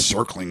was just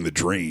circling the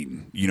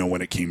drain,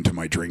 when it came to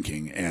my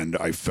drinking, and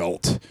I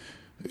felt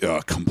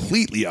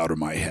completely out of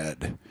my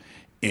head.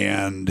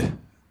 And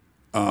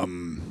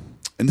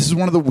this is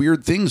one of the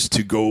weird things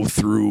to go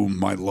through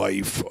my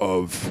life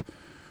of,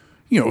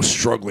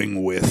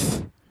 struggling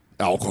with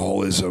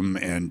alcoholism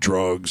and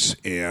drugs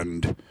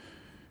and,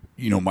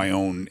 my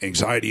own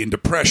anxiety and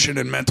depression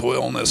and mental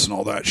illness and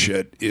all that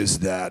shit, is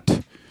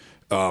that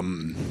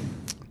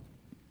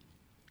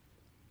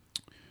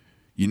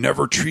you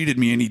never treated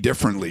me any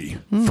differently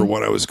for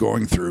what I was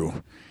going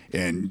through.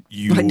 And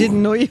I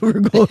didn't know you were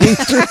going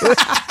through it.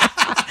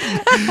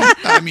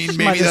 I mean,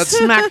 maybe that's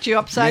smacked you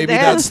upside maybe the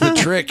head. that's the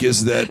trick,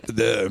 is that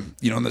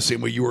in the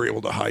same way you were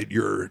able to hide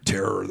your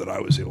terror, that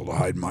I was able to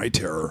hide my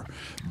terror.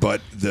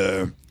 But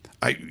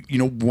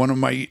one of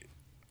my,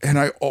 and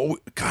I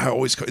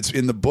always, it's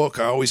in the book,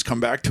 I always come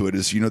back to it,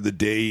 is, the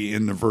day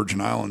in the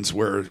Virgin Islands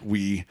where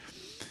we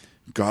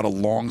got a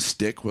long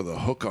stick with a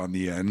hook on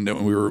the end,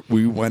 and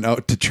we went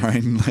out to try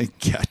and like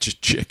catch a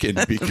chicken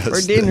because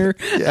for dinner.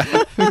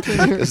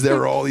 Because there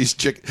were all these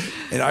chicken,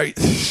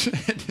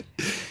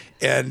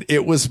 and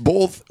it was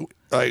both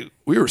like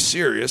we were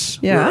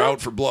serious, we were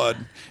out for blood,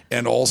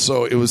 and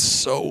also it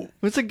was a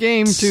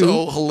game too,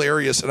 so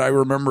hilarious. And I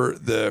remember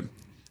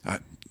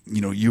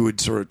you would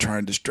sort of try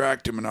and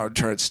distract him, and I would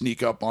try and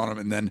sneak up on him,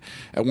 and then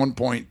at one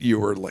point you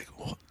were like,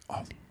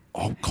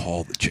 I'll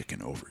call the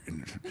chicken over.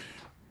 And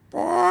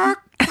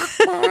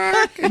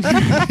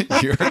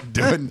you're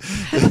doing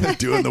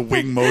the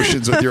wing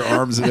motions with your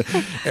arms and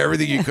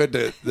everything you could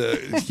to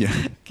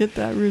get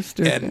that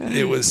rooster. And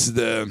it was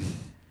I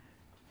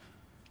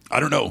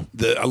don't know,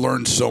 I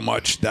learned so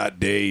much that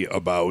day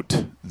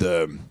about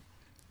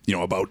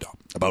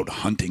about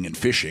hunting and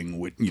fishing,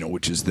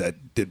 which is that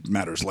it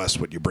matters less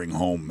what you bring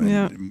home,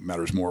 and it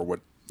matters more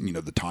what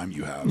the time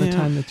you have, the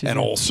time that you and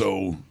have.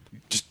 Also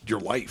just your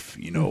life,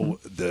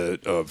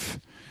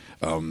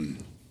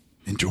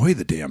 enjoy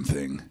the damn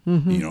thing,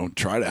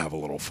 try to have a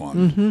little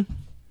fun.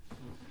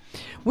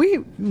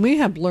 We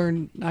have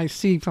learned, I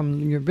see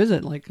from your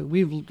visit, like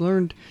we've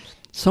learned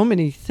so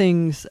many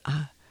things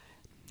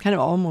kind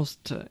of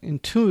almost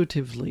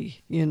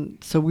intuitively.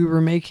 So we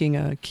were making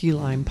a key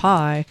lime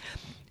pie,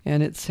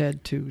 and it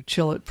said to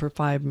chill it for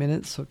 5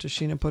 minutes. So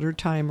Tashina put her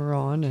timer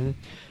on, and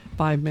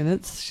 5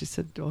 minutes, she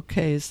said,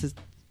 "Okay, is this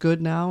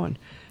good now?" And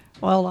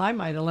well, I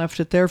might have left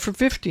it there for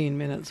 15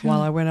 minutes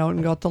while I went out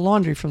and got the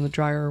laundry from the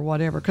dryer or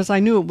whatever, because I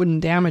knew it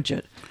wouldn't damage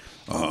it.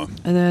 And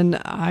then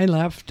I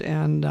left,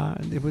 and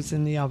it was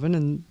in the oven,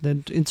 and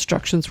the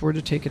instructions were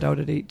to take it out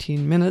at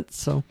 18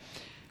 minutes. So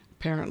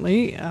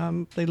apparently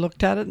they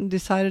looked at it and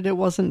decided it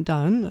wasn't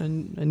done.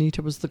 And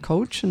Anita was the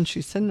coach, and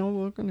she said, "No,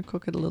 we're going to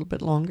cook it a little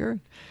bit longer.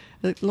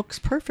 It looks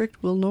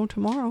perfect. We'll know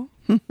tomorrow."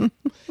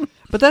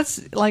 But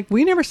that's like,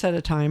 we never set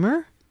a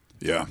timer.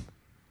 Yeah.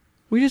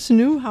 We just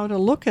knew how to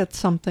look at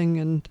something,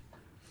 and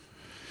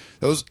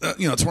that was,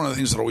 it's one of the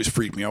things that always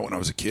freaked me out when I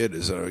was a kid,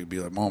 is that I'd be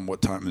like, "Mom,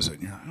 what time is it?"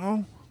 And you're like,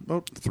 "Oh,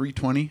 about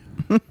 3:20."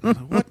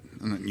 What?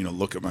 And then,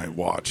 look at my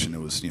watch, and it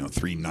was,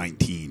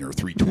 3:19 or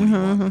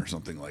 3:21 or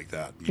something like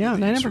that. Yeah,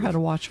 and I never had a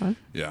watch on.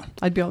 Yeah.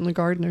 I'd be out in the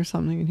garden or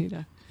something, and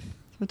he'd,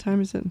 "What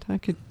time is it?" And I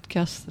could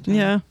guess the time.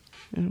 Yeah.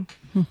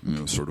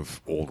 Sort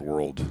of old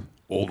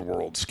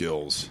world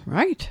skills.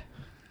 Right.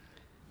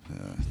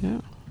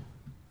 Yeah.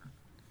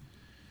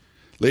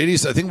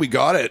 Ladies, I think we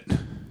got it.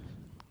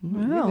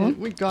 Well,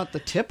 we got the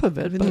tip of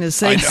it.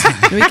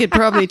 We could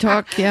probably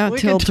talk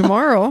till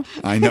tomorrow.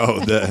 I know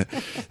that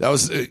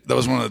was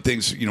one of the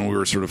things, we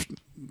were sort of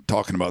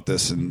talking about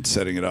this and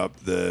setting it up.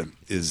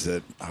 Is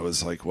that I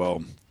was like,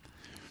 well,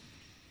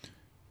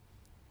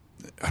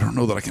 I don't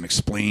know that I can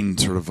explain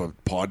sort of a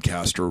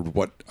podcast or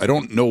what. I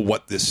don't know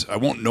what this. I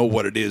won't know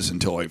what it is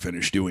until I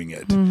finish doing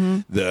it.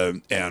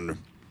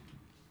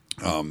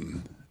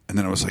 And and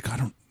then I was like,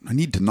 I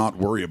need to not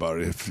worry about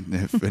it.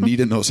 If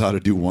Anita knows how to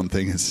do one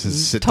thing, it's to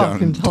sit Talk down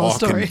and and tell a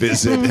talk and story.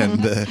 visit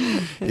and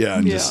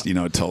just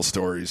tell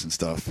stories and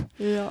stuff.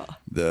 Yeah.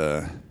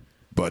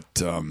 But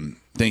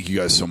thank you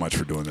guys so much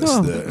for doing this.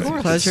 Oh, of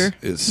course. Pleasure.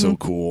 It's so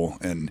cool.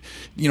 And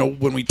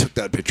when we took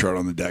that picture out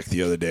on the deck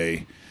the other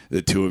day,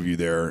 the two of you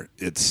there,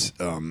 it's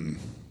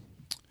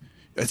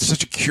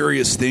such a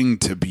curious thing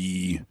to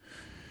be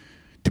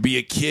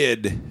a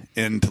kid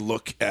and to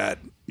look at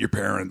your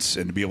parents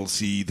and to be able to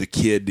see the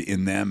kid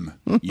in them,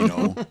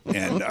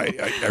 and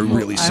I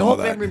really saw I hope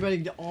that.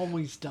 everybody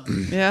always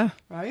does. Yeah.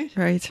 Right?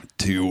 Right.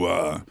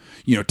 To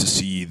to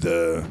see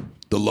the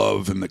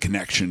love and the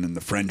connection and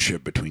the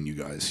friendship between you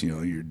guys.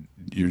 You're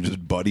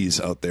just buddies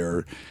out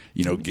there,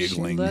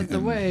 giggling. She led the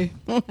way.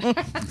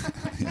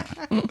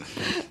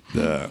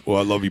 Well,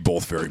 I love you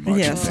both very much.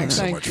 Yes. And thanks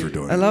so Thank much you. for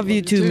doing it. I love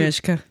you too, too.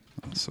 Mishka.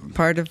 Awesome.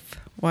 Part of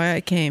why I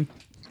came.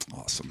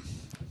 Awesome.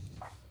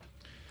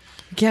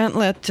 You can't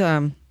let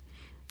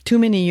too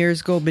many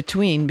years go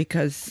between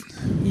because,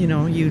 you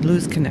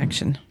lose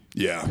connection.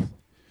 Yeah.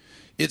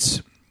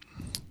 It's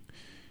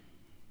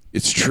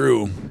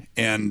true,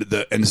 and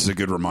this is a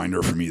good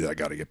reminder for me that I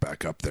got to get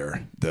back up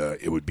there.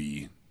 It would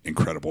be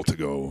incredible to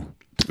go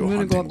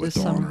hunting go up with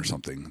this Dawn summer. or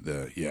something.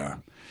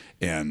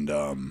 And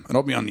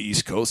I'll be on the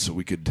East Coast, so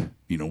it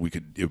would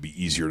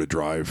be easier to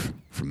drive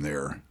from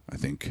there. I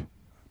think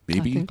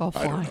maybe I think I'll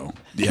fly. don't know.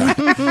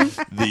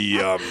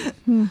 Yeah.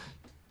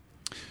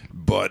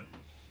 But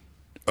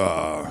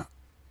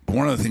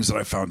one of the things that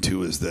I found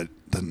too is that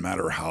it doesn't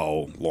matter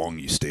how long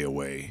you stay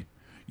away,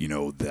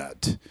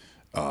 that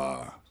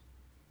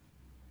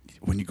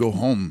when you go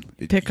home,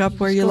 Pick up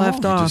where you go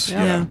left home. off.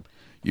 You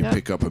Yeah.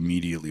 pick up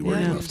immediately where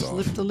you left just off.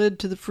 lift the lid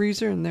to the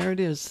freezer, and there it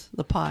is,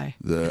 the pie.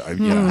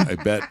 I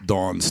bet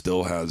Dawn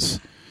still has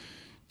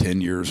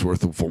 10 years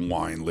worth of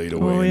wine laid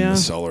away in the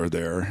cellar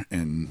there,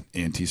 and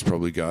Auntie's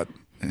probably got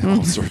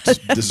all sorts of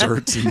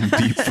desserts in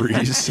deep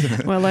freeze.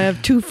 Well, I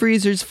have 2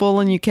 freezers full,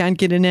 and you can't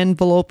get an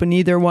envelope in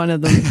either one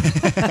of them.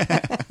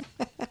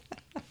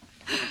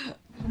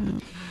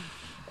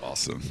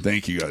 Awesome.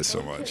 Thank you guys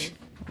so much.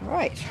 All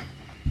right.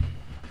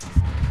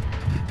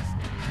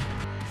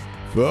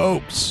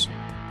 Folks,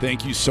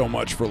 thank you so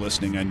much for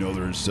listening. I know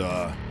there's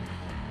a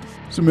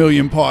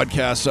million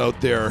podcasts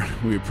out there.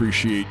 We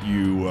appreciate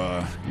you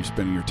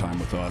spending your time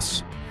with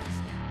us.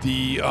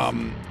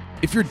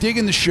 If you're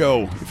digging the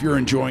show, if you're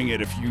enjoying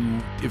it,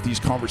 if these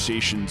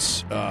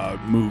conversations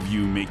move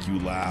you, make you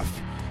laugh,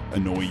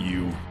 annoy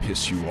you,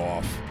 piss you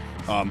off,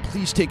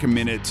 please take a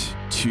minute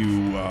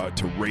to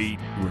rate,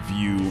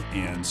 review,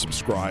 and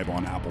subscribe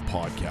on Apple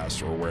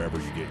Podcasts or wherever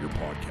you get your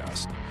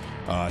podcast.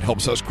 It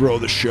helps us grow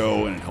the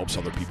show, and it helps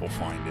other people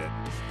find it.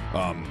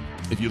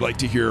 If you'd like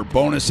to hear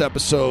bonus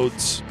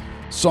episodes,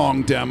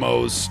 song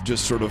demos,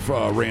 just sort of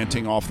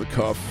ranting off the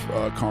cuff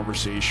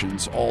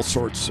conversations, all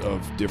sorts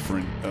of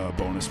different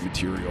bonus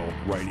material,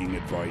 writing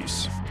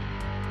advice,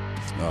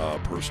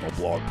 personal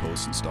blog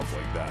posts and stuff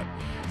like that,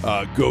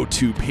 go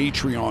to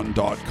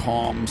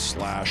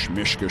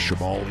patreon.com/Mishka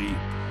Shabali.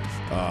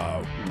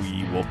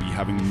 We will be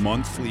having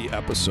monthly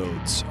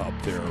episodes up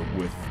there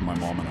with my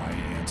mom and I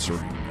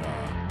answering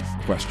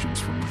questions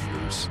from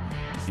readers,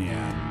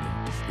 and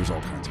there's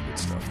all kinds of good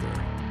stuff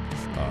there.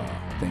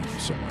 Thank you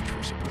so much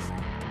for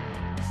supporting.